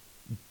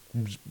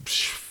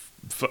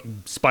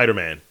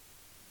 Spider-Man.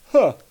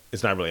 Huh.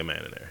 It's not really a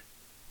man in there.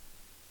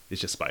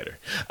 It's just Spider.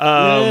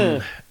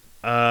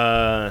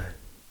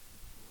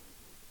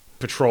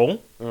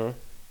 Patrol.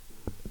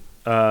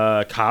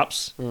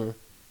 Cops.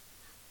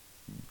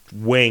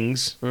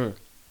 Wings.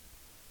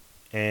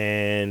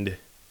 And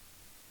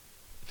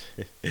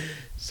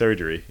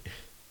surgery.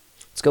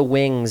 Let's go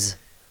wings.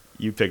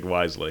 You picked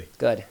wisely.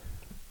 Good.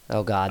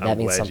 Oh, God. That I'm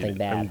means glad something I'm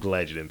bad.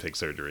 glad you didn't pick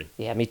surgery.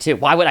 Yeah, me too.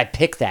 Why would I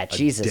pick that? A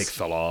Jesus. dick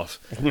fell off.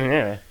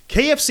 Yeah.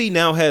 KFC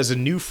now has a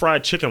new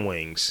fried chicken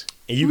wings,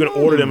 and you can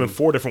order them in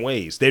 4 different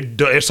ways. They're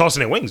saucing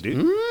their wings,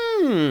 dude.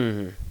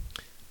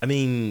 I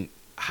mean,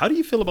 how do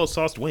you feel about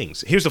sauced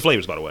wings? Here's the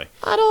flavors, by the way.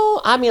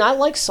 I mean, I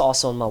like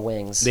sauce on my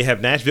wings. They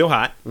have Nashville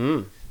Hot,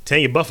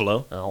 Tanya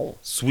Buffalo, Oh.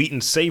 sweet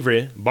and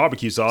savory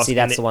barbecue sauce. See,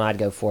 that's and the one I'd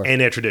go for. And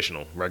they're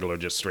traditional, regular,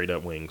 just straight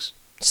up wings.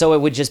 So it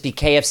would just be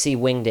KFC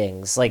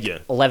wingdings, like Yeah.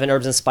 11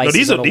 herbs and No, spices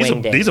these on are a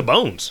wingding. these are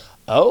bones.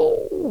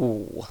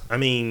 Oh. I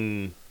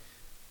mean,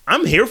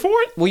 I'm here for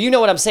it. Well, you know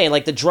what I'm saying,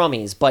 like the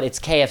drummies, but it's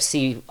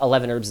KFC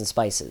 11 herbs and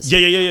spices.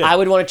 Yeah. I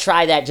would want to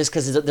try that just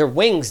because they're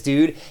wings,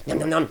 dude. Nom,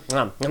 nom,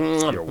 nom, nom,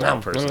 nom, You're a wild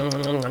nom, person. nom,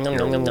 nom, nom, You're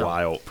nom, a nom.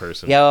 wild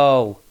person.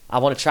 Yo, I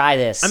want to try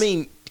this. I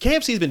mean,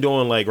 KFC's been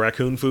doing like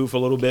raccoon food for a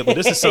little bit, but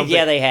this is something.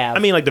 Yeah, they have. I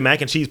mean, like the mac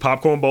and cheese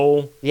popcorn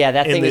bowl. Yeah,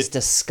 that and thing the- is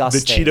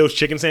disgusting. The Cheetos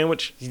chicken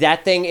sandwich.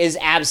 That thing is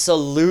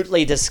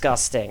absolutely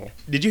disgusting.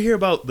 Did you hear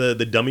about the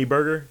dummy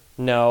burger?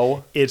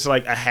 No, It's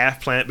like a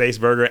half plant based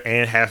burger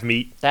and half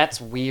meat, that's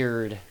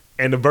weird.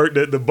 and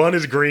the bun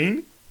is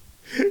green.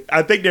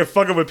 I think they're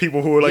fucking with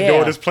people who are like Yeah.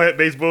 doing this plant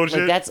based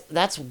bullshit. Like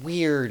that's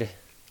weird.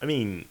 I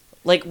mean,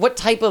 Like, what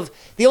type of...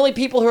 The only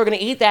people who are going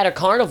to eat that are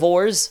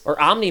carnivores or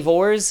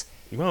omnivores.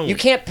 well, You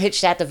can't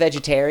pitch that to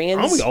vegetarians.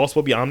 aren't we all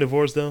supposed to be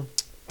omnivores though?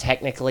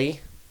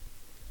 Technically.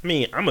 I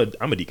mean, I'm a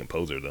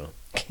decomposer though.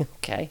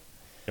 Okay.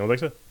 You don't think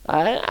so?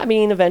 I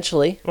mean,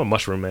 eventually. I'm a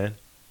mushroom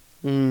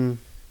man.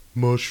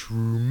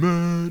 Mushroom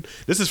man.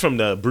 This is from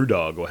the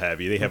Brewdog, what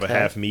have you. They have Okay. a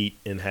half meat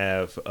and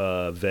half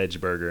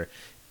veg burger.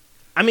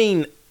 I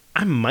mean,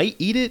 I might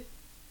eat it.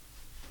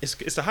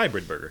 It's a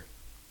hybrid burger.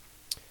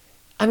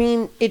 I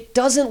mean, it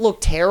doesn't look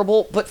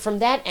terrible, but from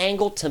that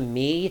angle, to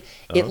me,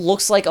 it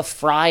looks like a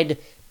fried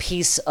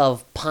piece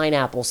of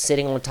pineapple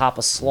sitting on top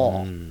of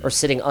slaw or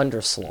sitting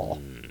under slaw.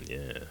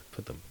 Yeah,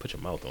 put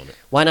your mouth on it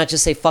Why not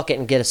just say fuck it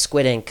and get a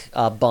squid ink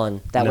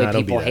bun? That Nah, way don't do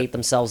people that. hate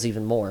themselves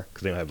even more.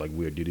 because they don't have like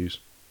weird doo-doos.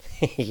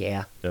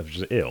 Yeah. That's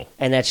just ill.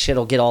 And that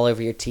shit'll get all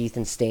over your teeth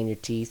and stain your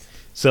teeth.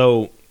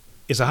 So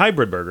it's a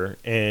hybrid burger,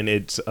 and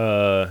it's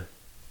my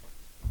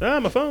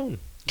phone.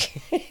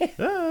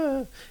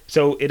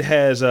 So it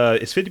has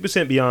it's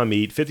 50% Beyond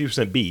Meat,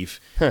 50% beef,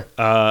 and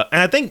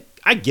I think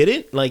I get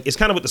it. Like it's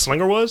kind of what the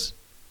Slinger was,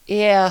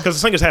 Yeah. because the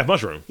Slinger's half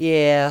mushroom.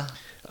 Yeah.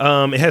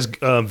 It has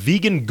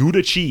vegan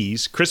Gouda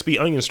cheese, crispy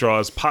onion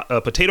straws,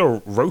 potato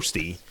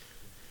roasty,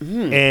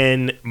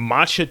 and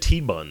matcha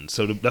tea buns.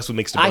 So that's what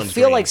makes the I buns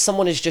feel green. like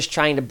someone is just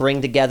trying to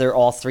bring together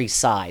all three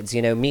sides,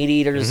 you know, meat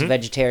eaters,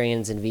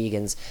 vegetarians, and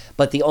vegans.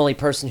 But the only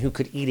person who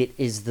could eat it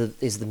is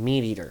the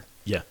meat eater.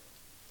 Yeah.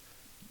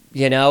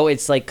 You know,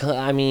 it's like,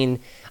 I mean,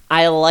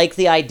 I like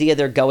the idea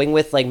they're going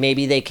with. Like,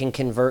 maybe they can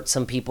convert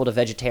some people to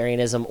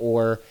vegetarianism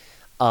or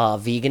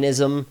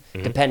veganism,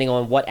 depending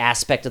on what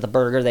aspect of the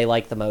burger they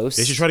like the most.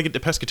 They should try to get the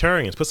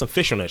pescatarians. Put some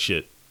fish on that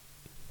shit.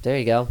 There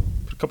you go.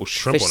 Put a couple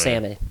shrimp Fish on there.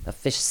 salmon. A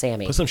fish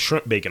salmon. Put some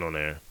shrimp bacon on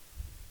there.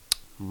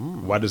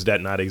 Why does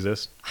that not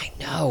exist? I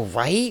know,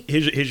 right?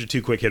 Here's your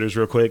two quick hitters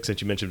real quick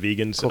since you mentioned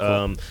vegans.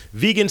 Cool.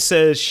 Vegan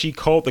says she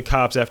called the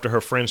cops after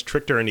her friends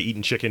tricked her into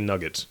eating chicken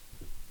nuggets.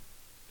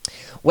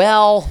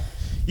 Well,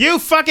 You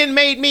fucking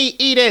made me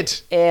eat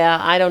it! yeah,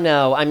 I don't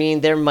know. I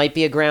mean, there might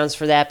be a grounds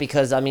for that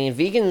because, I mean,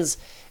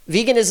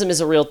 veganism is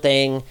a real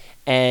thing.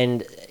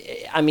 And,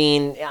 I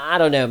mean, I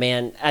don't know,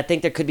 man. I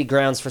think there could be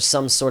grounds for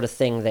some sort of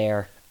thing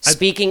there.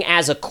 Speaking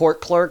as a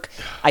court clerk,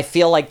 I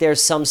feel like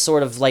there's some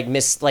sort of, like,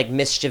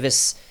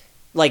 mischievous,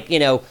 like, you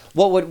know,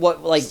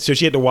 like... So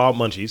she had the wild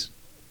munchies.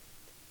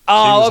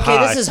 Oh, was okay,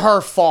 high. this is her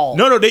fault.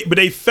 No, but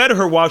they fed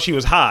her while she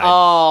was high.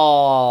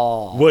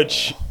 Oh.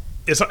 Which...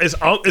 It's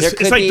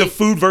could like be- the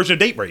food version of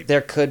date rape.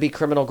 There could be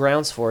criminal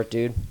grounds for it,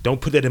 dude. Don't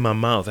put that in my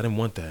mouth. I didn't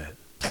want that.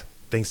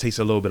 Things taste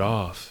a little bit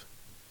off.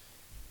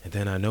 And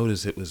then I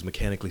noticed it was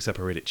mechanically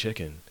separated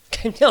chicken.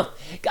 No,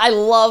 I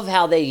love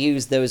how they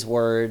use those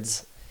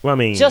words. Well, I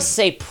mean, Just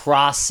say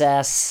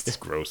processed. it's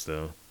gross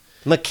though.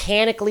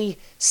 Mechanically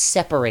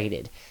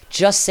separated.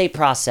 Just say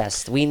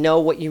processed. We know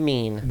what you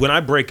mean. When I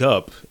break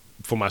up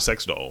for my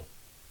sex doll,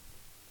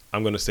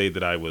 I'm going to say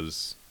that I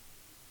was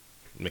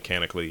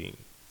mechanically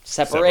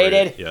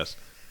Separated. Yes.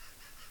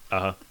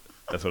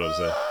 That's what I would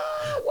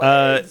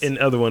say.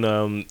 Another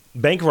one,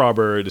 bank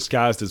robber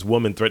disguised as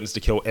woman threatens to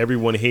kill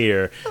everyone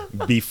here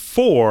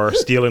before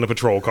stealing a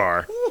patrol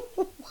car.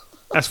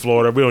 That's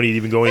Florida. We don't need to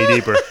even go any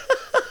deeper.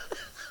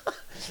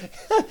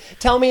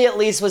 Tell me at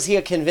least, was he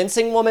a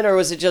convincing woman or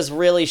was it just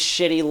really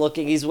shitty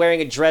looking? He's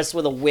wearing a dress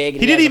with a wig.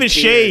 And He didn't has a even beard.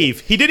 shave.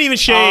 He didn't even Oh,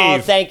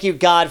 shave. thank you,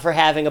 God, for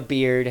having a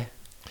beard.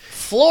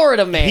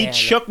 Florida man. He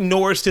Chuck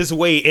Norris'd his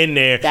way in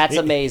there. That's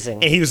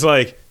amazing. And he was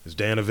like, "Is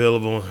Dan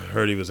available?"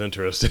 Heard he was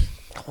interested.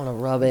 I want to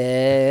rub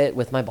it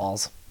with my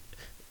balls.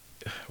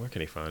 Where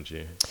can he find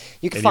you?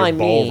 You can And your find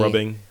ball me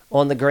rubbing?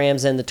 on the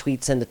grams and the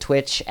tweets and the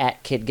Twitch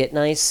at Kid Get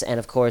Nice, and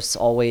of course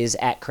always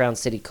at Crown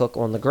City Cook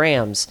on the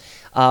grams.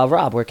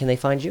 Rob, where can they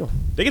find you?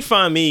 They can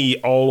find me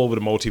all over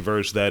the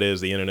multiverse, that is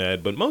the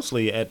internet, but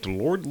mostly at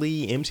Lord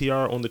Lee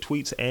MTR on the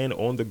tweets and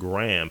on the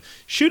gram.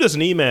 Shoot us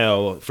an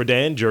email for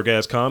Dan,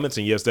 jerkass comments,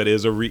 and yes, that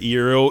is a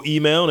real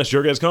email, and it's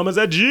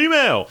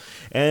jerkasscomments@gmail.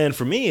 And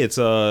for me, it's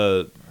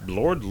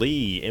Lord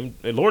Lee on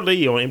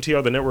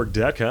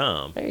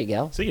MTRthenetwork.com. There you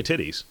go. See your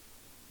titties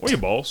or your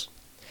balls.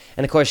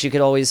 And of course, you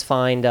could always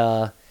find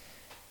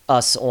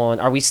us on.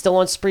 Are we still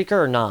on Spreaker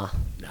or nah?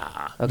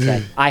 Nah,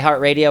 Okay.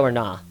 iHeartRadio or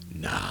nah?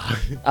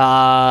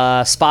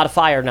 nah.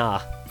 Spotify or nah?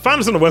 Find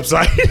us on the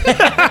website.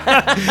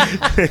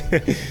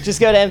 Just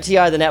go to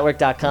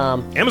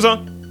mtrthenetwork.com.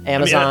 Amazon.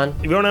 Amazon.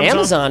 I mean, we're on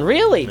Amazon?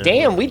 Really?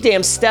 Damn, we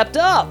damn stepped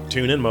up.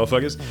 Tune in,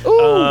 motherfuckers.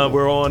 Ooh.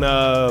 We're on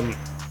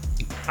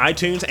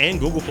iTunes and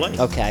Google Play.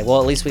 Okay, well,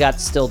 at least we got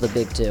still the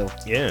big two.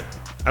 Yeah,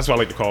 that's what I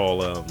like to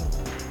call.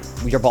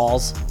 Your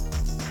balls.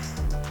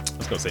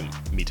 I was gonna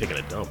say me taking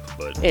a dump,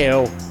 but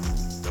Ew.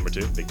 number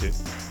two, big two.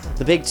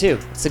 The big two.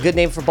 It's a good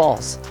name for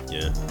balls.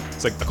 Yeah,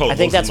 it's like I call it. I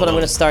think that's what I'm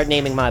going to Moses start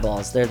naming my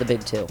balls. They're the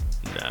big two.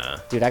 Malone. Nah.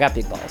 Dude, I got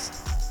big balls.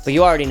 But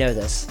you already know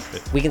this.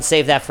 We can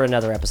save that for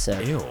another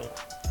episode. Ew.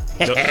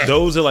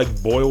 Those are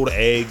like boiled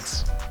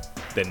eggs.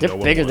 That They're no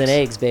one bigger than wants.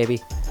 eggs, baby.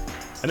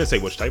 I didn't say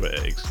which type of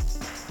eggs.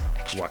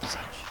 What?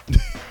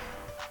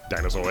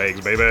 Dinosaur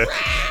eggs, baby.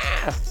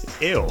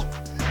 Ew.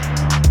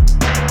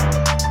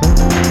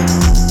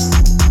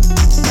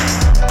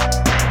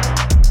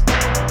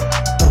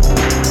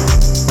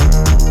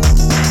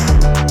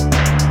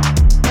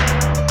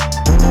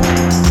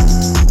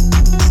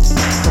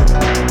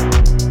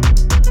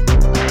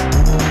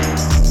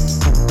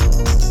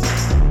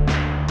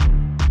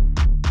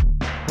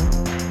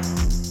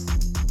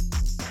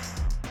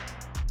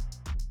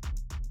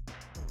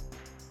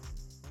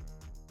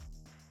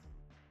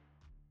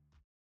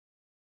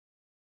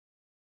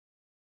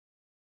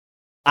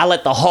 I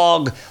let the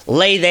hog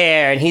lay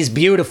there, and he's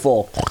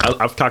beautiful.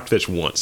 I've cocked fish once.